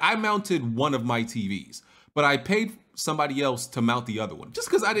I mounted one of my TVs, but I paid somebody else to mount the other one just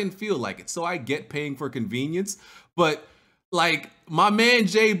because I didn't feel like it. So I get paying for convenience, but like my man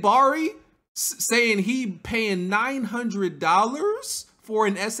Jay Bari saying he paying $900 for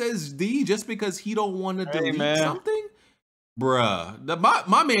an SSD just because he don't want to delete something. Bruh,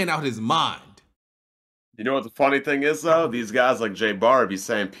 my man out his mind. You know what the funny thing is, though? These guys like Jay Barr be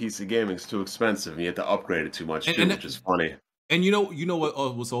saying PC gaming's too expensive and you have to upgrade it too much, too, which is funny. And you know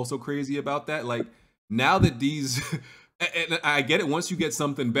what was also crazy about that? Like, now that these... and I get it, once you get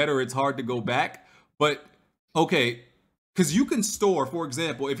something better, it's hard to go back. But, okay, because you can store, for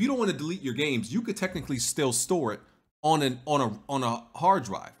example, if you don't want to delete your games, you could technically still store it on a hard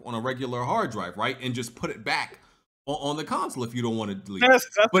drive, on a regular hard drive, right? And just put it back on the console if you don't want to delete.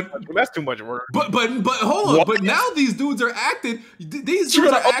 That's too much work. But hold on. What? But now these dudes are acting. These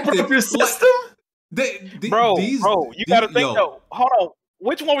dudes are acting. Open up your system, bro. You got to think though. Hold on.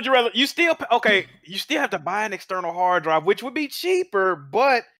 Which one would you rather? You still have to buy an external hard drive, which would be cheaper,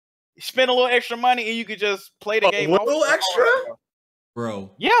 but spend a little extra money and you could just play the game. A little extra, bro.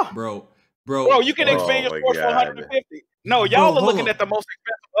 Yeah, bro. You can expand your store for 150. No, y'all are looking at the most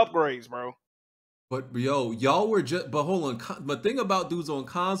expensive upgrades, bro. But y'all were just. But hold on. The thing about dudes on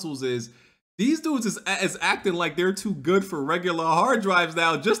consoles is these dudes is acting like they're too good for regular hard drives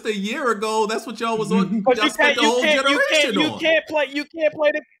now. Just a year ago, that's what y'all was on. But you can't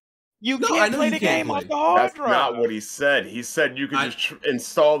play the game off the hard drive. That's not what he said. He said you could just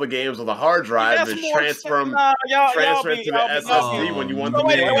install the games on the hard drive and transfer them to the SSD when you want the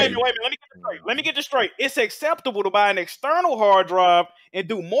game. Wait. Let me get this straight. It's acceptable to buy an external hard drive and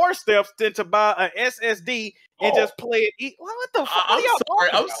do more steps than to buy an SSD and just play it. What the fuck?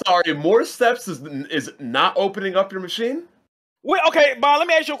 I'm sorry. More steps is not opening up your machine? Wait, okay, Bob, let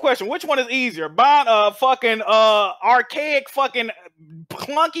me ask you a question. Which one is easier? Buying a fucking archaic fucking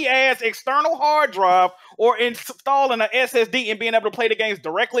clunky ass external hard drive or installing an SSD and being able to play the games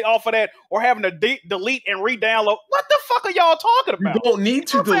directly off of that or having to delete and re-download? What the fuck are y'all talking about? You don't need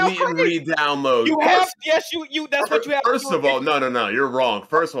to delete and re-download. You have, you that's what you have. First of all, no, you're wrong.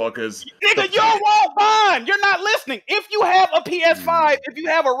 First of all, because... Nigga, you're wrong, Bond. You're not listening. If you have a PS5, if you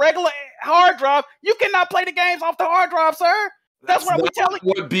have a regular hard drive, you cannot play the games off the hard drive, sir. That's what we're telling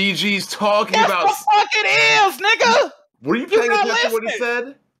you. What BG's talking about. That's what the fuck it is, nigga. Were you paying attention to what he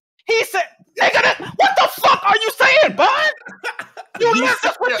said? He said, nigga, what the fuck are you saying, bud?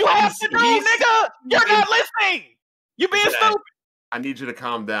 That's what you have to do, nigga. You're not listening. You're being stupid. I need you to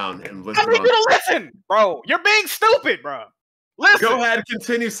calm down and listen. I need you to listen, bro. You're being stupid, bro. Listen. Go ahead,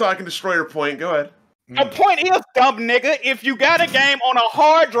 continue so I can destroy your point. Go ahead. The point is, dumb nigga, if you got a game on a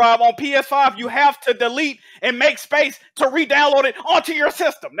hard drive on PS5, you have to delete and make space to re-download it onto your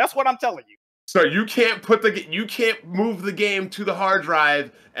system. That's what I'm telling you. So you can't move the game to the hard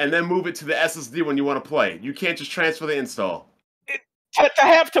drive and then move it to the SSD when you want to play. You can't just transfer the install.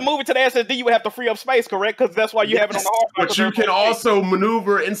 To move it to the SSD, you would have to free up space, correct? Because that's why you have it on the hard drive. But you can also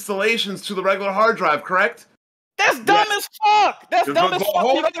maneuver installations to the regular hard drive, correct? That's dumb as fuck. That's dumb as fuck.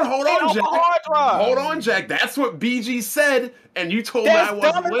 Hold on, Jack. Hold on, Jack. That's what BG said, and you told me I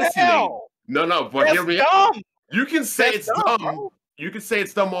wasn't listening. No, but here we are. You can say it's dumb. You can say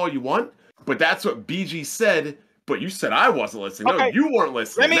it's dumb all you want, but that's what BG said, But you said I wasn't listening. Okay. No, you weren't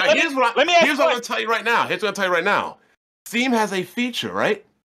listening. Here's what I'm going to tell you right now. Steam has a feature, right?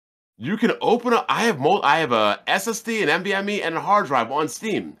 You can open up. I have a SSD, an NVMe, and a hard drive on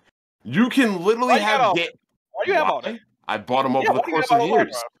Steam. You can literally have. Why you have all that? I bought them over the course of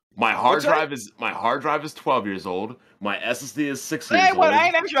years. My hard drive is 12 years old. My SSD is 6 years old. I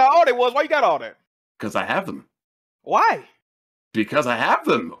ain't asked you how old it was. Why you got all that? Because I have them. Why? Because I have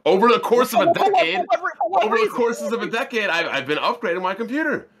them over the course of a decade. Over the courses of a decade, I've been upgrading my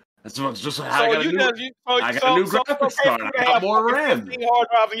computer. That's just how I got a new graphics card. I got more RAM. Hard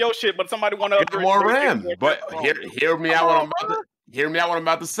drives and your shit, but somebody want to upgrade more RAM. But hear me out. What I'm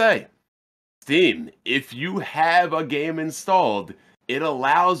about to say. Steam, if you have a game installed, it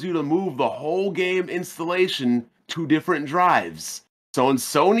allows you to move the whole game installation to different drives. So in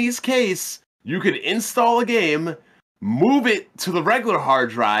Sony's case, you could install a game, move it to the regular hard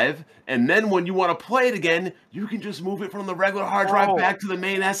drive, and then when you want to play it again, you can just move it from the regular hard drive back to the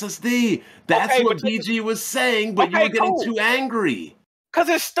main SSD. That's what BG was saying, but you were getting too angry. Because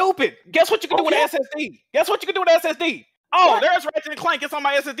it's stupid. Guess what you can do with an SSD? Oh, there's Ratchet & Clank. It's on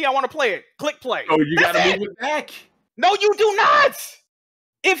my SSD. I want to play it. Click play. Oh, you got to move it back. No, you do not.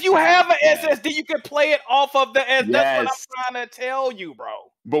 If you have an SSD, you can play it off of the SSD. That's what I'm trying to tell you, bro.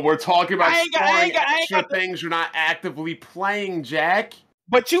 But we're talking about extra things you're not actively playing, Jack.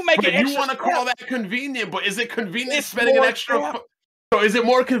 But you make it extra. You want to call that convenient, but is it convenient spending an extra? So is it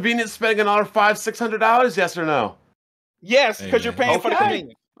more convenient spending another $500-$600? Yes or no? Yes, because you're paying for the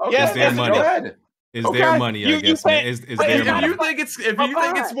convenience. Okay. Yes, their money. Go ahead. Is their money, I guess. Is their money. If you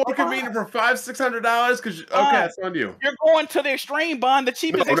think it's more convenient for $500-$600, because that's on you. You're going to the extreme, Bond. The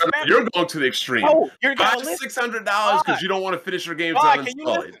cheapest. No, you're going to the extreme. Oh, you're going $600 because you don't want to finish your games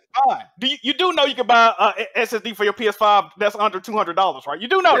uninstalled. You do know you can buy a SSD for your PS5 that's under $200, right? You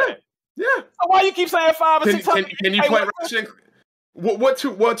do know that. Yeah. So why you keep saying $500 or $600? Can you play Ratchet? What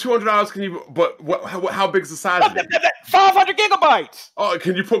 $200 can you? But how big's the size of it? 500 gigabytes. Oh,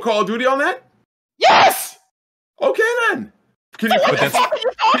 can you put Call of Duty on that? Yes. Okay then. Can you put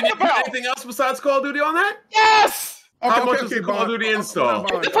anything else besides Call of Duty on that? Yes. How much is the Call of Duty install?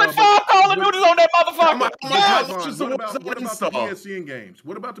 You put 5 Call of Duties on that motherfucker. How much is the PSN games?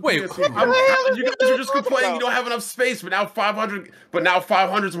 What about the PSN games? You guys are just complaining you don't have enough space, but now 500. But now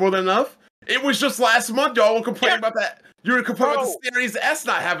 500 is more than enough. It was just last month y'all were complaining about that. You were complaining about the Series S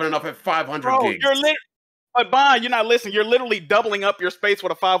not having enough at 500 gigs. But Bond, you're not listening. You're literally doubling up your space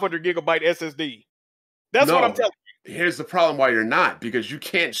with a 500 gigabyte SSD. That's what I'm telling you. Here's the problem why you're not, because you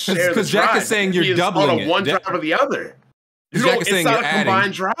can't share the drive. Because Jack is saying you're doubling it. On one drive or the other. Jack is saying you're adding.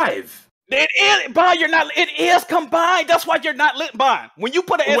 Combined drive. It is, Bond, you're not. It is combined. That's why you're not lit, Bond. When you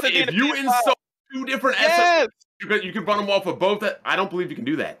put an SSD in if you install 2 different SSDs, you can run them off of both. I don't believe you can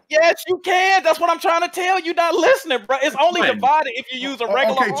do that. Yes, you can. That's what I'm trying to tell you. Not listening, bro. It's only divided if you use a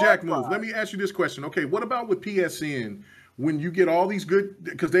regular. Okay, Jack, move. Let me ask you this question. Okay, what about with PSN? When you get all these good,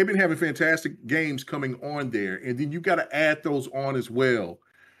 because they've been having fantastic games coming on there, and then you got to add those on as well.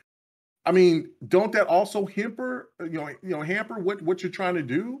 I mean, don't that also hamper what you're trying to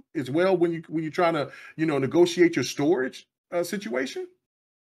do as well when you're trying to negotiate your storage situation?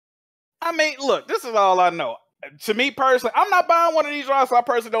 I mean, look, this is all I know. To me personally, I'm not buying one of these drives. So I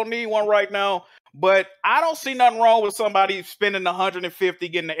personally don't need one right now. But I don't see nothing wrong with somebody spending 150,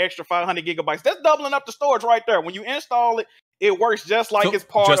 getting the extra 500 gigabytes. That's doubling up the storage right there. When you install it, it works just like it's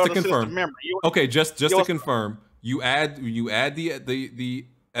part of the system memory. Okay, just to confirm, you add the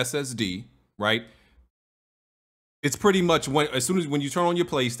SSD, right? It's pretty much when you turn on your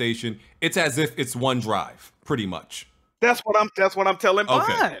PlayStation, it's as if it's one drive, pretty much. That's what I'm telling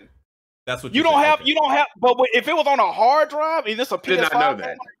Bond. That's what you don't have. But if it was on a hard drive, and it's a PS5, did not know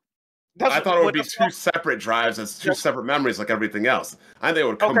that. I thought it would be 2 separate drives as 2 separate memories like everything else. I think they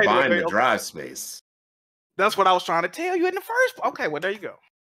would combine the drive space. That's what I was trying to tell you in the first place. Okay, well, there you go.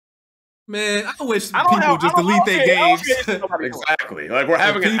 Man, I wish people just delete their games. Exactly. Like, we're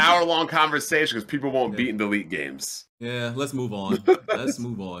having an hour-long conversation because people won't beat and delete games. Yeah, let's move on. Let's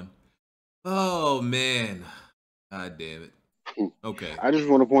move on. Oh, man. God damn it. Okay. I just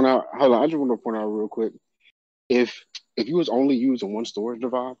want to point out, real quick. If you was only using one storage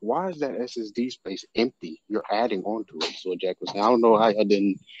device, why is that SSD space empty? You're adding onto it. So Jack was saying, I don't know how I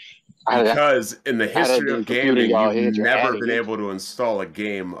didn't. Because in the history of gaming, you've never been able to install a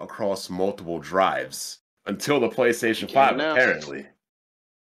game across multiple drives until the PlayStation 5, apparently.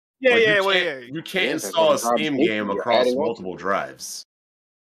 You can't install a Steam game across multiple drives.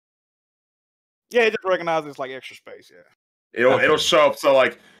 Yeah, it just recognizes like extra space. Yeah, it'll show up. So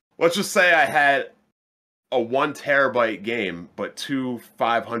like, let's just say I had a 1 terabyte game, but 2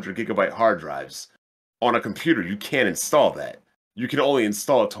 500 gigabyte hard drives. on a computer, you can't install that. You can only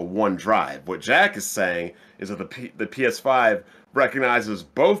install it to one drive. What Jack is saying is that the PS5 recognizes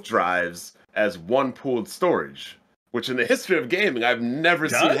both drives as one pooled storage, which in the history of gaming I've never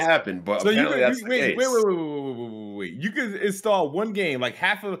seen happen. But so apparently that's the case. Wait. You can install one game, like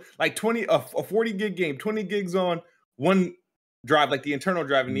half of like 20 a 40 gig game, 20 gigs on one drive, like the internal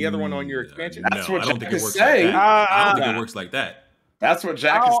drive, and the other one on your expansion. That's what Jack is Like saying. that. I don't think it works like that. That's what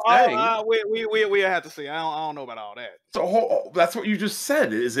Jack is saying. We have to see. I don't know about all that. So that's what you just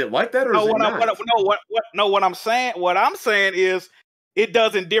said. Is it like that, or is it not? What I'm saying is it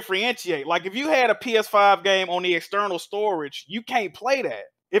doesn't differentiate. Like if you had a PS5 game on the external storage, you can't play that.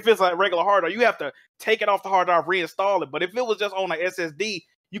 If it's a regular hard drive, you have to take it off the hard drive, reinstall it. But if it was just on an SSD,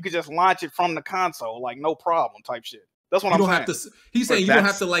 you could just launch it from the console, like no problem, type shit. That's what I'm saying. He's saying you don't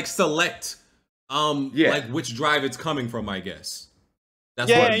have to like select, like which drive it's coming from. I guess. That's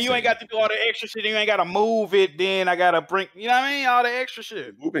and you ain't got to do all the extra shit. You ain't got to move it. Then I got to bring, you know what I mean? All the extra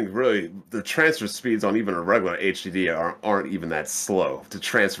shit. Moving really, the transfer speeds on even a regular HDD aren't even that slow to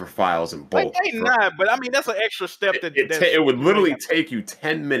transfer files in bulk. They not, but I mean, that's an extra step. It would literally take you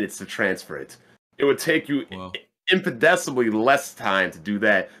 10 minutes to transfer it. It would take you infinitesimally less time to do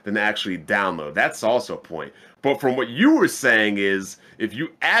that than to actually download. That's also a point. But from what you were saying is, if you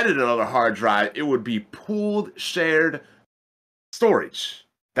added another hard drive, it would be pooled, shared storage.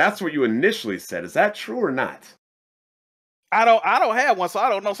 That's what you initially said. Is that true or not? I don't have one, so I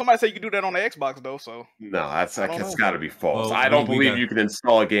don't know. Somebody said you can do that on the Xbox though. So no, that's got to be false. Well, I don't believe you can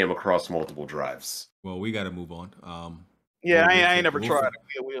install a game across multiple drives. Well, we got to move on. I ain't never tried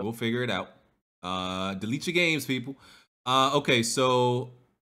it. We'll figure it out. Delete your games, people. Okay, so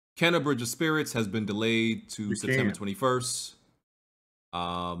Kenna Bridge of Spirits has been delayed to September 21st.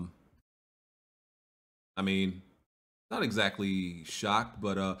 I mean, not exactly shocked,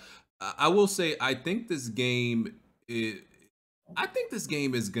 but I will say I think this game is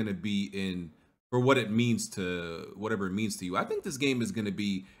gonna be in, for what it means to whatever it means to you. I think this game is gonna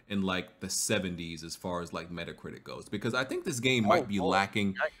be in like the 70s as far as like Metacritic goes, because I think this game might be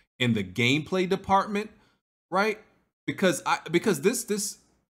lacking in the gameplay department, right? Because this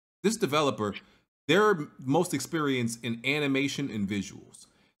developer, they're most experienced in animation and visuals.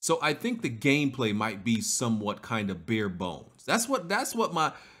 So I think the gameplay might be somewhat kind of bare bones. That's what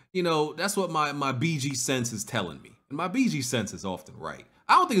my BG sense is telling me. And my BG sense is often right.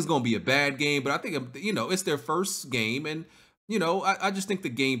 I don't think it's going to be a bad game, but I think, it's their first game. And, I just think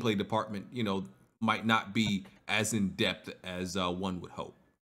the gameplay department, might not be as in depth as one would hope.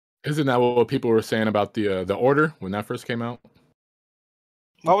 Isn't that what people were saying about the Order when that first came out?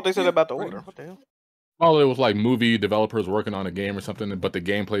 What would they say about the Order? What the hell? Well, it was like movie developers working on a game or something, but the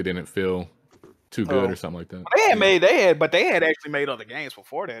gameplay didn't feel too good or something like that. They had actually made other games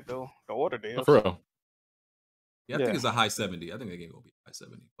before that though. The Order did. For real. Yeah, I think it's a high 70. I think the game will be high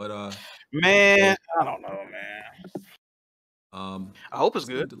 70. But man, I don't know, man. I hope it's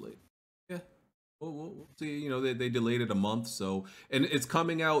good. Delayed. Yeah. We'll see. They delayed it a month, so, and it's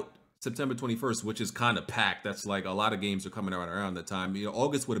coming out September 21st, which is kind of packed. That's like a lot of games are coming out around that time.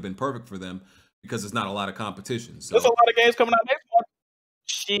 August would have been perfect for them because there's not a lot of competition. So there's a lot of games coming out next month.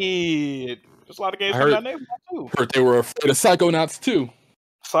 Shit. There's a lot of games coming out next month too. Heard they were afraid of Psychonauts 2.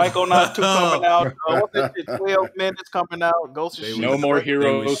 Psychonauts 2 coming out. What's that shit? 12 minutes coming out. Ghost of No More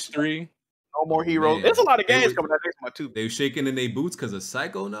Heroes 3. No More Heroes. Man. There's a lot of games coming out next month too. They were shaking in their boots because of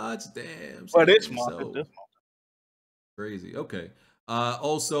Psychonauts. Damn. But this month. Crazy. Okay.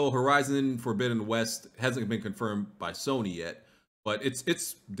 Also, Horizon Forbidden West hasn't been confirmed by Sony yet, but it's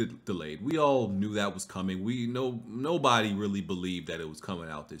delayed. We all knew that was coming. Nobody really believed that it was coming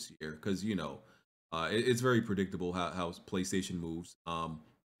out this year because it's very predictable how PlayStation moves.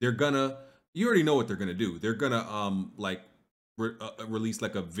 You already know what they're gonna do. They're gonna release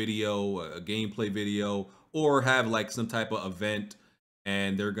like a video, a gameplay video, or have like some type of event,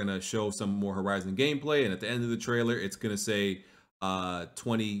 and they're gonna show some more Horizon gameplay. And at the end of the trailer, it's gonna say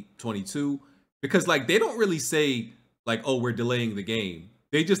 2022, because like they don't really say like, oh, we're delaying the game.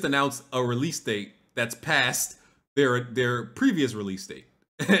 They just announce a release date that's past their previous release date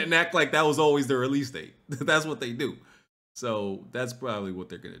and act like that was always their release date. That's what they do. So that's probably what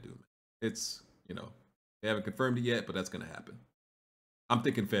they're gonna do. It's they haven't confirmed it yet, but that's gonna happen. I'm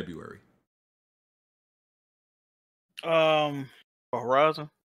thinking February. Horizon.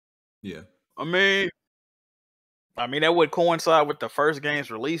 Yeah. I mean that would coincide with the first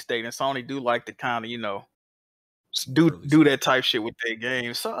game's release date, and Sony do like to kind of do that type shit with their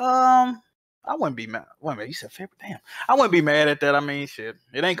games. So I wouldn't be mad. Wait a minute, you said February? Damn, I wouldn't be mad at that. I mean, shit,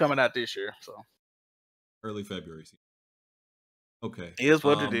 it ain't coming out this year, so early February. Okay, it is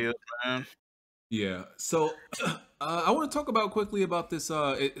what it is, man. Yeah. So I want to talk about quickly about this.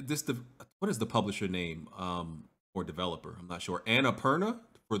 What is the publisher name or developer? I'm not sure. Annapurna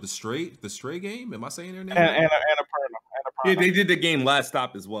for the Stray game. Am I saying their name? And Yeah, they did the game Last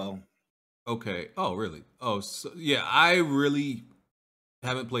Stop as well. Okay. Oh, really? Oh, so yeah. I really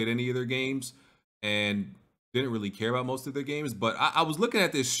haven't played any of their games and didn't really care about most of their games. But I was looking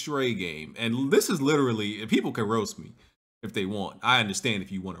at this Stray game, and this is literally. And people can roast me if they want. I understand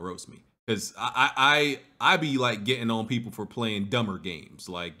if you want to roast me. Because I be like getting on people for playing dumber games,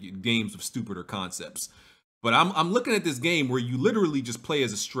 like games with stupider concepts. But I'm looking at this game where you literally just play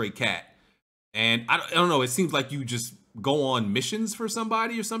as a stray cat, and I don't know. It seems like you just go on missions for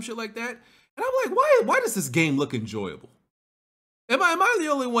somebody or some shit like that. And I'm like, why does this game look enjoyable? Am I the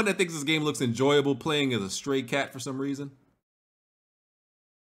only one that thinks this game looks enjoyable playing as a stray cat for some reason?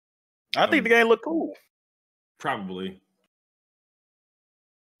 I think the game looked cool. Probably.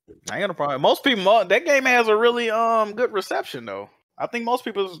 I ain't got a problem. Most people, that game has a really good reception though. I think most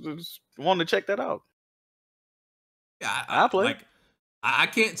people just want to check that out. Yeah, I play. Like, I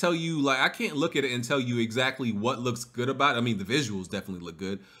can't tell you, like, I can't look at it and tell you exactly what looks good about it. I mean, the visuals definitely look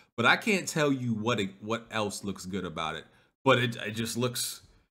good, but I can't tell you what else looks good about it. But it just looked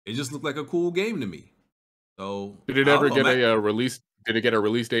like a cool game to me. So did it ever get a release? Did it get a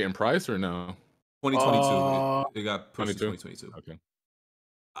release date and price or no? 2022. It got pushed to 2022. Okay.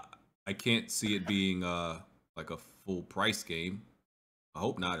 I can't see it being like a full price game. I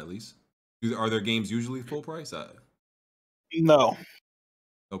hope not, at least. Are their games usually full price? No.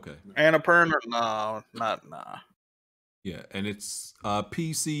 Okay. Annapurna? No, nah. Yeah, and it's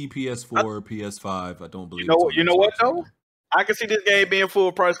PC, PS4, PS5. I don't believe. You know what though? I can see this game being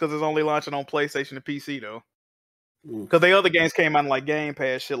full price because it's only launching on PlayStation and PC though. Because the other games came out in like Game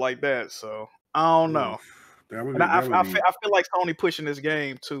Pass, shit like that. So I don't know. I feel like Sony pushing this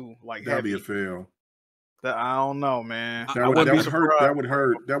game too. Like that'd be a fail. I don't know, man. That would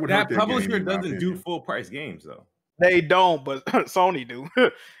hurt. That publisher doesn't do full price games though. They don't, but Sony do,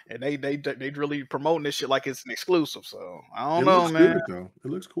 and they really promoting this shit like it's an exclusive. So I don't know, man. It looks good though. It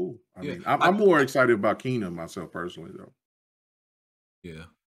looks cool. I mean, I'm more excited about Kingdom myself personally though. Yeah,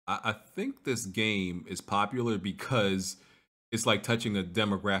 I think this game is popular because it's like touching a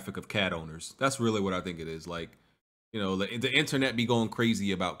demographic of cat owners. That's really what I think it is. Like, you know, the internet be going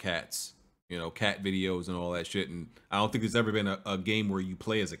crazy about cats. You know, cat videos and all that shit. And I don't think there's ever been a game where you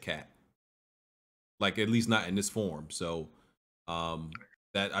play as a cat. Like, at least not in this form. So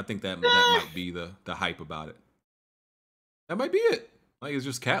that I think that might be the hype about it. That might be it. Like, it's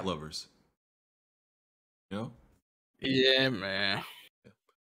just cat lovers. You know? Yeah, man.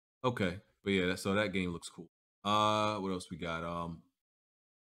 Okay. But yeah, so that game looks cool. What else we got?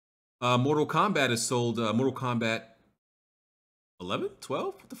 Mortal Kombat is sold. Mortal Kombat 11? 12?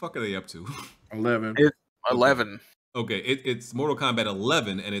 What the fuck are they up to? 11. It's 11. Okay, it's Mortal Kombat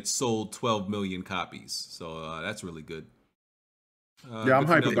 11, and it's sold 12 million copies. So that's really good. Yeah, I'm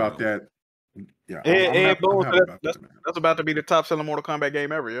hyped about that. Yeah, that's about to be the top selling Mortal Kombat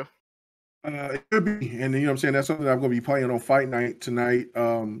game ever, yeah. It could be, and you know what I'm saying, that's something I'm going to be playing on Fight Night tonight,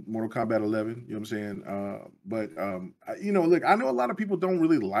 Mortal Kombat 11, you know what I'm saying? You know, look, I know a lot of people don't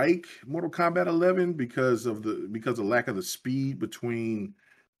really like Mortal Kombat 11 because of the lack of the speed between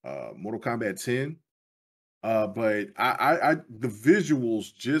Mortal Kombat 10. But I the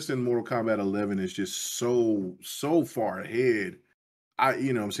visuals just in Mortal Kombat 11 is just so far ahead.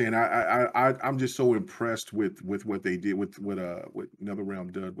 You know what I'm saying, I'm just so impressed with what they did with what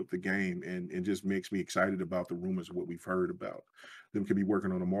NetherRealm did with the game, and it just makes me excited about the rumors of what we've heard about them could be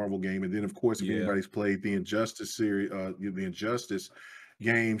working on a Marvel game. And then of course, if anybody's played the Injustice series, the Injustice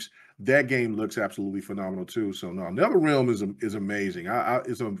games, that game looks absolutely phenomenal too. So no, NetherRealm is amazing.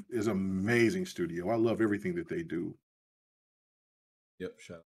 Is amazing studio. I love everything that they do. Yep,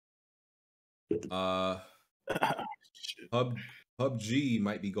 shout PUBG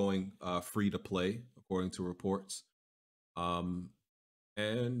might be going free to play, according to reports. And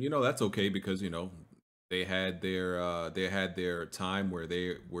you know, that's okay because, you know, they had their time where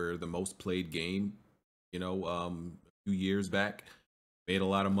they were the most played game, you know, a few years back. Made a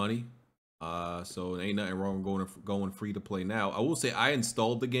lot of money. So ain't nothing wrong going free to play now. I will say I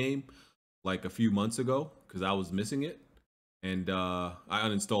installed the game like a few months ago because I was missing it. And I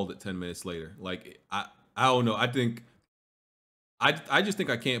uninstalled it 10 minutes later. Like I don't know. I just think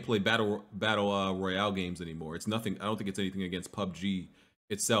I can't play battle royale games anymore. It's nothing. I don't think it's anything against PUBG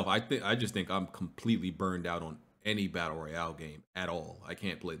itself. I just think I'm completely burned out on any battle royale game at all. I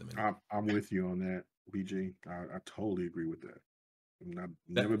can't play them anymore. I'm with you on that, BG. I totally agree with that.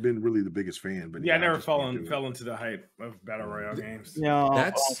 Never been really the biggest fan, but yeah, I never fell into the hype of battle royale games. Yeah,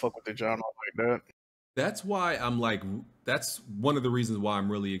 I don't fuck with the genre like that. That's why I'm like, that's one of the reasons why I'm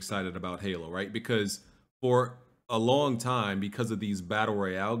really excited about Halo, right? Because for a long time, because of these battle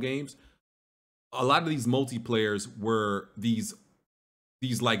royale games, a lot of these multiplayers were these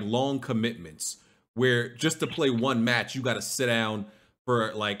like long commitments where just to play one match, you got to sit down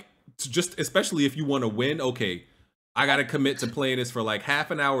for like, just especially if you want to win. Okay, I got to commit to playing this for like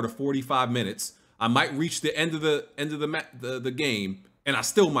half an hour to 45 minutes. I might reach the end of the game, and I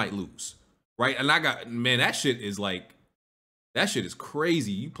still might lose. Right, and that shit is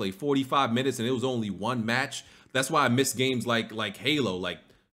crazy. You play 45 minutes and it was only one match. That's why I miss games like Halo, like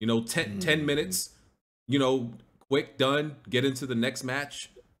 10 minutes, quick, done, get into the next match.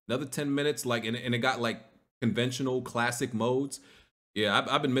 Another 10 minutes, like, and it got like conventional classic modes. Yeah,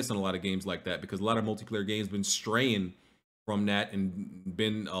 I've been missing a lot of games like that because a lot of multiplayer games been straying from that and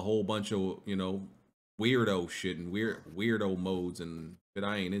been a whole bunch of weirdo shit and weirdo modes and that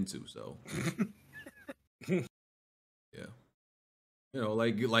I ain't into. So yeah,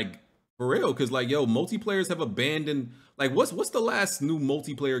 like for real, because like multiplayers have abandoned. Like what's the last new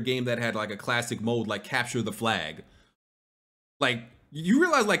multiplayer game that had like a classic mode like capture the flag? Like you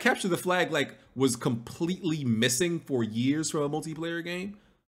realize like capture the flag like was completely missing for years from a multiplayer game.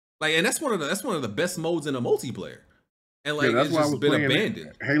 Like, and that's one of the best modes in a multiplayer. And like that's it's why just I was been playing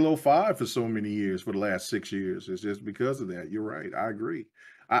abandoned. Halo 5 for so many years, for the last 6 years. It's just because of that. You're right. I agree.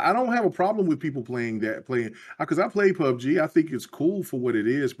 I don't have a problem with people playing because I play PUBG. I think it's cool for what it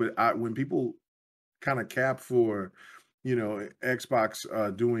is, but when people kind of cap for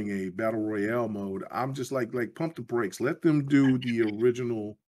Xbox doing a battle royale mode, I'm just like pump the brakes. Let them do the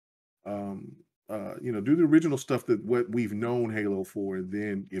original do the original stuff that what we've known Halo for, and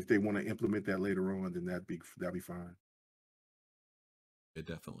then if they want to implement that later on, then that'd be fine. Yeah,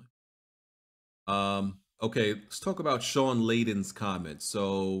 definitely. Okay, let's talk about Sean Layden's comments.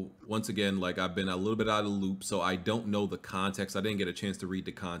 So once again, like I've been a little bit out of the loop, so I don't know the context. I didn't get a chance to read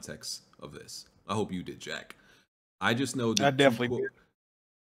the context of this. I hope you did, Jack. I just know that I definitely did.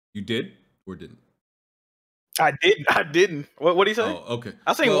 You did or didn't? I didn't. What did he say? Oh, okay.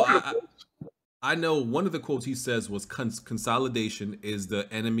 I seen one. I know one of the quotes he says was consolidation is the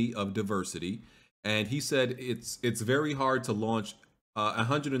enemy of diversity. And he said it's very hard to launch a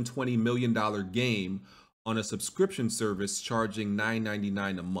 $120 million game on a subscription service charging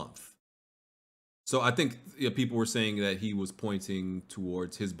 $9.99 a month. So I think people were saying that he was pointing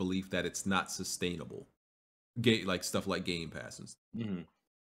towards his belief that it's not sustainable. Like stuff like Game Passes. Mm-hmm.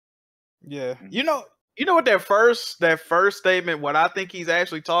 Yeah. You know what that first statement, what I think he's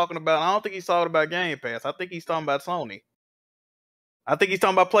actually talking about, I don't think he's talking about Game Pass. I think he's talking about Sony. I think he's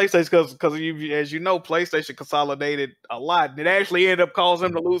talking about PlayStation because as you know, PlayStation consolidated a lot. It actually ended up causing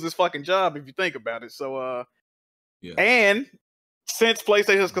him to lose his fucking job if you think about it. So yeah. And since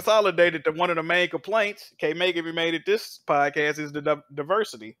PlayStation's consolidated, one of the main complaints K-Make even made it this podcast is the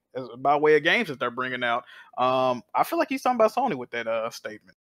diversity by way of games that they're bringing out. I feel like he's talking about Sony with that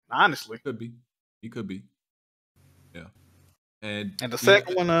statement. Honestly, he could be. Yeah. And the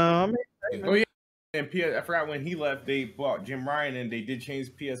second one, oh yeah. And I forgot when he left, they bought Jim Ryan, and they did change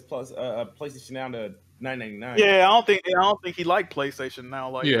PS Plus, PlayStation Now to $9.99. Yeah, I don't think he liked PlayStation Now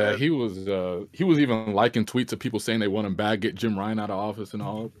like that. Yeah, he was even liking tweets of people saying they want him back, get Jim Ryan out of office and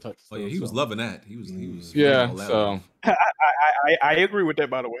all that type of stuff. Oh yeah, he was loving that. He was yeah. So I agree with that,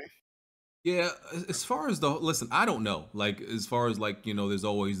 by the way. Yeah, as far as listen, I don't know. Like as far as like there's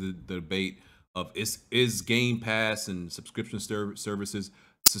always the debate of is Game Pass and subscription services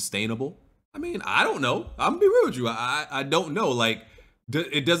sustainable? I mean, I don't know. I'm gonna be real with you. I don't know. Like,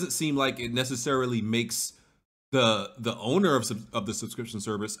 it doesn't seem like it necessarily makes the owner of the subscription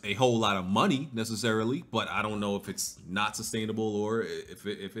service a whole lot of money necessarily. But I don't know if it's not sustainable or if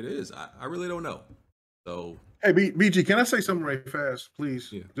it is. I really don't know. So. Hey, BG, can I say something right fast, please?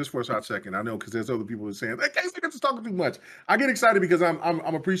 Yeah. Just for a hot second. I know because there's other people who are saying, "Hey, Casey, talking too much." I get excited because I'm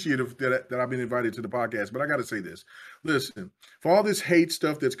appreciative that I've been invited to the podcast. But I got to say this: listen, for all this hate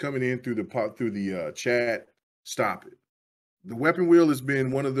stuff that's coming in through the chat, stop it. The Weapon Wheel has been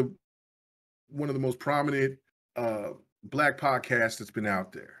one of the most prominent black podcasts that's been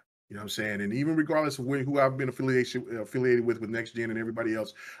out there. You know what I'm saying? And even regardless of who I've been affiliated with Next Gen and everybody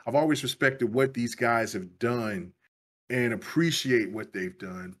else, I've always respected what these guys have done and appreciate what they've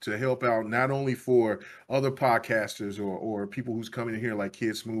done to help out not only for other podcasters or people who's coming in here like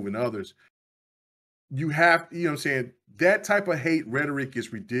Kid Smooth and others, you have, you know what I'm saying, that type of hate rhetoric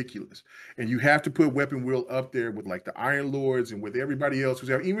is ridiculous. And you have to put Weapon Wheel up there with like the Iron Lords and with everybody else who's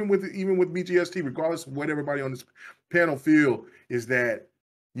out, even with BGST, regardless of what everybody on this panel feel, is that,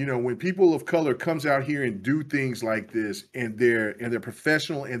 you know, when people of color comes out here and do things like this and they're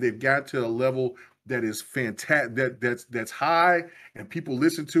professional and they've got to a level that is fantastic, that's high, and people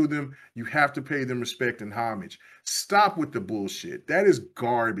listen to them, you have to pay them respect and homage. Stop with the bullshit. That is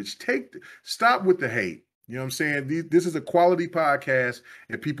garbage. Stop with the hate. You know what I'm saying? This is a quality podcast,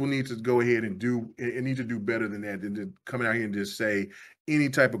 and people need to go ahead and need to do better than that, than to come out here and just say any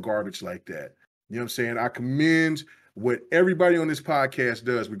type of garbage like that. You know what I'm saying? I commend what everybody on this podcast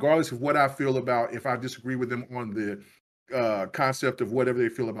does, regardless of what I feel about, if I disagree with them on the concept of whatever they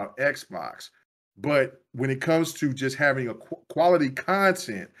feel about Xbox. But when it comes to just having a quality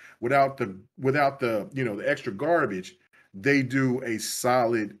content without the you know, the extra garbage, they do a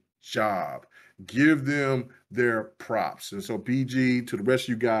solid job. Give them their props. And so BG, to the rest of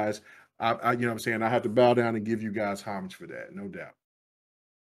you guys, I you know what I'm saying, I have to bow down and give you guys homage for that, no doubt.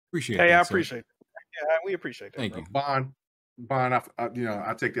 Appreciate that. Hey, I sir. appreciate it. Yeah, we appreciate that. Thank bro. you. Bond, you know,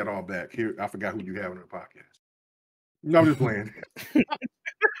 I take that all back. Here, I forgot who you have on the podcast. No, I'm just playing.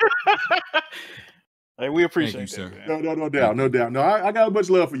 Hey, we appreciate Thank you, that, sir. No doubt. No, I got a bunch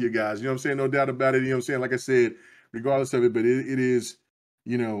of love for you guys. You know what I'm saying? No doubt about it. You know what I'm saying? Like I said, regardless of it, but it is,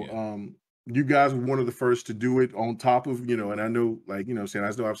 you know, you guys were one of the first to do it on top of, you know, and I know, like, you know what I'm saying,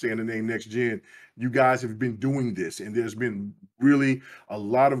 I know I'm saying the name Next Gen. You guys have been doing this, and there's been really a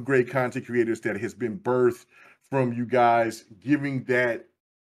lot of great content creators that has been birthed from you guys giving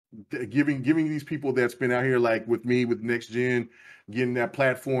these people that's been out here, like with me, with Next Gen, getting that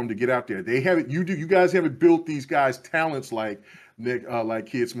platform to get out there. They haven't, you guys haven't built these guys' talents like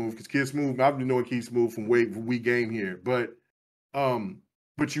Kid Smooth, because Kid Smooth, I've been knowing Kid Smooth from We Game here, but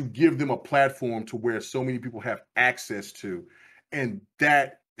you give them a platform to where so many people have access to, and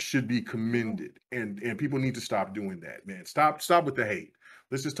that should be commended. And people need to stop doing that, man. Stop with the hate.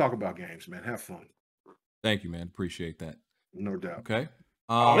 Let's just talk about games, man. Have fun. Thank you, man. Appreciate that. No doubt. Okay.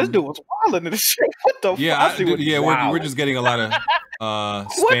 This dude was wild in this shit. What the fuck? We're just getting a lot of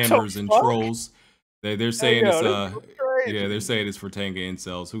spammers and trolls. They're saying they're saying it's for Tenga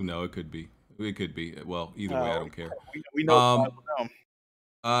incels. Who knows? It could be. It could be. Well, either way, I don't care. We know.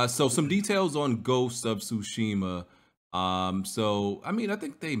 So some details on Ghost of Tsushima. So I mean, I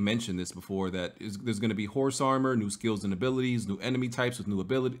think they mentioned this before, that there's going to be horse armor, new skills and abilities, new enemy types with new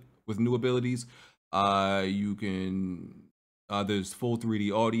abilities. You can. There's full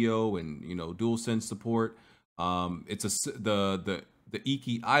 3D audio and, you know, DualSense support. The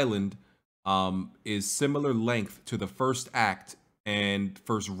Iki Island is similar length to the first act and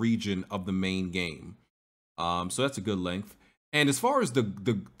first region of the main game. So that's a good length. And as far as the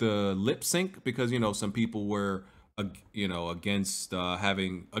lip sync, because, you know, some people were against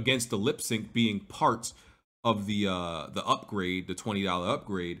the lip sync being part of the upgrade, the $20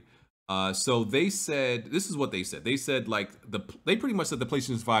 upgrade. So they said, this is what they said. They said, like, they pretty much said the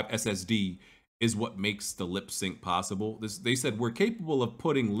PlayStation 5 SSD is what makes the lip sync possible. They said we're capable of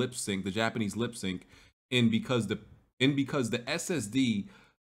putting lip sync, the Japanese lip sync, in because the SSD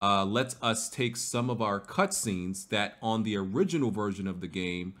lets us take some of our cutscenes that on the original version of the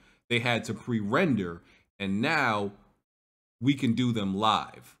game they had to pre-render, and now we can do them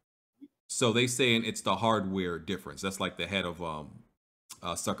live. So they saying it's the hardware difference. That's like the head of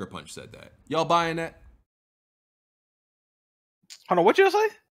Sucker Punch said that. Y'all buying that? Hold on, what you say?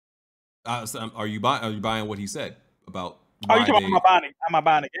 Are you buying what he said about? Oh, you talking about am I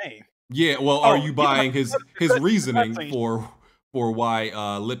buying a game? Yeah. Well, are you buying his reasoning for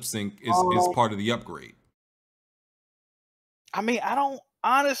why lip sync is part of the upgrade? I mean, I don't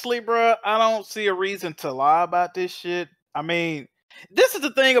honestly, bro. I don't see a reason to lie about this shit. I mean, this is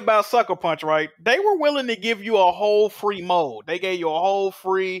the thing about Sucker Punch, right? They were willing to give you a whole free mode. They gave you a whole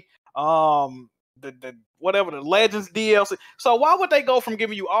free the Legends DLC. So why would they go from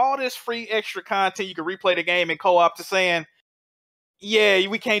giving you all this free extra content you can replay the game in co-op to saying, yeah,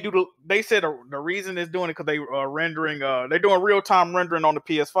 we can't do they said the reason it's doing it because they are rendering they're doing real-time rendering on the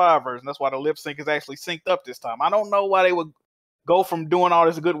PS5 version. That's why the lip sync is actually synced up this time. I don't know why they would go from doing all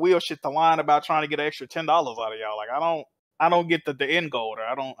this goodwill shit to lying about trying to get an extra $10 out of y'all. Like, I don't get the end goal there.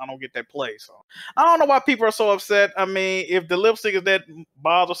 I don't get that play. So I don't know why people are so upset. I mean, if the lip sync is that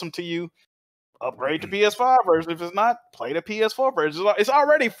bothersome to you, upgrade to PS5 version. If it's not, play the PS4 version. It's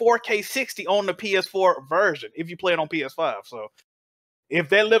already 4K 60 on the PS4 version if you play it on PS5. So if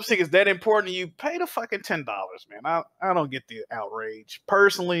that lip sync is that important to you, pay the fucking $10, man. I don't get the outrage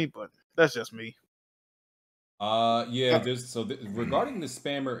personally, but that's just me. Yeah. Regarding the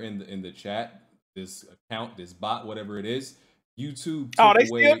spammer in the chat, this account, this bot, whatever it is. YouTube Oh, took they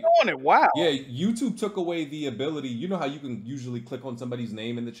away, still doing it. Wow. Yeah, YouTube took away the ability. You know how you can usually click on somebody's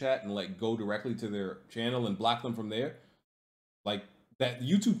name in the chat and like go directly to their channel and block them from there? Like that,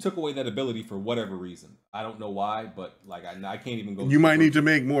 YouTube took away that ability for whatever reason. I don't know why, but like I can't even go. You might need to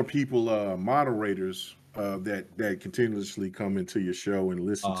make more people moderators that continuously come into your show and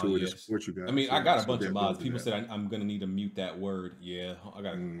listen to it and support you guys. I mean, I got a bunch of mods. People said I'm gonna need to mute that word. Yeah, I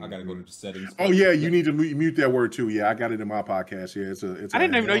gotta go to the settings. Oh yeah, you need to mute that word too. Yeah, I got it in my podcast. Yeah, it's I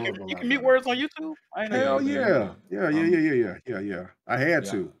didn't even know you can mute words on YouTube. I didn't know. Hell yeah. I had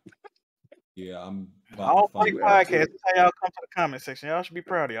to. Yeah, I'm. All funny podcasts. How y'all come to the comment section. Y'all should be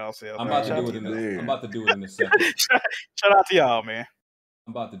proud of yourselves. I'm about to do it in a second. Shout out to y'all, man.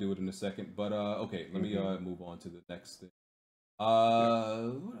 I'm about to do it in a second, but okay, let me move on to the next thing. What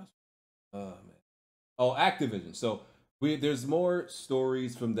else? Man. Oh, Activision. So there's more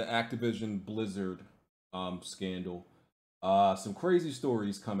stories from the Activision Blizzard scandal. Some crazy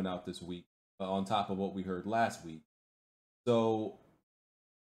stories coming out this week on top of what we heard last week. So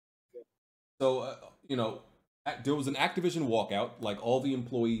you know, there was an Activision walkout. Like all the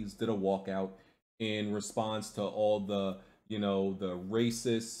employees did a walkout in response to all the, you know, the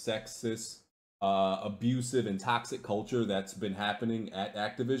racist, sexist, abusive, and toxic culture that's been happening at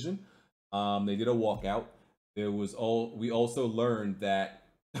Activision. They did a walkout. We also learned that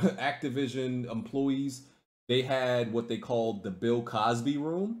Activision employees, they had what they called the Bill Cosby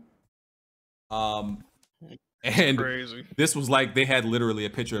room. And crazy. This was like they had literally a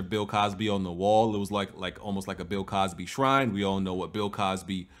picture of Bill Cosby on the wall. It was like almost like a Bill Cosby shrine. We all know what Bill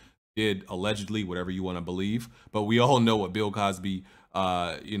Cosby did, allegedly, whatever you want to believe, but we all know what Bill Cosby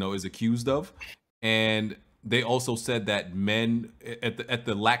you know, is accused of. And they also said that men at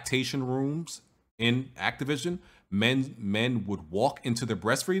the lactation rooms in Activision, men would walk into the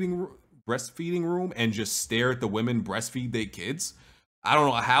breastfeeding room and just stare at the women breastfeed their kids. I don't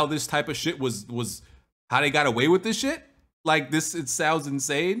know how this type of shit was how they got away with this shit. Like this, it sounds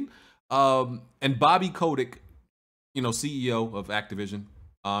insane. And Bobby Kotick, you know, CEO of Activision,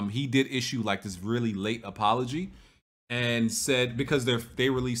 he did issue like this really late apology and said, because they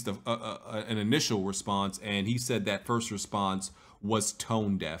released an initial response, and he said that first response was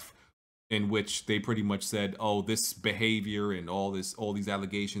tone deaf, in which they pretty much said, oh, this behavior and all these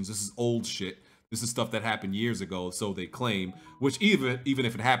allegations, this is old shit. This is stuff that happened years ago, so they claim, which even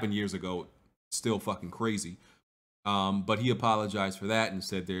if it happened years ago, still fucking crazy. But he apologized for that and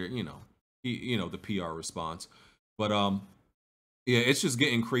said there, you know, the PR response. But yeah, it's just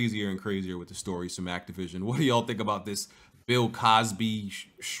getting crazier and crazier with the stories from Activision. What do y'all think about this Bill Cosby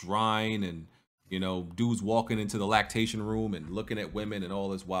shrine and, you know, dudes walking into the lactation room and looking at women and all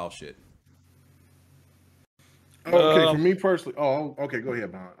this wild shit? Okay, for me personally. Oh, okay, go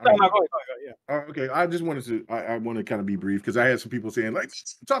ahead, Bob. No, go ahead. Yeah. Okay, I just wanted to. I want to kind of be brief because I had some people saying like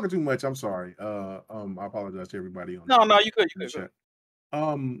talking too much. I'm sorry. I apologize to everybody on. No, you could.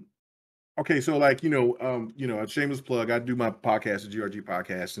 Okay, so like a shameless plug. I do my podcast, the GRG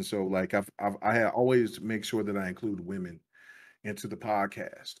podcast, and so like I have always make sure that I include women into the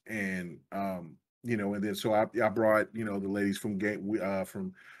podcast, and and then so I brought the ladies from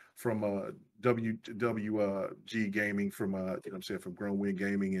WWG Gaming, from Grown Win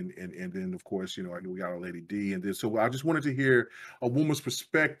Gaming, and then of course we got our lady D, and then so I just wanted to hear a woman's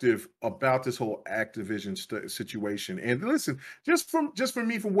perspective about this whole Activision situation. And listen, just for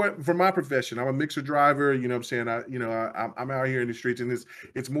me, from my profession, I'm a mixer driver. I'm out here in the streets, and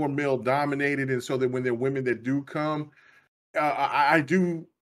it's more male dominated, and so that when there are women that do come, I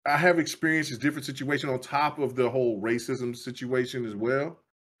have experienced different situations on top of the whole racism situation as well.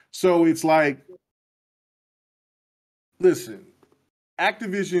 So it's like, listen,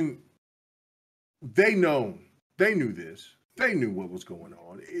 Activision, they knew this. They knew what was going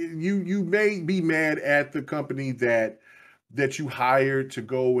on. You may be mad at the company that you hired to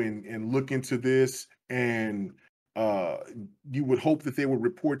go and look into this, and you would hope that they would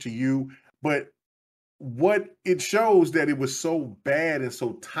report to you. But what it shows that it was so bad and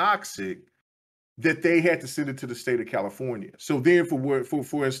so toxic that they had to send it to the state of California. So then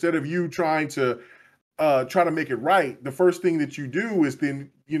for instead of you trying to make it right, the first thing that you do is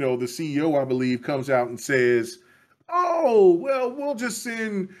then, the CEO, I believe, comes out and says, oh, well, we'll just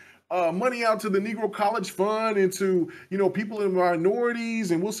send money out to the Negro College Fund and to, people in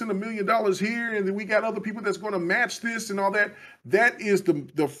minorities, and we'll send $1 million here, and then we got other people that's going to match this and all that. That is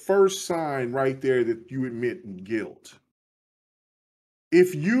the first sign right there that you admit guilt.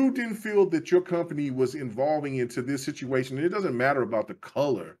 If you didn't feel that your company was involving into this situation, and it doesn't matter about the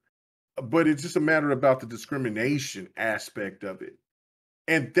color, but it's just a matter about the discrimination aspect of it,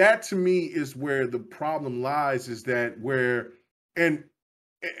 And that to me is where the problem lies, is that where, and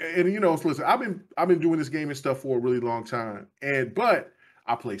you know, so listen, I've been doing this gaming stuff for a really long time. But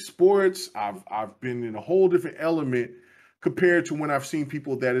I play sports, I've been in a whole different element compared to when I've seen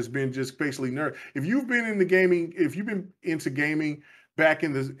people that has been just basically nerd. If you've been in the gaming, if you've been into gaming back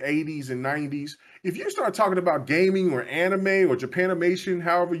in the 80s and 90s, if you start talking about gaming or anime or Japanimation,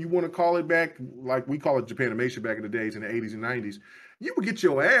 however you want to call it back, like we call it Japanimation back in the days in the 80s and 90s, you would get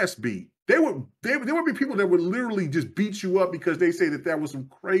your ass beat. There would be people that would literally just beat you up because they say that was some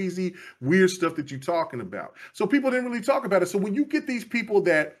crazy, weird stuff that you're talking about. So people didn't really talk about it. So when you get these people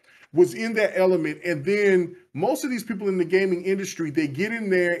that was in that element, and then most of these people in the gaming industry, they get in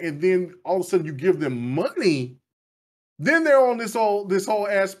there, and then all of a sudden you give them money, then they're on this whole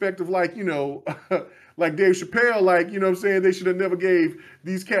aspect of, like, you know, like Dave Chappelle, like, you know what I'm saying, they should have never gave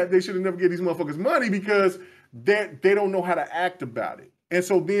these motherfuckers money because they don't know how to act about it. And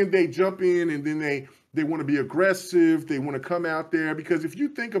so then they jump in, and then they want to be aggressive, they want to come out there, because if you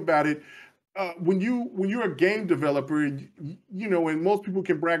think about it, when you're a game developer, you know, and most people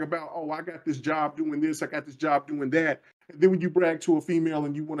can brag about, oh, I got this job doing this, I got this job doing that. And then when you brag to a female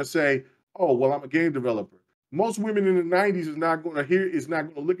and you want to say, oh, well, I'm a game developer, most women in the 90s is not going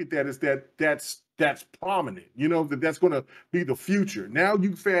to look at that as that's prominent, you know, that's going to be the future. Now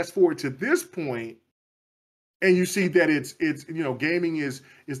you fast forward to this point, and you see that it's you know, gaming is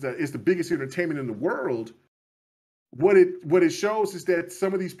the biggest entertainment in the world. What it shows is that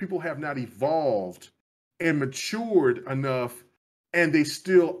some of these people have not evolved and matured enough, and they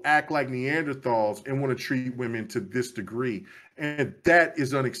still act like Neanderthals and want to treat women to this degree. And that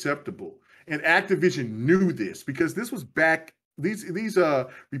is unacceptable. And Activision knew this, because this was back, these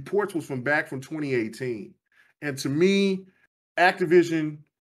reports was from 2018. And to me, Activision,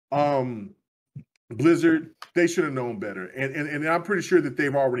 Blizzard, they should have known better. And I'm pretty sure that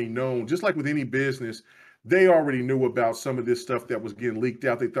they've already known, just like with any business, they already knew about some of this stuff that was getting leaked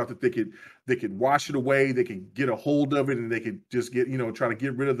out. They thought that they could wash it away, they could get a hold of it, and they could just get, you know, try to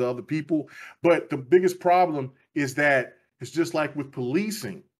get rid of the other people. But the biggest problem is that it's just like with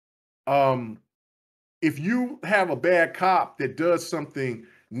policing. If you have a bad cop that does something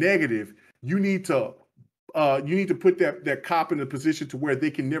negative, you need to put that cop in a position to where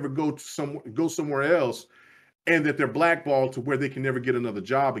they can never go somewhere else, and that they're blackballed to where they can never get another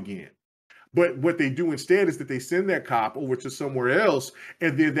job again. But what they do instead is that they send that cop over to somewhere else,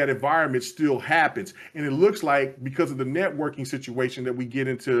 and then that environment still happens. And it looks like, because of the networking situation that we get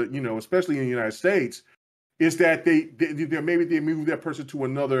into, you know, especially in the United States, is that maybe they move that person to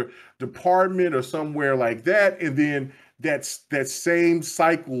another department or somewhere like that, and then that same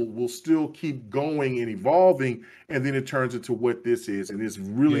cycle will still keep going and evolving, and then it turns into what this is, and it's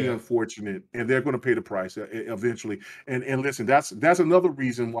really unfortunate. And they're going to pay the price eventually. And listen, that's another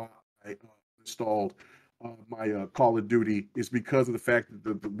reason why I installed my Call of Duty, is because of the fact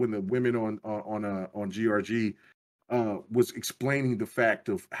that when the women on GRG was explaining the fact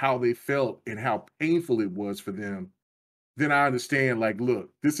of how they felt and how painful it was for them, then I understand, like, look,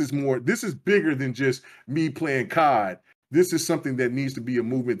 this is bigger than just me playing COD. This is something that needs to be a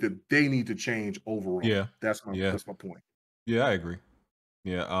movement that they need to change overall. Yeah. That's my point. Yeah, I agree.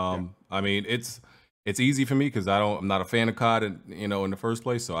 Yeah. I mean, it's easy for me because I'm not a fan of COD, you know, in the first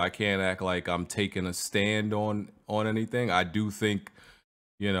place, so I can't act like I'm taking a stand on anything. I do think,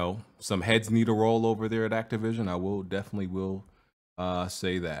 you know, some heads need a roll over there at Activision. I will definitely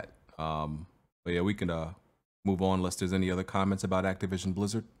say that. But yeah, we can move on unless there's any other comments about Activision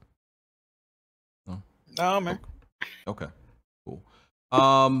Blizzard. No, man. Okay, cool.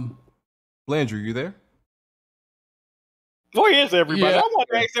 Landry, you there? Where is everybody? I'm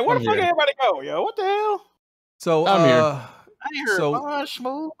wondering, where the fuck did everybody go? Yo, what the hell? So I'm here. I ain't heard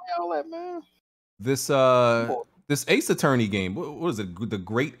Smooth, all that, man. This Ace Attorney game. What is it? The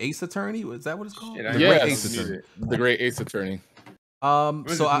Great Ace Attorney? Is that what it's called? The Great Ace Attorney. The Great Ace Attorney. So a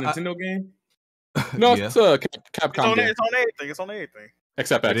Nintendo game? No, it's a Capcom game. It's on everything.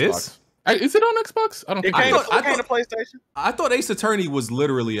 Except Xbox. It is? Is it on Xbox? I don't think it came to PlayStation. I thought Ace Attorney was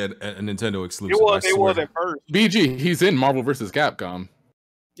literally a Nintendo exclusive. It was at first. BG, he's in Marvel vs. Capcom.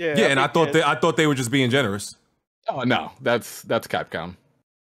 Yeah, and I thought they were just being generous. Oh no, that's Capcom.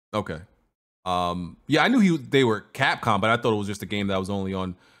 Okay. Yeah, I knew they were Capcom, but I thought it was just a game that was only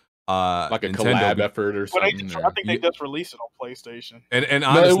on like a Nintendo. collab effort or something. I think they just released it on PlayStation. And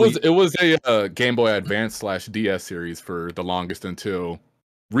honestly, it was a Game Boy Advance / DS series for the longest until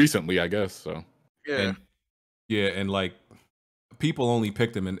recently, I guess. So and like people only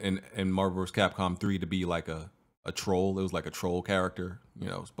picked him in Marvel vs. Capcom 3 to be like a troll. It was like a troll character, you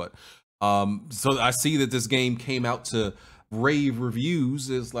know. But so I see that this game came out to rave reviews.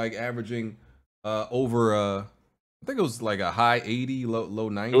 It's like averaging over I think it was like a high 80, low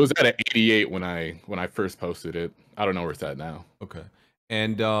 90. It was at an 88 when I first posted it. I don't know where it's at now. Okay.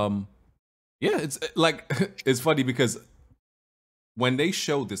 And yeah, it's like it's funny because when they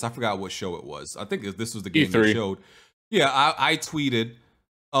showed this, I forgot what show it was. I think this was the game E3. they showed. Yeah, I tweeted,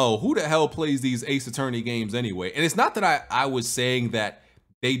 "Oh, who the hell plays these Ace Attorney games anyway?" And it's not that I was saying that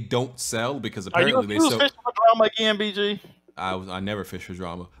they don't sell, because apparently they sell. Are you fishing for drama again, BG? I never fish for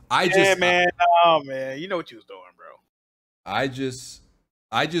drama. Man, oh man, you know what you was doing, bro. I just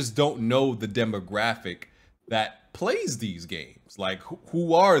don't know the demographic that plays these games. Like,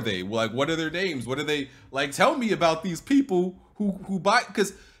 who are they? Like, what are their names? What are they like? Tell me about these people who buy,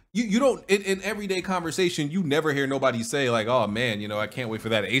 because you don't in everyday conversation you never hear nobody say like, oh man, you know, I can't wait for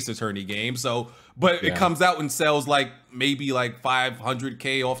that Ace Attorney game. So, but it comes out and sells like maybe like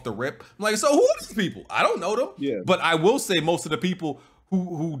 500K off the rip. I'm like, so who are these people? I don't know them. Yeah. But I will say most of the people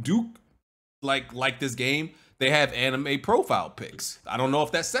who do like this game, they have anime profile pics. I don't know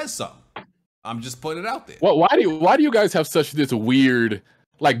if that says something. I'm just putting it out there. Well, why do you guys have such this weird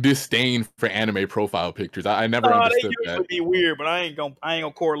like disdain for anime profile pictures? I never understood they that. usually be weird, but I ain't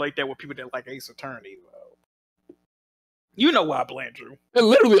gonna correlate that with people that like Ace Attorney. You know why, Blandrew. And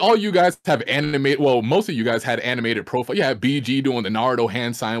literally all you guys have animated. Well, most of you guys had animated profile. You had BG doing the Naruto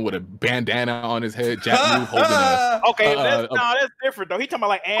hand sign with a bandana on his head. Jack Move holding a. Okay, that's different though. He talking about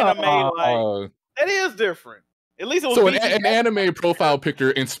like anime, that is different. At least it was so an anime profile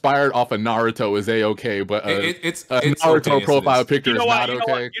picture inspired off of Naruto is a-okay, but it's Naruto okay, profile picture is not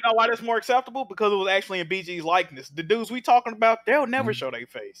okay. You know why that's more acceptable? Because it was actually in BG's likeness. The dudes we talking about, they'll never show their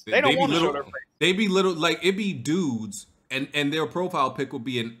face. They don't want to show their face. They be little, like it be dudes, and their profile pic would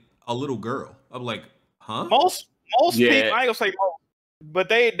be a little girl. I'm like, huh? Most people, I ain't gonna say most, but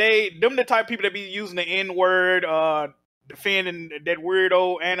them the type of people that be using the N-word, defending that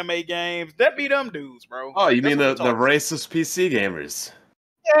weirdo anime games. That be them dudes, bro. Oh, you mean the racist PC gamers?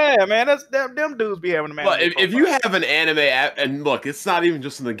 Yeah, man, that's them dudes be having them. Well, if you have an anime and look, it's not even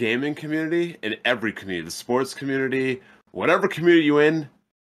just in the gaming community, in every community, the sports community, whatever community you in,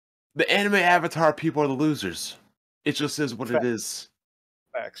 the anime avatar people are the losers. It just is what it is.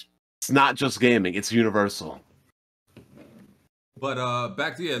 Facts. It's not just gaming; it's universal. But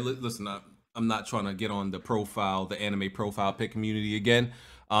back to listen up. I'm not trying to get on the anime profile pic community again.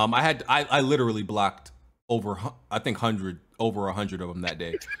 I literally blocked over 100 of them that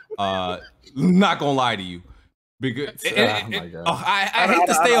day. Not gonna lie to you, because I hate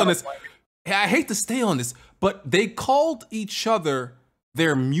to stay on this. I hate to stay on this, but they called each other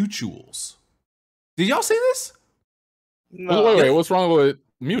their mutuals. Did y'all see this? No. Wait, what's wrong with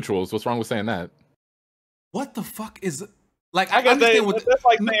mutuals? What's wrong with saying that? What the fuck is? Like, I understand that's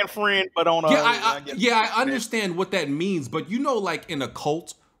like saying friend, but on I understand what that means, but you know, like in a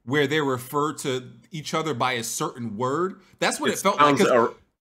cult where they refer to each other by a certain word, that's what it felt like.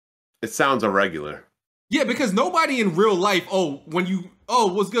 It sounds irregular. Yeah, because nobody in real life,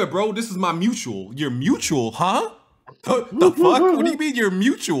 what's good, bro? This is my mutual. Your mutual, huh? The fuck? What do you mean your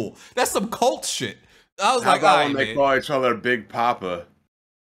mutual? That's some cult shit. I was like, when they call each other Big Papa.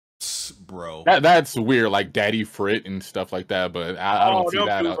 Bro, that's weird, like Daddy Frit and stuff like that. But I don't see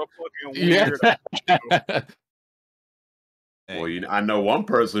that. Well, I know one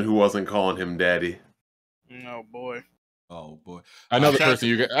person who wasn't calling him Daddy. Oh boy. Another person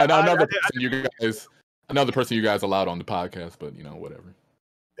you guys allowed on the podcast, but whatever.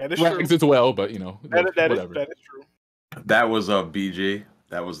 That is true as well, but that is true. That was a BG.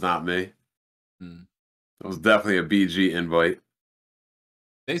 That was not me. It was definitely a BG invite.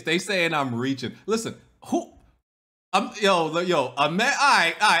 They saying I'm reaching. Listen, imagine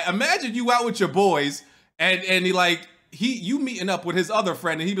you out with your boys and you meeting up with his other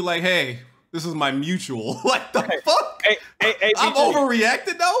friend and he be like, hey, this is my mutual. Like the fuck? Hey, I'm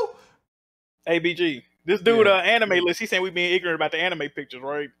overreacting though. Hey BG, this dude anime list, he's saying we being ignorant about the anime pictures,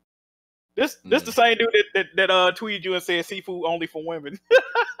 right? This the same dude that tweeted you and said seafood only for women.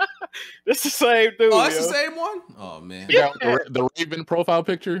 This the same dude. Oh, that's the same one? Oh man. Yeah. The Raven profile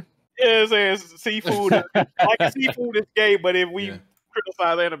picture? Yeah, it says seafood like seafood is gay, but if we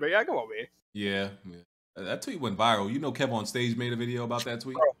criticize anime, come on, man. Yeah. That tweet went viral. You know Kev on Stage made a video about that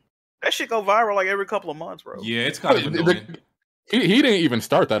tweet? Bro, that shit go viral like every couple of months, bro. Yeah, it's kind of annoying. He didn't even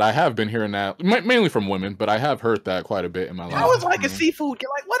start that. I have been hearing that, mainly from women, but I have heard that quite a bit in my life. I was like a seafood.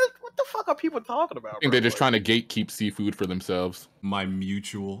 You're like, what the fuck are people talking about? I think they're just trying to gatekeep seafood for themselves. My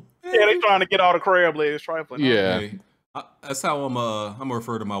mutual. Yeah, they're trying to get all the crab legs trifling. Yeah. Hey, that's how I'm gonna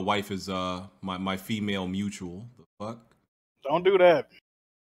refer to my wife as my female mutual. The fuck? Don't do that.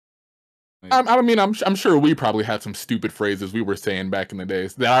 I mean, I'm sure we probably had some stupid phrases we were saying back in the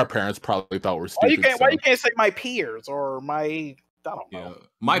days that our parents probably thought were stupid. Why you can't say my peers or my? I don't know. Yeah.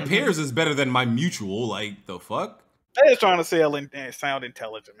 My peers is better than my mutual. Like the fuck? They're just trying to sell and sound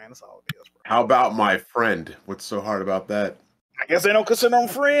intelligent, man. That's all it is, bro. How about my friend? What's so hard about that? I guess they don't consider them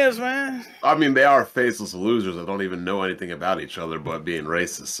friends, man. I mean, they are faceless losers that don't even know anything about each other but being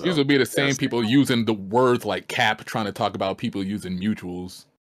racist. So. These would be the same people using the words like cap, trying to talk about people using mutuals.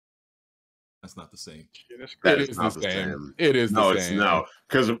 That's not the same. That is not the same. It is the same. No,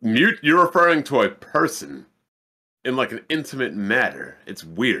 because you're referring to a person in like an intimate matter. It's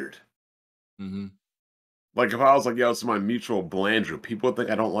weird. Mm-hmm. Like if I was like, yo, it's my mutual Blandrew, people would think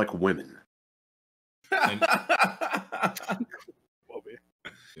I don't like women. Yeah.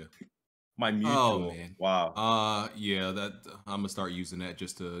 My mutual. Oh man. Wow. Yeah, that I'm gonna start using that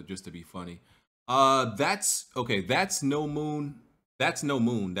just to be funny. That's okay. That's No Moon. That's No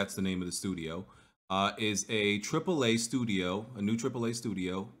Moon. That's the name of the studio. Is a AAA studio, a new AAA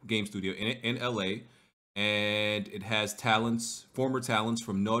studio, game studio in LA, and it has former talents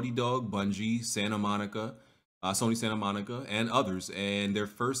from Naughty Dog, Bungie, Santa Monica, Sony Santa Monica, and others. And their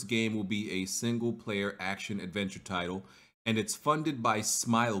first game will be a single-player action-adventure title, and it's funded by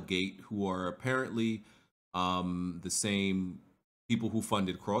Smilegate, who are apparently the same people who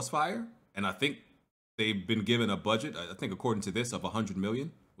funded Crossfire. And I think they've been given a budget, I think according to this, of $100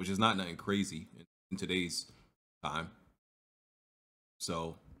 million, which is not nothing crazy in today's time.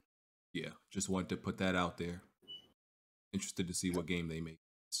 So, yeah, just wanted to put that out there. Interested to see what game they make.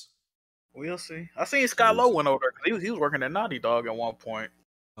 We'll see. I seen Scott Lowe went over there because he was working at Naughty Dog at one point.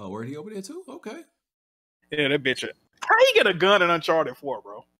 Oh, where'd he over there too? Okay. Yeah, that bitch. How you get a gun in Uncharted 4,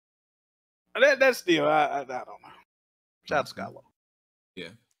 bro? That's still, I don't know. Shout out to Scott Lowe. Yeah.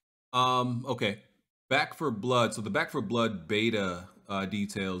 Okay. Back 4 Blood. So the Back 4 Blood beta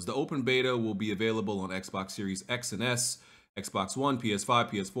details. The open beta will be available on Xbox Series X and S, Xbox One,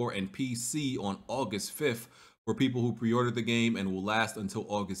 PS5, PS4, and PC on August 5th for people who pre-ordered the game, and will last until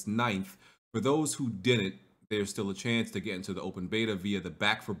August 9th. For those who didn't, there's still a chance to get into the open beta via the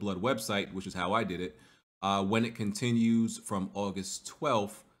Back 4 Blood website, which is how I did it, when it continues from August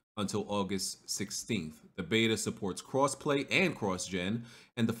 12th until August 16th. The beta supports cross-play and cross-gen,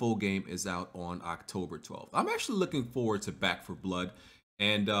 and the full game is out on October 12th. I'm actually looking forward to Back 4 Blood,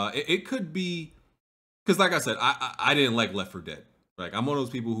 and it could be, because like I said, I didn't like Left 4 Dead. Like, I'm one of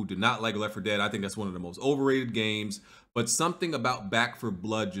those people who did not like Left 4 Dead. I think that's one of the most overrated games, but something about Back 4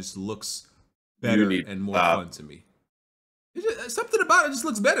 Blood just looks better and more fun to me. Something about it just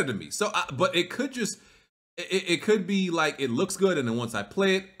looks better to me. So, but it could just, it could be like it looks good, and then once I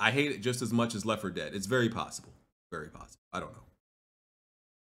play it, I hate it just as much as Left 4 Dead. It's very possible. Very possible. I don't know.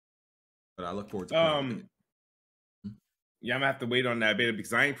 But I look forward to playing it. Yeah, I'm gonna have to wait on that beta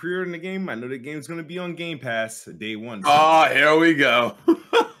because I ain't pre-ordering the game. I know the game's gonna be on Game Pass day one. Oh, here we go.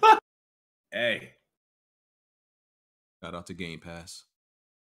 Hey. Shout out to Game Pass.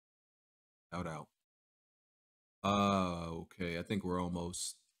 Shout out. Okay, I think we're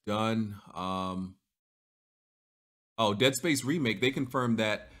almost done. Oh, Dead Space Remake, they confirmed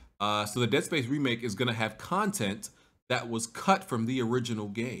that so the Dead Space Remake is gonna have content that was cut from the original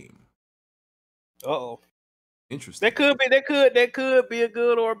game. Uh-oh. Interesting. That could be a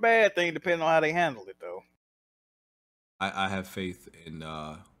good or a bad thing depending on how they handle it, though. I have faith in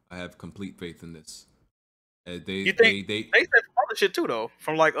I have complete faith in this. You think they said some other shit too, though,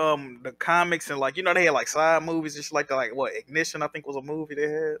 from like the comics and like, you know, they had like side movies, just like what Ignition, I think was a movie they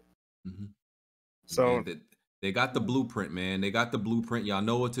had. Mm-hmm. So man, they got the blueprint, man. They got the blueprint. Y'all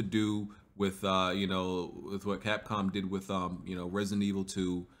know what to do with you know, with what Capcom did with you know, Resident Evil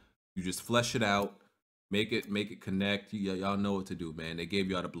 2. You just flesh it out. Make it connect. Y'all know what to do, man. They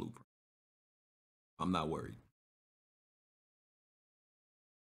gave y'all the blueprint. I'm not worried.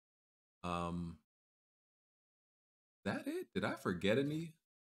 That it? Did I forget anything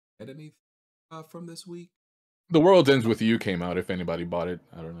from this week? The World Ends With You came out. If anybody bought it,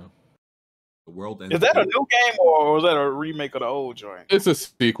 I don't know. The World Ends. Is that a new game or was that a remake of the old joint? It's a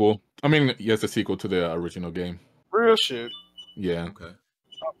sequel. I mean, yeah, it's a sequel to the original game. Real shit. Yeah. Okay.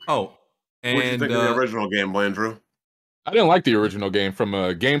 Oh. And what did you think of the original game, Blandrew? I didn't like the original game. From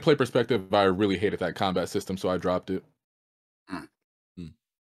a gameplay perspective, I really hated that combat system, so I dropped it.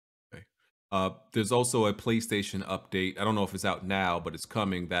 Okay. There's also a PlayStation update. I don't know if it's out now, but it's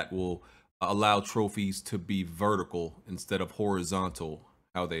coming, that will allow trophies to be vertical instead of horizontal,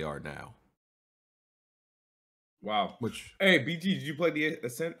 how they are now. Wow. Which, hey, BG, did you play the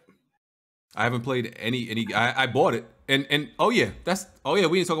Ascent? I haven't played any. I bought it, and we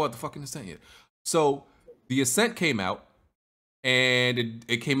didn't talk about the fucking Ascent yet. So the Ascent came out, and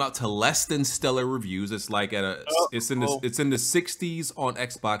it came out to less than stellar reviews. It's like it's in the 60s on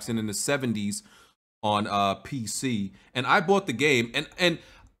Xbox and in the 70s on PC. And I bought the game, and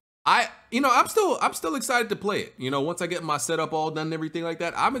I'm still excited to play it. Once I get my setup all done and everything like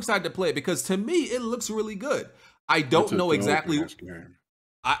that, I'm excited to play it because to me it looks really good. I don't know exactly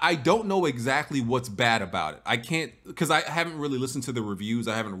what's bad about it. I can't, because I haven't really listened to the reviews.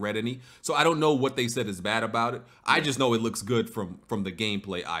 I haven't read any, so I don't know what they said is bad about it. I just know it looks good from the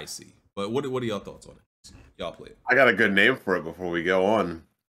gameplay I see. But what are y'all thoughts on it? Y'all play it. I got a good name for it before we go on.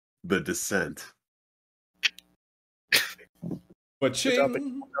 The Descent. But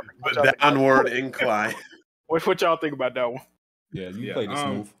the downward incline. What y'all think about that one? Yeah, you played it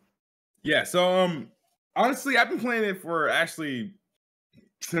smooth. Yeah, so honestly, I've been playing it for actually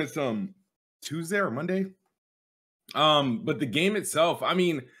since Tuesday or Monday. But the game itself, I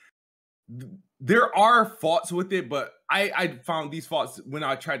mean, there are faults with it, but I found these faults when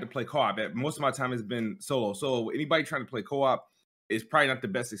I tried to play co-op. Most of my time has been solo. So anybody trying to play co-op is probably not the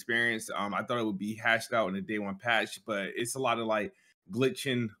best experience. I thought it would be hashed out in a day one patch, but it's a lot of like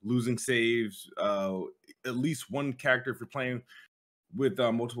glitching, losing saves. At least one character, if you're playing with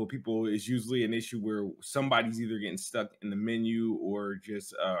multiple people, is usually an issue where somebody's either getting stuck in the menu or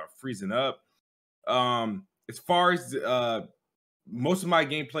just freezing up. As far as most of my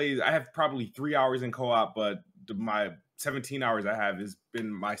gameplay, I have probably 3 hours in co-op, but my 17 hours I have has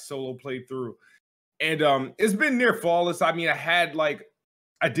been my solo playthrough. And it's been near flawless. I mean,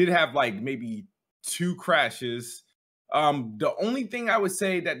 I did have like maybe 2 crashes. The only thing I would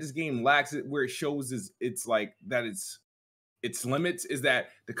say that this game lacks, where it shows is it's like that its limits, is that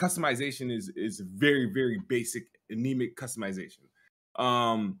the customization is very, very basic, anemic customization.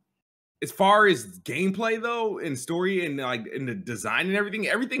 As far as gameplay though, and story and like in the design and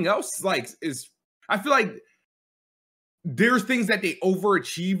everything else I feel like there's things that they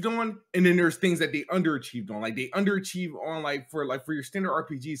overachieved on, and then there's things that they underachieved on. Like they underachieve on for your standard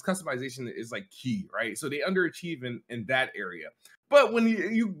RPGs, customization is like key, right? So they underachieve in that area. But when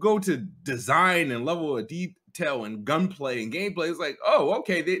you go to design and level of detail and gunplay and gameplay, it's like, oh,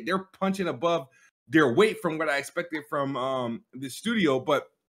 okay, they're punching above their weight from what I expected from the studio.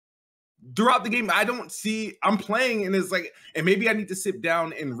 But throughout the game, I'm playing and it's like, and maybe I need to sit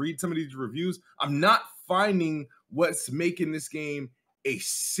down and read some of these reviews. I'm not finding what's making this game a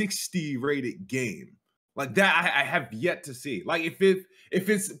 60 rated game. Like that, I have yet to see. Like if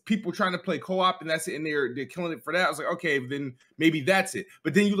it's people trying to play co-op and that's it, and they're killing it for that, I was like, okay, then maybe that's it.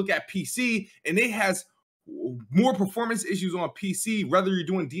 But then you look at PC and it has more performance issues on PC, whether you're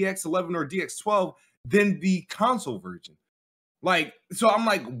doing DX11 or DX12, than the console version. Like, so I'm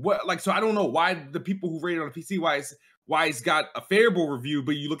like, what? Like, so I don't know why the people who rated on PC, why it's got a favorable review,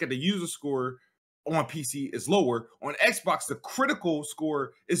 but you look at the user score on PC is lower. On Xbox, the critical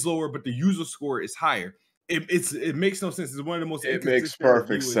score is lower, but the user score is higher. It makes no sense. It's one of the most. It makes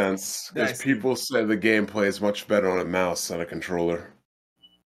perfect sense because people say the gameplay is much better on a mouse than a controller.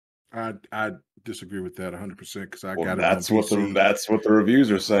 I disagree with that 100% because I got it. That's what the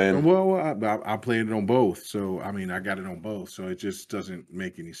reviews are saying. Well, I played it on both, so I mean, I got it on both, so it just doesn't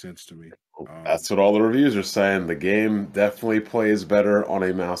make any sense to me. That's what all the reviews are saying. The game definitely plays better on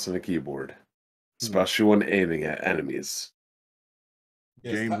a mouse and a keyboard, especially when aiming at enemies.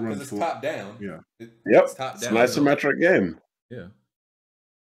 Yeah, it's top down. Yeah. It's a nice symmetric game. Yeah.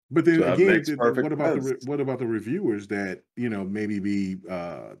 But then again, what about the reviewers that maybe be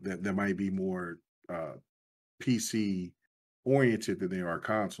that might be more PC oriented than they are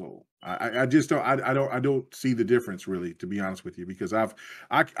console? I just don't see the difference really, to be honest with you, because I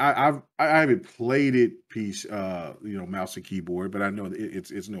haven't played it mouse and keyboard, but I know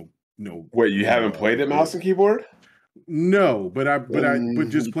it's no. Wait, you haven't played it mouse and keyboard? No, but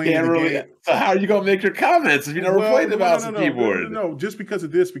just playing the game. So how are you gonna make your comments if you never played the mouse and keyboard? No, just because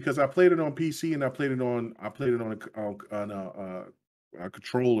of this, because I played it on PC and I played it on a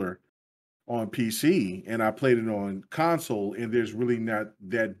controller on PC, and I played it on console, and there's really not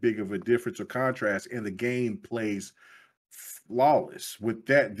that big of a difference or contrast, and the game plays flawless with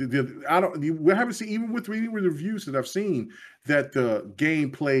that. We haven't seen, even with reading the reviews that I've seen, that the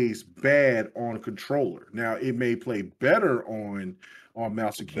game plays bad on a controller. Now it may play better on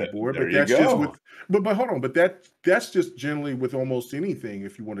mouse and keyboard, but that's just with. But hold on, but that's just generally with almost anything.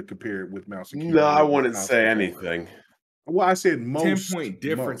 If you want to compare it with mouse and keyboard, no, I wouldn't say anything. Well, I said most 10-point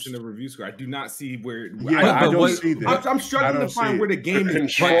difference in the review score. I do not see where. Yeah, I don't see that. I'm struggling to find where the game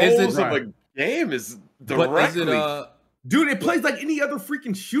controls of a game is directly. Dude, it plays like any other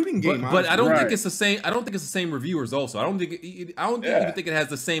freaking shooting game. But I don't think it's the same. I don't think it's the same reviewers. Also, I don't think. I don't even think it has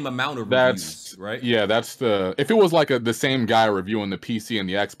the same amount of reviews. Right? Yeah, that's the. If it was like the same guy reviewing the PC and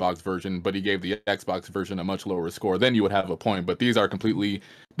the Xbox version, but he gave the Xbox version a much lower score, then you would have a point. But these are completely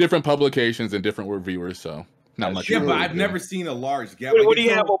different publications and different reviewers, so not much. Yeah, but I've never seen a large gap. Would he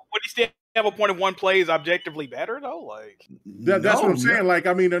still have a point if one plays objectively better though? Like that's what I'm saying. Like,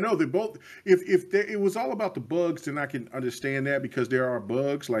 I mean, I know they both. If it was all about the bugs, then I can understand that because there are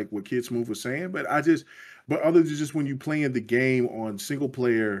bugs, like what Kid Smooth was saying. But other than just when you playing the game on single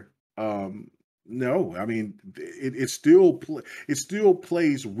player, no, I mean, it still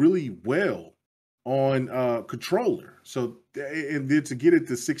plays really well on controller. So and then to get it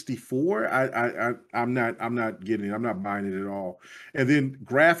to 64, I'm not getting it. I'm not buying it at all. And then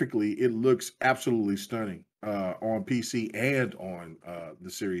graphically, it looks absolutely stunning on PC and on the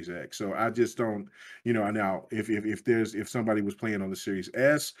Series X. So I just don't, now if somebody was playing on the Series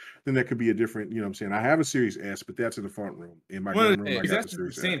S, then that could be a different, what I'm saying. I have a Series S, but that's in the front room. In my game room, I got the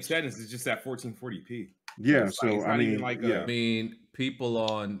Series same X. settings. It's just at 1440p. Yeah, so I mean, I mean, people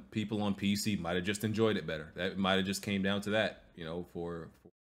on PC might have just enjoyed it better. That might have just came down to that, for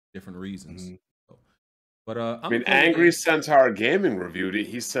different reasons. Mm-hmm. So, but I mean, Angry Centaur Gaming reviewed it.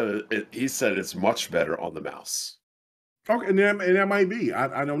 He said it's much better on the mouse. Okay, and that might be.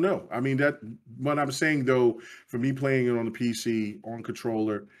 I don't know. I mean, that what I'm saying though, for me playing it on the PC on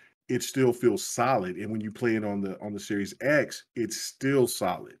controller, it still feels solid. And when you play it on the Series X, it's still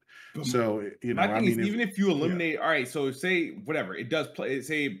solid. So even if you eliminate, all right, so say whatever it does play,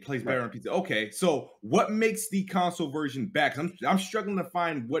 say it plays better on PC. Okay, so what makes the console version back? I'm struggling to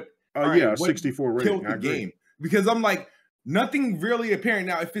find what. 64 rating. I agree. Game because I'm like nothing really apparent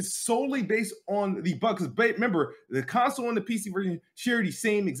now. If it's solely based on the bugs, remember the console and the PC version share the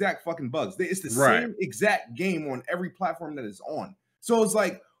same exact fucking bugs. It's the same exact game on every platform that is on. So it's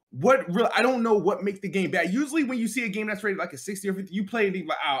like. I don't know what makes the game bad. Usually when you see a game that's rated like a 60 or 50, you play it and you're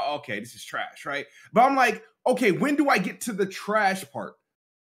like, oh, okay, this is trash, right? But I'm like, okay, when do I get to the trash part?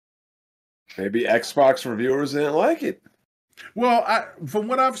 Maybe Xbox reviewers didn't like it. Well, from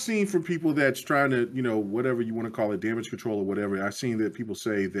what I've seen from people that's trying to, whatever you want to call it, damage control or whatever, I've seen that people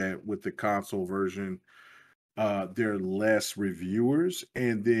say that with the console version, there are less reviewers.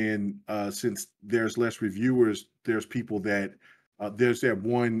 And then since there's less reviewers, there's people that there's that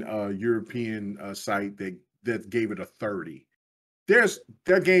one European site that gave it a 30.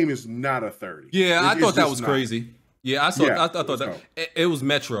 That game is not a 30. Yeah, I thought that was crazy. Yeah, I thought that it was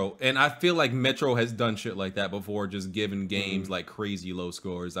Metro, and I feel like Metro has done shit like that before, just giving games like crazy low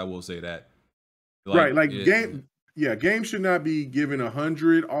scores. I will say that. Games should not be given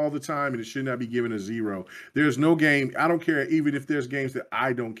 100 all the time, and it should not be given a 0. There's no game. I don't care, even if there's games that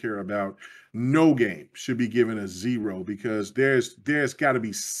I don't care about. No game should be given a 0 because there's got to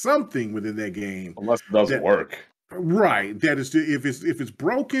be something within that game, unless it doesn't work. Right. That is, if it's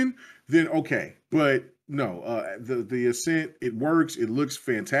broken, then okay. But no, the Ascent, it works. It looks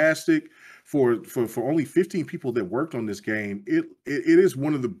fantastic. For only 15 people that worked on this game, it is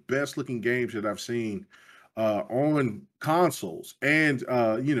one of the best looking games that I've seen on consoles, and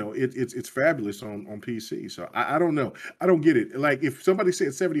it's fabulous on PC. So I don't know. I don't get it. Like if somebody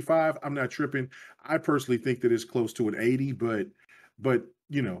said 75, I'm not tripping. I personally think that it's close to an 80, but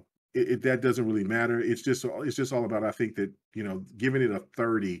that doesn't really matter. It's just all about, I think that giving it a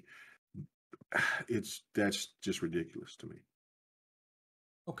 30, that's just ridiculous to me.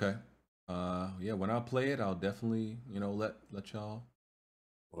 Okay. When I play it, I'll definitely let y'all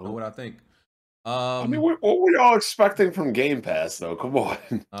know what I think. I mean, what were y'all expecting from Game Pass, though? Come on.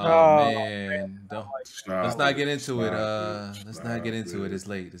 Oh man, let's not get into it. Let's not get into it. It's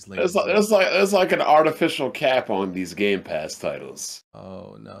late. It's like an artificial cap on these Game Pass titles.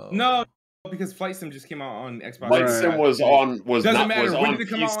 Oh no, because Flight Sim just came out on Xbox. Flight Sim doesn't matter. When did it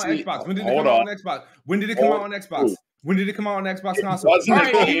come out on Xbox? When did it come out on Xbox? When did it come out on Xbox? When did it come out on Xbox console? It wasn't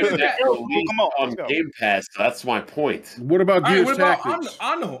a game that released on Game Pass. That's my point. What about Gears Tactics?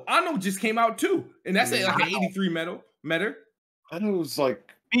 I know just came out too, and that's like an 83 meter. I know it was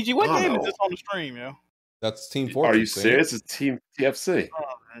like BG. What game is this on the stream, yo? That's Team Fortress. Are you serious? It's Team TFC.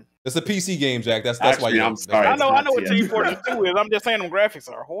 It's a PC game, Jack. That's Actually, why. I'm sorry. I know what Team Fortress 2 is. I'm just saying them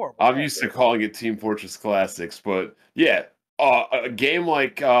graphics are horrible. I'm used to calling it Team Fortress Classics, but yeah. A game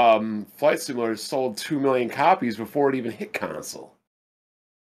like Flight Simulator sold 2 million copies before it even hit console.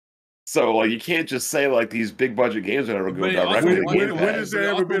 So, like, you can't just say, like, these big budget games that ever go directly to Game Pass. When has there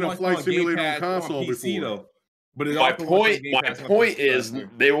ever been a Flight Simulator on console before? Though. But my point is,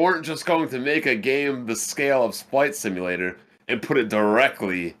 they weren't just going to make a game the scale of Flight Simulator and put it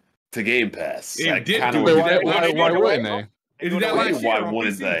directly to Game Pass. It did kinda do would- that. Why wouldn't they? It did that last Why year on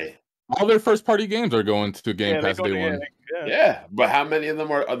wouldn't PC. they? All their first party games are going to Game Pass day one. Yeah, but how many of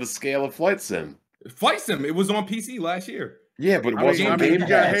them are the scale of Flight Sim? Flight Sim, it was on PC last year. Yeah, but it wasn't on you Game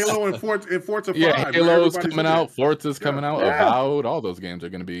got Pass. Halo and Forza 5. Yeah, Halo's coming out, Forza's Yeah. coming out, Yeah. Avowed. All those games are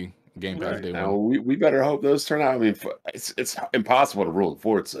going to be Game Pass day Now, one. we better hope those turn out. I mean, it's impossible to ruin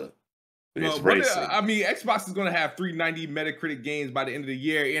Forza. It's racing. I mean, Xbox is going to have 390 Metacritic games by the end of the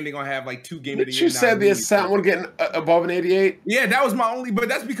year, and they're going to have like 2 Game of the Year. You said the Ascent one getting above an 88? Yeah, that was my only, but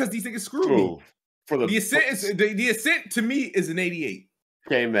that's because these niggas screwed me. For The Ascent to me is an 88.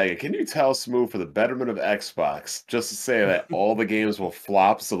 Okay, Mega, can you tell Smooth for the betterment of Xbox just to say that all the games will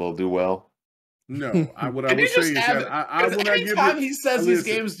flop so they'll do well? No, what I would say is that I will not give it. Anytime he says these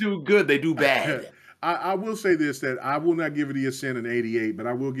games do good, they do bad. I will say this, that I will not give it the Ascent an 88, but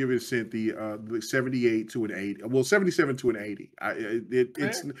I will give it Ascent the 78 to an 80. Well, 77 to an 80. I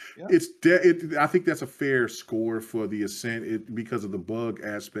think that's a fair score for the Ascent because of the bug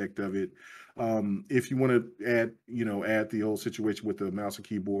aspect of it. If you want to add the whole situation with the mouse and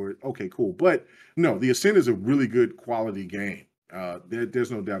keyboard, okay, cool. But no, the Ascent is a really good quality game.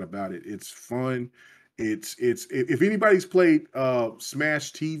 There's no doubt about it. It's fun. It's if anybody's played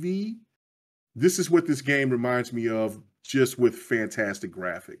Smash TV, this is what this game reminds me of, just with fantastic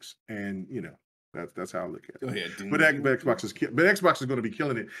graphics. And that's how I look at it. But Xbox is going to be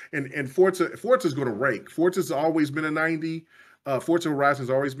killing it. And Forza's going to rake. Forza's always been a 90. Forza Horizon's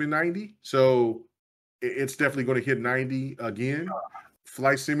always been 90, so it's definitely going to hit 90 again.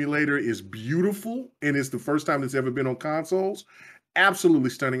 Flight Simulator is beautiful, and it's the first time it's ever been on consoles. Absolutely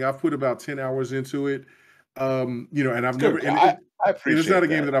stunning. I've put about 10 hours into it. And I've never. I appreciate it's not a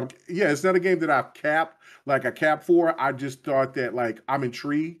game that it's not a game that I've capped like a cap for. I just thought that I'm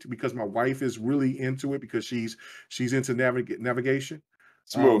intrigued because my wife is really into it because she's into navigation.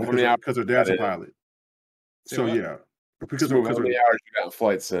 Smooth, because her dad's a pilot. So yeah. Because how many hours you got in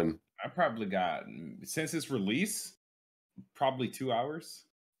Flight Sim? I probably got, since its release, probably 2 hours.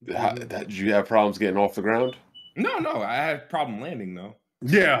 Did you have problems getting off the ground? No, I had a problem landing though.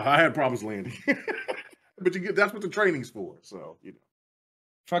 Yeah, I had problems landing. But that's what the training's for. So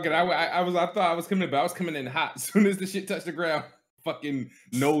fuck it. I thought I was coming in, but I was coming in hot. As soon as the shit touched the ground, fucking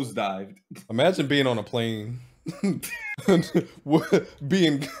nosedived. Imagine being on a plane,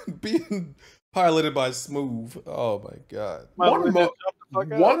 being piloted by Smooth. Oh my god.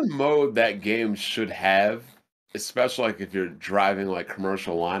 One mode that game should have, especially if you're driving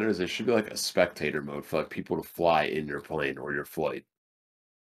commercial liners, there should be a spectator mode for people to fly in your plane or your flight.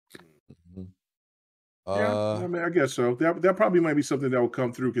 Yeah, I guess so. That probably might be something that will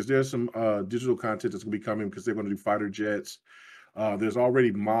come through because there's some digital content that's going to be coming because they're going to do fighter jets. There's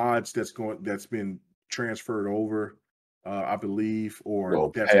already mods that's been transferred over, I believe,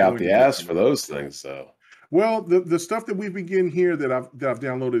 or pay out the ass for those things, though. Well, the stuff that we've been getting here that I've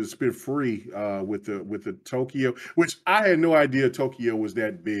downloaded has been free with the Tokyo, which I had no idea Tokyo was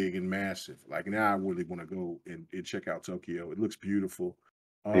that big and massive. Now I really want to go and check out Tokyo. It looks beautiful.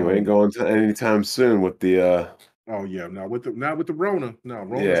 You ain't going to anytime soon with the. Oh yeah, not with the Rona. No,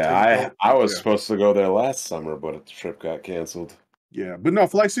 Rona. Yeah, I was supposed to go there last summer, but the trip got canceled. Yeah, but no,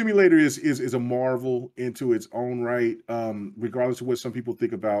 Flight Simulator is a marvel into its own right. Regardless of what some people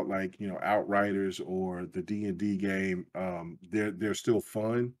think about, Outriders or the D&D game, they're still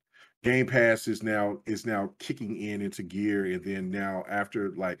fun. Game Pass is now kicking into gear, and then now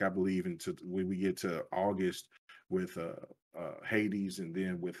after I believe when we get to August with Hades, and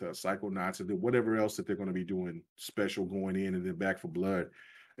then with Psychonauts, and then whatever else that they're going to be doing special going in, and then Back for Blood.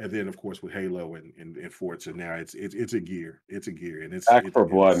 And then, of course, with Halo and Forza, now it's a gear. It's a gear, and Back for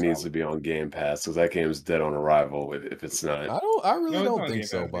Blood needs to be on Game Pass because that game's dead on arrival. If it's not, I really don't think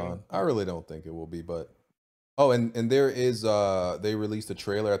so, Bon. I really don't think it will be. But and there is they released a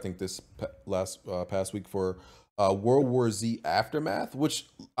trailer I think this past week for World War Z Aftermath, which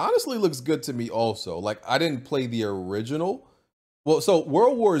honestly looks good to me. Also, I didn't play the original. Well, so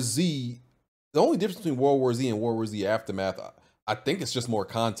World War Z, the only difference between World War Z and World War Z Aftermath, I think it's just more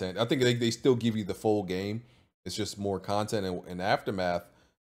content. I think they still give you the full game. It's just more content, and Aftermath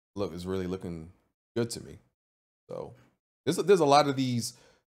is really looking good to me. So there's a lot of these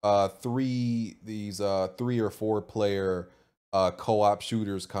 3 or 4 player co-op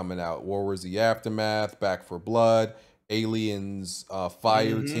shooters coming out. World War Z Aftermath, Back for Blood, Aliens,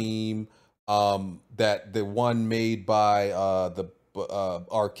 Fire Team. That the one made by the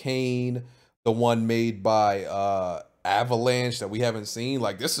Arcane, the one made by Avalanche that we haven't seen.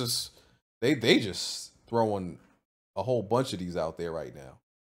 This is they just throwing a whole bunch of these out there right now.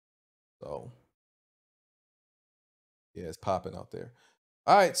 So yeah, it's popping out there.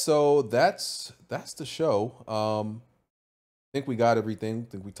 All right, so that's the show. I think we got everything.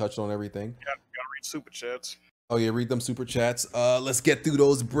 I think we touched on everything. Gotta read super chats. Oh yeah, read them super chats. Let's get through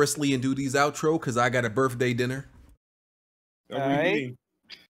those briskly and do these outro because I got a birthday dinner. What are you eating?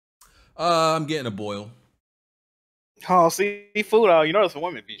 I'm getting a boil. Oh, seafood. Oh, you know that's for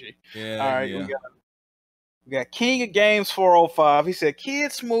women, BG. Yeah. All right, we got King of Games 405. He said,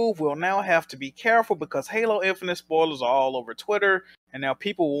 Kid Smooth will now have to be careful because Halo Infinite spoilers are all over Twitter, and now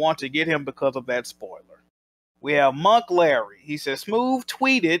people will want to get him because of that spoiler. We have Monk Larry. He said, Smooth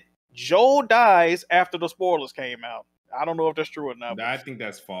tweeted, Joel dies after the spoilers came out. I don't know if that's true or not. I think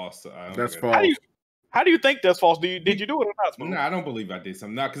that's false. That's false. How do you think that's false? Did you do it or not, Smooth? No, I don't believe I did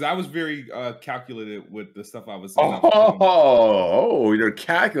something. No, because I was very calculated with the stuff I was saying. Oh, you're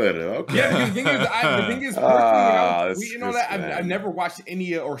calculated. Okay. Yeah, the thing is, personally, when I was tweeting all that, I've never watched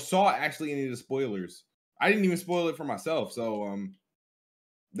any or saw actually any of the spoilers. I didn't even spoil it for myself, so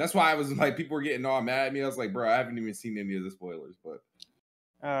that's why I was like, people were getting all mad at me. I was like, bro, I haven't even seen any of the spoilers. But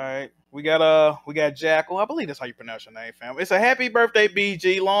all right, we got Jackal. I believe that's how you pronounce your name, fam. It's a happy birthday,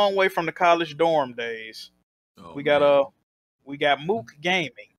 BG. Long way from the college dorm days. Oh, we got Mook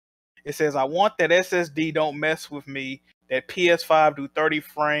Gaming. It says, I want that SSD. Don't mess with me. That PS5 do 30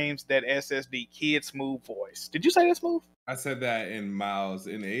 frames. That SSD. Kid Smooth voice. Did you say that, Smooth? I said that in Miles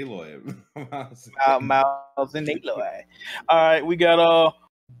in Aloy. Miles in Aloy. All right, we got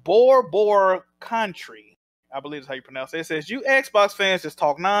Bor Country. I believe that's how you pronounce it. It says, you Xbox fans just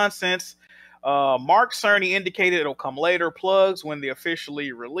talk nonsense. Mark Cerny indicated it'll come later. Plugs when they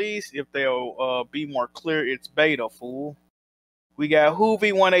officially release. If they'll be more clear, it's beta, fool. We got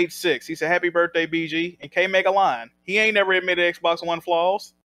Hoovy186. He said, happy birthday, BG. And K Mega Line. He ain't never admitted Xbox One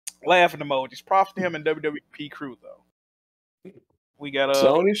flaws. Laughing emojis. Props to him and WWP crew, though. We got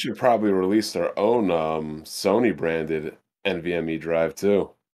Sony should probably release their own Sony branded NVMe drive, too.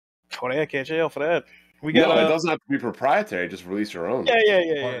 Oh, they catch hell for that. We got, it doesn't have to be proprietary. Just release your own.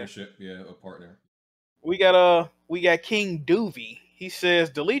 Yeah. Partnership, yeah, a partner. We got King Doovy. He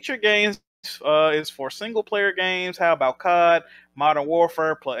says, delete your games is for single player games. How about COD, Modern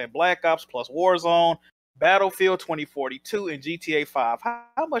Warfare, and Black Ops plus Warzone, Battlefield 2042, and GTA 5?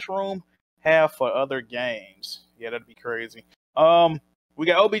 How much room have for other games? Yeah, that'd be crazy. We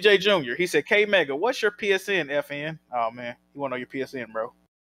got OBJ Jr. He said, K Mega, what's your PSN, FN? Oh man, you wanna know your PSN, bro?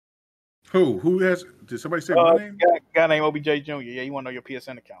 Who has? Did somebody say my name? Guy named OBJ Jr. Yeah, you want to know your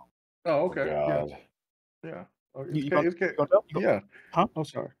PSN account? Oh, okay. God. Yeah. Yeah. Huh? I'm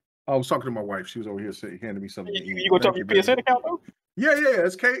sorry. I was talking to my wife. She was over here handing me something. You gonna tell me your PSN account though? Yeah.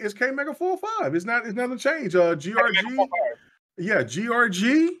 It's K Mega 45. It's nothing changed. GRG. Yeah,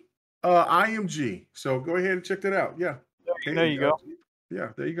 GRG. IMG. So go ahead and check that out. Yeah. There you go. Yeah,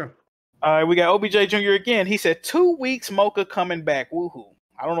 there you go. All right, we got OBJ Jr. again. He said 2 weeks Mocha coming back. Woohoo.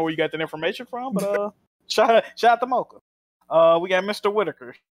 I don't know where you got that information from, but shout out to Mocha. We got Mr.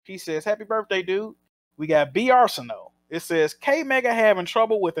 Whitaker. He says, happy birthday, dude. We got B Arsenal. It says, K Mega having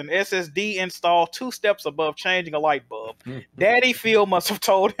trouble with an SSD install 2 steps above changing a light bulb. Daddy Phil must have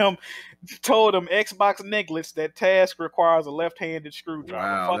told him Xbox Niglets that task requires a left-handed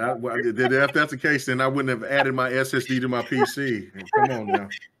screwdriver. Wow, if that's the case, then I wouldn't have added my SSD to my PC. Come on now.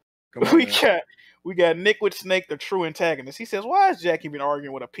 We got Nick Snake, the true antagonist. He says, why is Jack even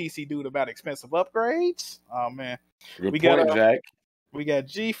arguing with a PC dude about expensive upgrades? Oh, man. Good point, Jack. We got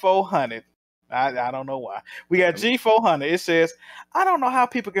G400. I don't know why. We got G400. It says, I don't know how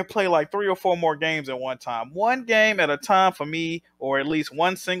people can play like 3 or 4 more games at one time. One game at a time for me, or at least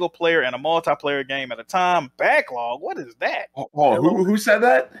one single player and a multiplayer game at a time. Backlog? What is that? Who said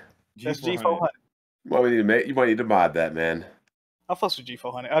that? That's G400. You might need to mod that, man. I'll fuss with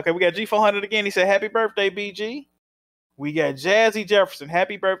G400. Okay, we got G400 again. He said, happy birthday, BG. We got Jazzy Jefferson.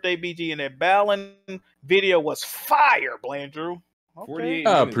 Happy birthday, BG. And that Ballin video was fire, Blandrew. Okay.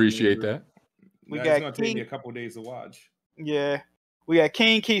 I appreciate that. It's going to take me a couple of days to watch. Yeah. We got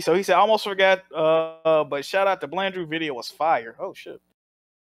King Key. So he said, almost forgot, but shout out to Blandrew. Video was fire. Oh, shit.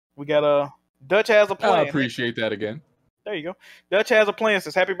 We got Dutch has a plan. I appreciate that again. There you go. Dutch has a plan.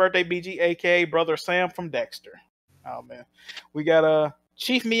 Says, happy birthday, BG, a.k.a. Brother Sam from Dexter. Oh, man. We got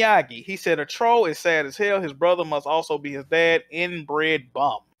Chief Miyagi. He said, a troll is sad as hell. His brother must also be his dad. Inbred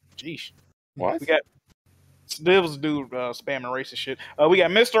bum. Jeez. What? We got... There was a dude spamming racist shit. We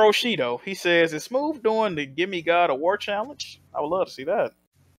got Mr. Oshido. He says, is Smooth doing the Give Me God a War challenge? I would love to see that.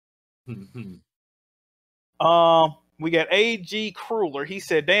 We got A.G. Crueler. He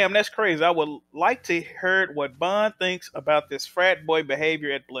said, damn, that's crazy. I would like to hear what Bond thinks about this frat boy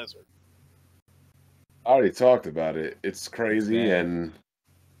behavior at Blizzard. I already talked about it. It's crazy, and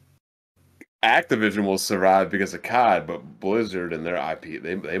Activision will survive because of COD, but Blizzard and their IP,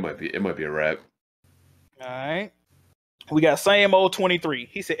 it might be a wrap. All right. We got same old 23.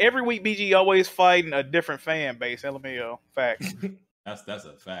 He said every week BG always fighting a different fan base. LMAO. Facts. That's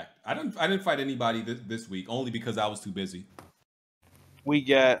a fact. I didn't fight anybody this week only because I was too busy. We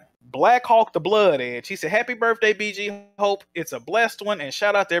got Black Hawk the Blood Edge. He said, happy birthday, BG. Hope it's a blessed one. And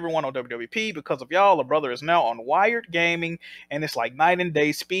shout out to everyone on WWP. Because of y'all, a brother is now on Wired Gaming. And it's like night and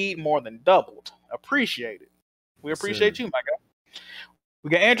day speed more than doubled. Appreciate it. We appreciate you, my guy. We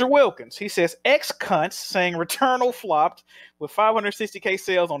got Andrew Wilkins. He says, X-Cunts saying Returnal flopped with 560K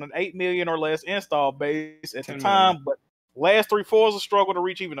sales on an 8 million or less install base at the time. But last 3 Forza struggle to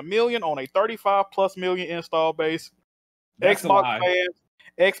reach even 1 million on a 35+ million install base.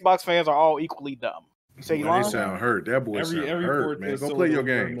 Xbox fans are all equally dumb. You say you lying? They sound hurt. That boy sound hurt, man. Go play your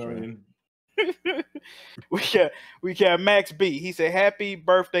game. we got Max B. He said, happy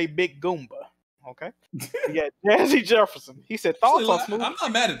birthday, Big Goomba. Okay. We got Jazzy Jefferson. He said, thoughts on Smooth. I'm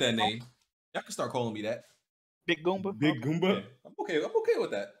not mad at that name. Y'all can start calling me that. Big Goomba? Big Goomba? Yeah, I'm okay with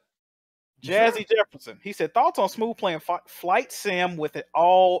that. Jazzy Jefferson. He said, thoughts on Smooth playing Flight Sim with it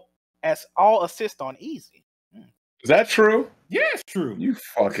all assist on easy. Is that true? Yeah, it's true. You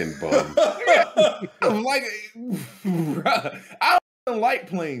fucking bum. Like, I don't like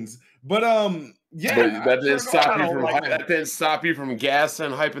planes, but yeah. But that didn't stop you from gassing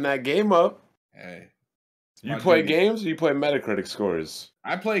and hyping that game up. Hey, you play games or you play Metacritic scores?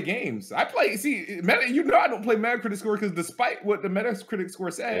 I play games. I don't play Metacritic score because despite what the Metacritic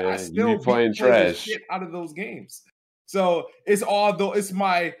score said, I still playing trash shit out of those games. So it's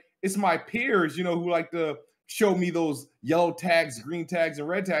my peers, who like to show me those yellow tags, green tags, and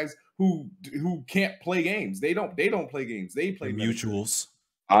red tags who can't play games. They don't play games. They play mutuals.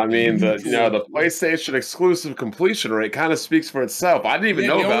 I mean, the PlayStation exclusive completion rate kind of speaks for itself. I didn't even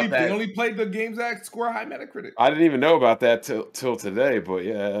know about that. They only played the games that score high Metacritic. I didn't even know about that till today, but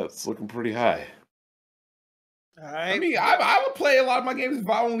yeah, it's looking pretty high. All right. I mean, I would play a lot of my games if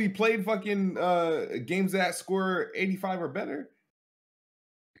I only played fucking games that score 85 or better.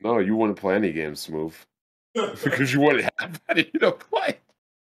 No, you wouldn't play any games, Smooth. Because you wouldn't have any to play.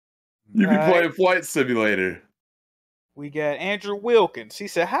 You'd be playing Flight Simulator. We got Andrew Wilkins. He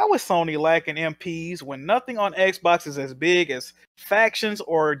said, how is Sony lacking MPs when nothing on Xbox is as big as Factions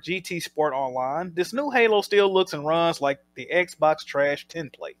or GT Sport Online? This new Halo still looks and runs like the Xbox trash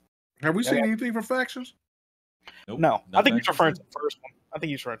template. Have we seen anything from Factions? Nope, no. I think he's referring to the first one.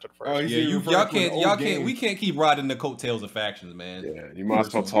 We can't keep riding the coattails of Factions, man. Yeah, you might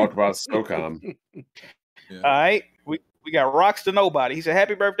as well talk about SOCOM. Yeah. All right. We got Rocks to Nobody. He said,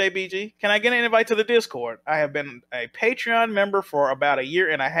 happy birthday, BG. Can I get an invite to the Discord? I have been a Patreon member for about a year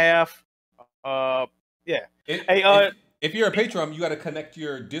and a half. Yeah. If you're a Patreon, you got to connect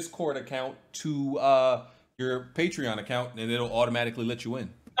your Discord account to your Patreon account, and it'll automatically let you in.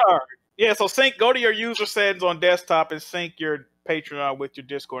 All right. Yeah, so go to your user settings on desktop and sync your Patreon with your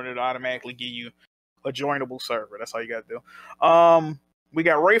Discord, and it'll automatically give you a joinable server. That's all you got to do. We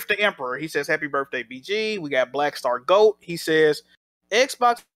got Rafe the Emperor. He says, happy birthday, BG. We got Black Star Goat. He says,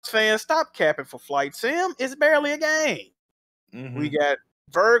 Xbox fans, stop capping for Flight Sim. It's barely a game. Mm-hmm. We got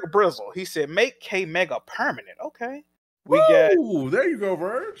Verg Brizzle. He said, make K-Mega permanent. Okay. There you go,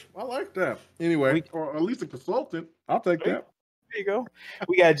 Verge. I like that. Anyway, or at least a consultant. I'll take that. There you go.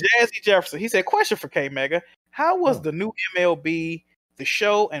 We got Jazzy Jefferson. He said, question for K-Mega. How was the new MLB, the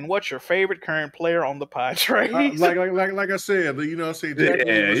show, and what's your favorite current player on the Padres? Like I said, Jack was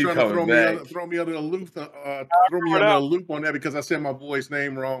trying to throw me under the loop on that because I said my boy's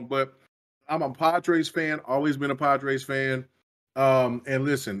name wrong. But I'm a Padres fan, always been a Padres fan. And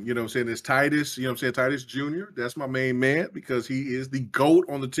listen, it's Titus, Titus Jr. That's my main man because he is the GOAT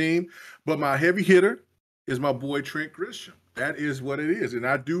on the team. But my heavy hitter is my boy Trent Christian. That is what it is. And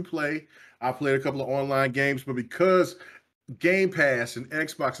I played a couple of online games, but because Game Pass and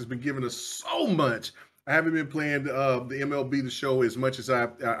Xbox has been giving us so much, I haven't been playing the MLB The Show as much as I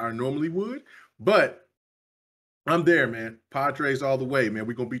normally would. But I'm there, man. Padres all the way, man.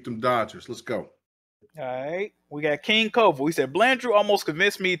 We're going to beat them Dodgers. Let's go. All right. We got King Koval. He said, Blandrew almost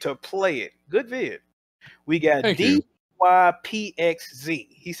convinced me to play it. Good vid. We got DYPXZ.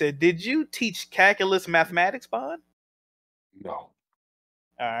 He said, did you teach calculus mathematics, Bond? No. All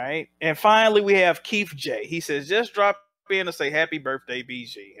right. And finally, we have Keith J. He says, just drop in to say happy birthday,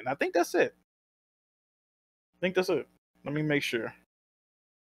 BG. And I think that's it. Let me make sure.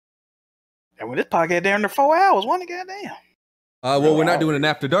 And when this podcast down to 4 hours, one goddamn. Well, we're not doing an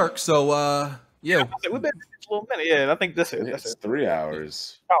after dark, so yeah. We've been a little minute. Yeah, I think that's it. It's 3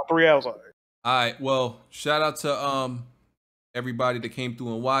 hours. Oh, 3 hours. All right. Well, shout out to everybody that came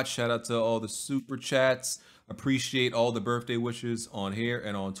through and watched. Shout out to all the super chats. Appreciate all the birthday wishes on here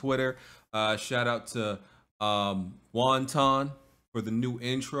and on Twitter. Shout out to Wonton for the new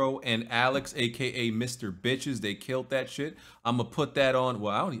intro, and Alex, aka Mr. Bitches. They killed that shit. I'm gonna put that on.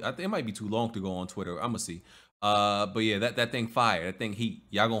 Well, I think it might be too long to go on Twitter. I'm gonna see. But yeah, that thing fire. That thing heat.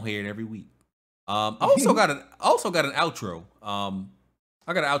 Y'all gonna hear it every week. I also got an outro.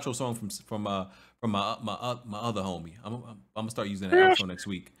 I got an outro song from my other homie. I'm gonna start using that outro next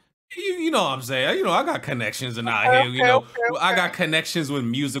week. You know what I'm saying? You know, I got connections and out here. You know, I got connections with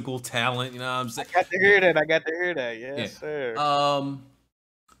musical talent. You know what I'm saying? I got to hear that. Yes, sir.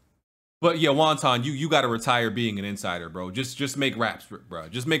 But yeah, Wonton, you got to retire being an insider, bro. Just make raps, bro.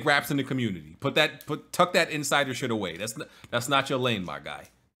 Just make raps in the community. Tuck that insider shit away. That's not your lane, my guy.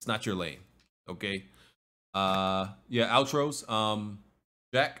 It's not your lane. Okay. Yeah, outros.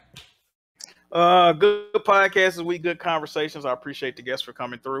 Jack. Good podcast this week, good conversations. I appreciate the guests for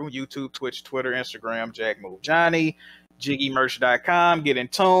coming through. YouTube, Twitch, Twitter, Instagram, Jack Move Johnny, JiggyMerch.com. Get in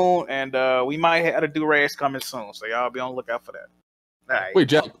tune, and we might have a do-rags coming soon, so y'all be on the lookout for that. All right. Wait,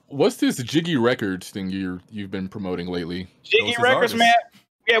 Jack, what's this Jiggy Records thing you've been promoting lately? Jiggy Records, man.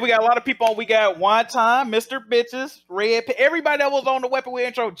 Yeah, we got a lot of people on. We got One Time, Mr. Bitches, Red Peg, everybody that was on the Weapon Wheel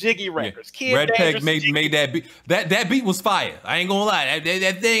intro, Jiggy Records. Yeah. Red Peg made that beat. That beat was fire. I ain't gonna lie.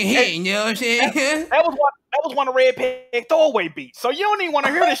 That thing hitting, you know what I'm saying? That was one of Red Peg throwaway beats. So you don't even want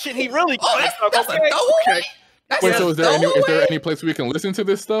to hear the shit he really that's a throwaway. Wait, so is there any place we can listen to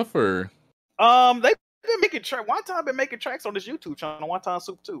this stuff, or? They've been making tracks. One Time been making tracks on this YouTube channel. One Time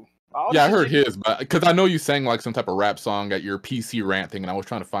Soup too. Yeah, I heard his, but because I know you sang like some type of rap song at your PC rant thing, and I was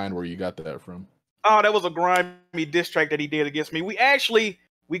trying to find where you got that from. Oh, that was a grimy diss track that he did against me. We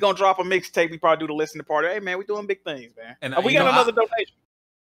gonna drop a mixtape. We probably do the listening party. Hey man, we doing big things, man. And we got another donation.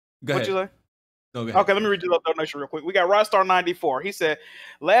 Go ahead. What you say? No, go ahead. Okay, let me read the donation real quick. We got Rockstar94. He said,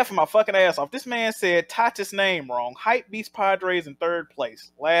 laughing my fucking ass off. This man said Tata's name wrong. Hype Beast Padres in third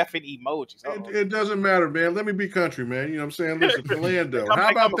place. Laughing emojis. It doesn't matter, man. Let me be country, man. You know what I'm saying? Listen, Philando.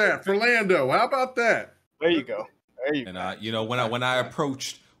 How about that? Philando. How about that? There you go. And you know, when I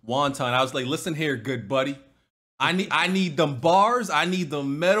approached Wonton, I was like, listen here, good buddy. I need them bars. I need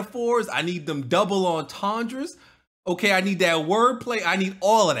them metaphors. I need them double entendres. Okay, I need that wordplay. I need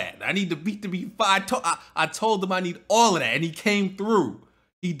all of that. I need the beat to be fire. I told him I need all of that, and he came through.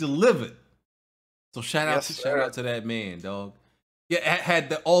 He delivered. So shout out to that man, dog. Yeah,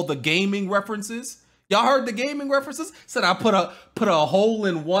 had all the gaming references. Y'all heard the gaming references? Said I put a hole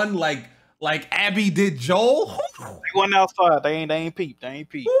in one like Abby did Joel. They went outside. They ain't peeped.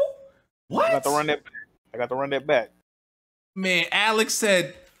 What? I got to run that back. Man, Alex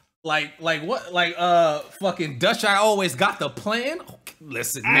said. Like what? Like fucking Dutch. I always got the plan. Okay,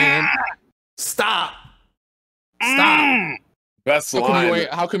 listen, man. Stop. Best line.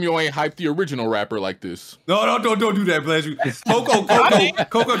 How come you ain't hyped the original rapper like this? No, don't do that, Blanche.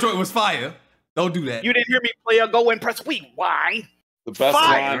 Coco Joint was fire. Don't do that. You didn't hear me play a go and press rewind. The best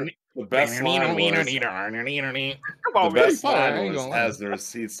line. The best line was as the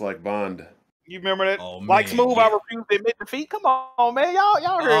receipts like Bond. You remember that? Oh, like man, Smooth, I refuse to admit defeat. Come on, man.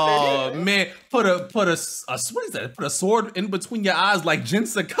 Y'all heard that. Oh man, put a what is that? Put a sword in between your eyes like Jin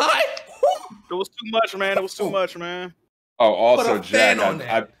Sakai. It was too much, man. Oh, also, Jack,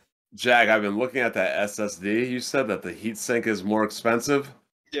 I've been looking at that SSD. You said that the heatsink is more expensive.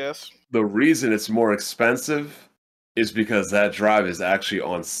 Yes. The reason it's more expensive is because that drive is actually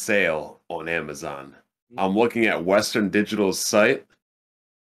on sale on Amazon. I'm looking at Western Digital's site.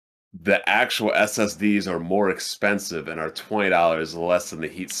 The actual SSDs are more expensive and are $20 less than the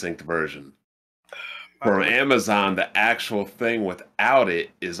heat-synced version. From Amazon, the actual thing without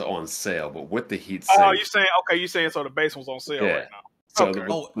it is on sale, but with the heat-sync... Oh, you saying so the base one's on sale right now. So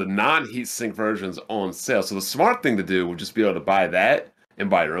the non-heat-sync version's on sale. So the smart thing to do would just be able to buy that and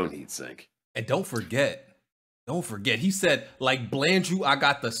buy your own heat-sync. And don't forget, he said, like, Blandrew, I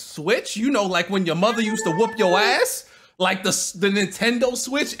got the Switch. You know, like when your mother used to whoop your ass? Like the Nintendo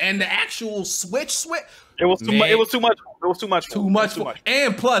Switch and the actual Switch. It was too much. It was too much.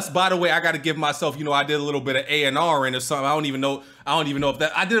 And plus, by the way, I got to give myself. You know, I did a little bit of A&R in or something. I don't even know if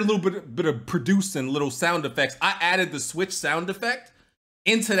that. I did a little bit of producing, little sound effects. I added the Switch sound effect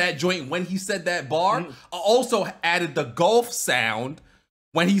into that joint when he said that bar. I also added the golf sound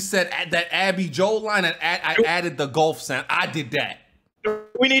when he said that Abby Joel line. And I added the golf sound. I did that.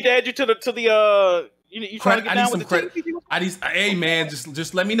 We need to add you to the. You trying to get down with the credit? Hey man,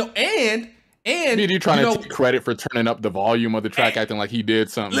 just let me know. And you trying to take credit for turning up the volume of the track, acting like he did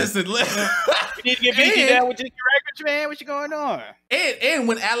something. Listen. You need to get BG down with Jiggy Records, man. What you going on? And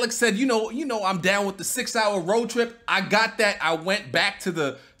when Alex said, you know, I'm down with the 6-hour road trip, I got that. I went back to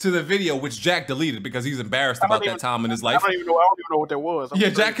the video, which Jack deleted because he's embarrassed about that time in his life. I don't even know what that was. Yeah,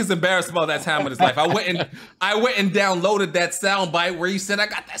 Jack is embarrassed about that time in his life. I went and downloaded that soundbite where he said, I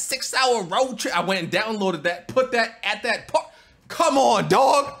got that 6-hour road trip. I went and downloaded that, put that at that part. Come on,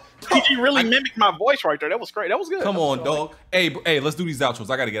 dog. PG really mimicked my voice right there. That was great. That was good. Come on, dog. Hey, let's do these outros.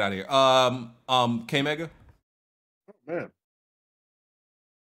 I gotta get out of here. K Mega. Oh, man.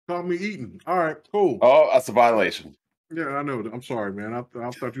 Caught me eating. All right, cool. Oh, that's a violation. Yeah, I know. I'm sorry, man. I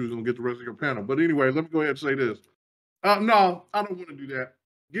thought you was gonna get the rest of your panel. But anyway, let me go ahead and say this. No, I don't want to do that.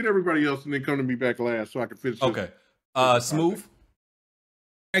 Get everybody else and then come to me back last so I can finish. Okay. Smooth.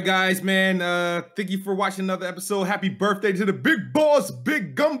 All right, guys, man. Thank you for watching another episode. Happy birthday to the big boss,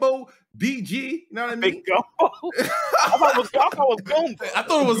 Big Gumbo, BG. You know what I mean? Big Gumbo. I thought it was Gumbo. I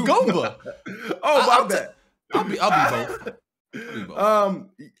thought it was Gumba. Oh, my bad. I'll be both.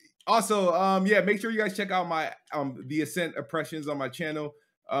 Also, yeah, make sure you guys check out my the Ascent impressions on my channel.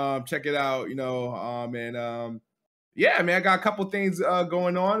 Check it out, you know. Yeah, man, I got a couple things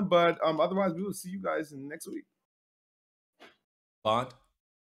going on, but otherwise, we will see you guys next week. Bond.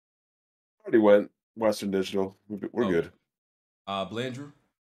 Already went Western Digital. We're good. Blandrew.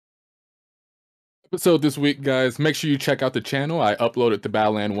 Episode this week, guys. Make sure you check out the channel. I uploaded the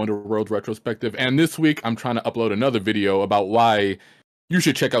Battleland Wonderworld retrospective, and this week I'm trying to upload another video about why you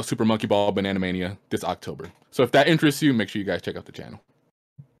should check out Super Monkey Ball Banana Mania this October. So if that interests you, make sure you guys check out the channel.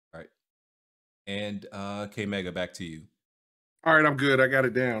 All right. And K Mega, back to you. All right, I'm good. I got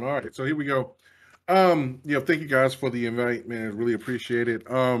it down. All right, so here we go. Thank you guys for the invite, man. Really appreciate it.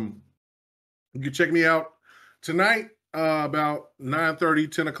 You can check me out tonight about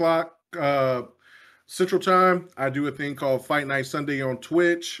 9:30, 10 o'clock Central Time. I do a thing called Fight Night Sunday on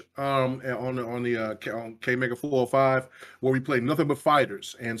Twitch on K Mega 405, where we play nothing but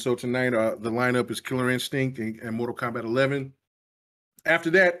fighters. And so tonight the lineup is Killer Instinct and Mortal Kombat 11. After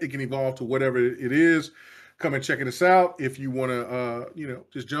that, it can evolve to whatever it is. Come and check us out. If you want to,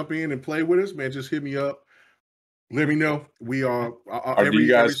 just jump in and play with us, man, just hit me up. Let me know. We are. Are you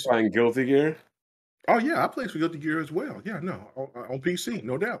guys playing Guilty Gear? Oh yeah, I play for Guilty Gear as well. Yeah, no, on PC,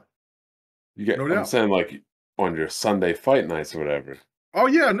 no doubt. I'm saying like on your Sunday fight nights or whatever. Oh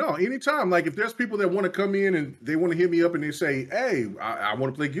yeah, no, anytime. Like if there's people that want to come in and they want to hit me up and they say, "Hey, I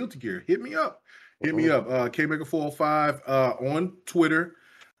want to play Guilty Gear," hit me up. Hit me up. KMega 405 on Twitter.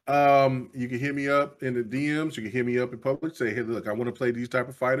 You can hit me up in the DMs. You can hit me up in public. Say, hey, look, I want to play these type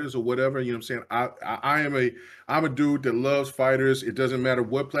of fighters or whatever. You know what I'm saying? I'm a dude that loves fighters. It doesn't matter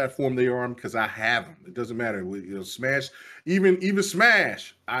what platform they are on because I have them. It doesn't matter. Smash, even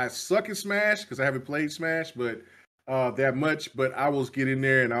Smash. I suck at Smash because I haven't played Smash, but that much. But I will get in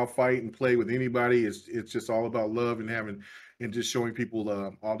there and I'll fight and play with anybody. It's just all about love and just showing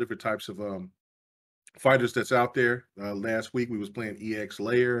people all different types of fighters that's out there. Last week we was playing EX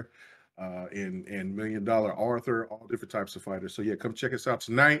Layer and $1 Million Arthur, all different types of fighters. So yeah, come check us out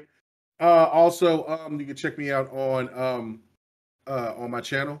tonight. Also, you can check me out on my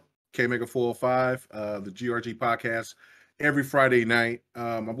channel, KMega 405, the GRG podcast, every Friday night.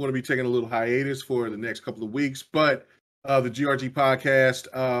 I'm going to be taking a little hiatus for the next couple of weeks, but the GRG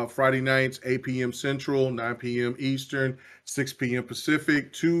podcast, Friday nights, 8 p.m. Central, 9 p.m. Eastern, 6 p.m.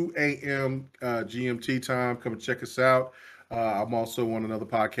 Pacific, 2 a.m. GMT time. Come and check us out. I'm also on another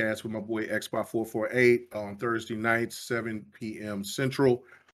podcast with my boy Xbox448 on Thursday nights, 7 p.m. Central,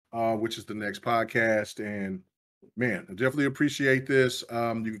 which is the next podcast. And man, I definitely appreciate this. You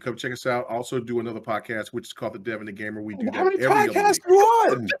can come check us out. Also do another podcast, which is called The Dev and the Gamer. We do that every podcasts you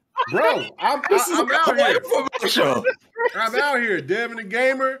on? Bro, I'm out here. I'm out here, Dev and the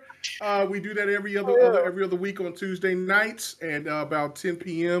Gamer. We do that every other week on Tuesday nights and about 10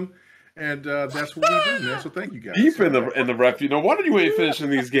 p.m. And that's what we do, man. So thank you guys. Deep in the ref. No wonder you ain't finishing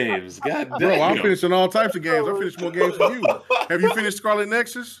these games. God damn. Bro, I'm finishing all types of games. I finished more games than you. Have you finished Scarlet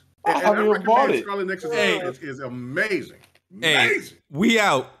Nexus? I haven't even bought it. Scarlet Nexus is amazing. Hey, we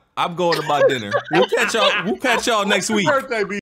out. I'm going to my dinner. We'll catch y'all next week. Happy birthday, B.